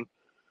newer one,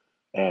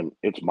 and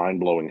it's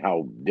mind-blowing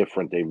how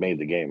different they've made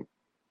the game.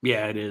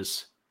 Yeah, it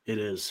is. It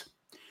is.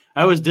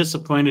 I was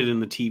disappointed in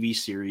the TV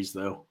series,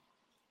 though.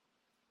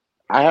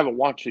 I haven't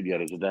watched it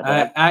yet. Is it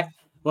that bad?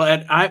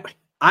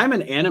 I'm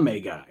an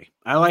anime guy.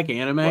 I like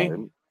anime. Right.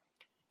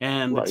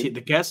 And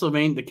the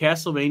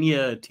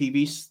Castlevania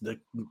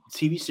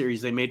TV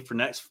series they made for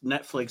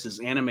Netflix is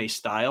anime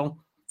style.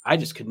 I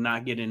just could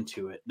not get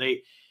into it.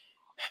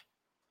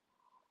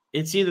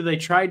 It's either they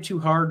tried too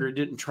hard or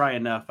didn't try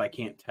enough. I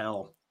can't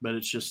tell, but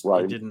it's just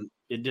it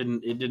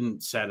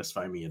didn't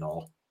satisfy me at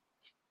all.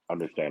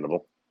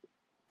 Understandable.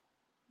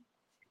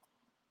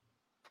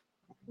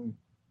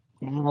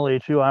 Only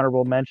 2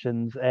 honorable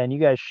mentions, and you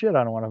guys shit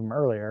on one of them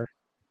earlier.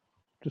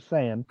 Just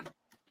saying.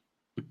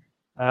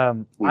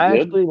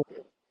 Actually,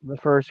 the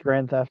first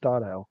Grand Theft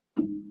Auto.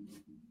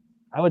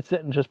 I would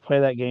sit and just play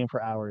that game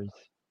for hours.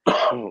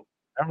 I don't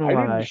know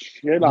why.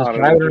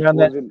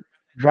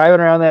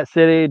 Driving around that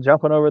city,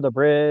 jumping over the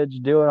bridge,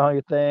 doing all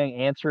your thing,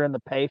 answering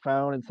the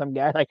payphone, and some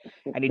guy like,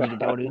 I need you to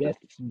go do this.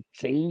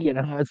 See,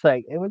 it's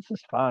like, it was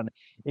just fun.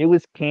 It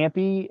was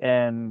campy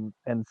and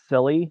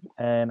silly,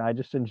 and I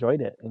just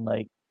enjoyed it. And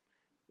like,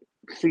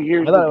 see,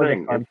 here's I thought the it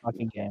thing. was a fun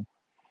fucking game.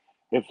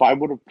 If I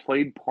would have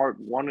played part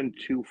 1 and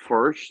 2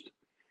 first,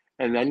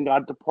 and then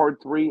got to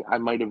part 3, I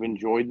might have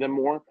enjoyed them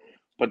more.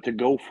 But to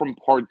go from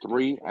part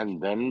 3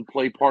 and then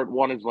play part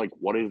 1 is like,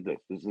 what is this?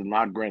 This is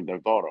not Grand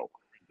Theft Auto.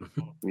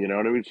 You know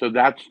what I mean? So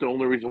that's the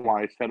only reason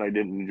why I said I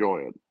didn't enjoy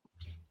it.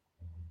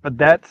 But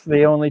that's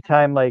the only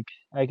time, like,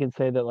 I can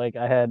say that, like,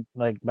 I had,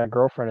 like, my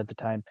girlfriend at the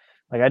time,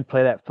 like, I'd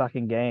play that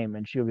fucking game,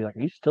 and she would be like,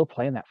 are you still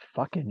playing that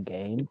fucking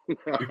game? You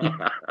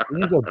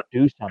need to go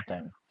do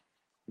something.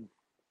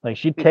 Like,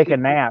 she'd take a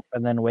nap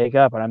and then wake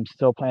up, and I'm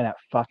still playing that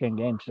fucking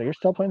game. She's like, you're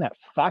still playing that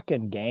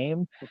fucking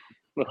game?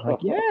 I'm like,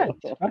 yeah,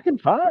 it's fucking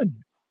fun.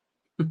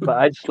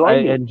 But I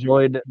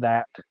enjoyed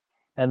that.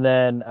 And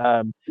then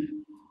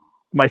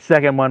my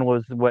second one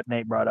was what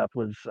Nate brought up,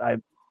 was I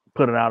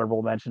put an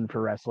honorable mention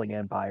for Wrestling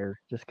Empire,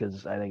 just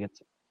because I think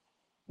it's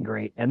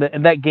great. And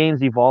that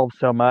game's evolved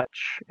so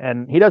much,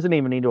 and he doesn't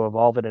even need to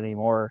evolve it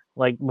anymore.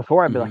 Like,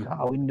 before I'd be like,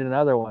 oh, we need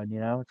another one,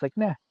 It's like,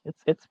 nah,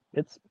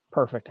 it's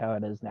perfect how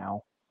it is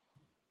now.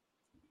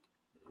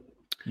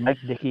 Mike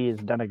Dickey has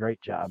done a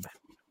great job.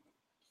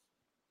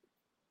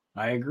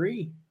 I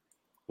agree.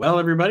 Well,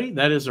 everybody,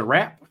 that is a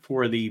wrap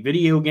for the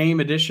video game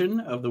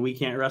edition of the We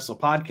Can't Wrestle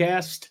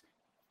podcast.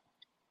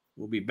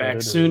 We'll be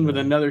back soon with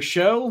another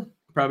show.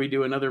 Probably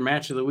do another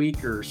match of the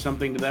week or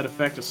something to that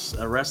effect,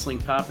 a wrestling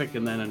topic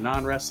and then a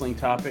non-wrestling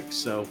topic.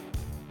 So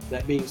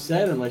that being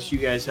said, unless you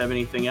guys have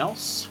anything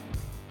else,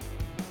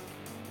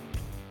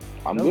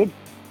 I'm good.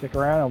 Stick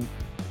around and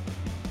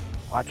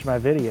watch my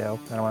video.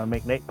 I want to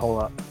make Nate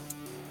pull up.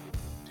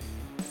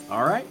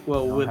 All right.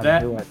 Well, with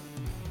that,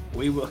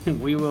 we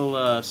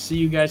will see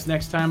you guys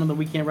next time on the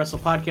We Can't Wrestle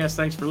podcast.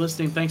 Thanks for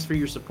listening. Thanks for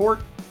your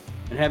support,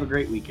 and have a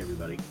great week,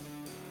 everybody.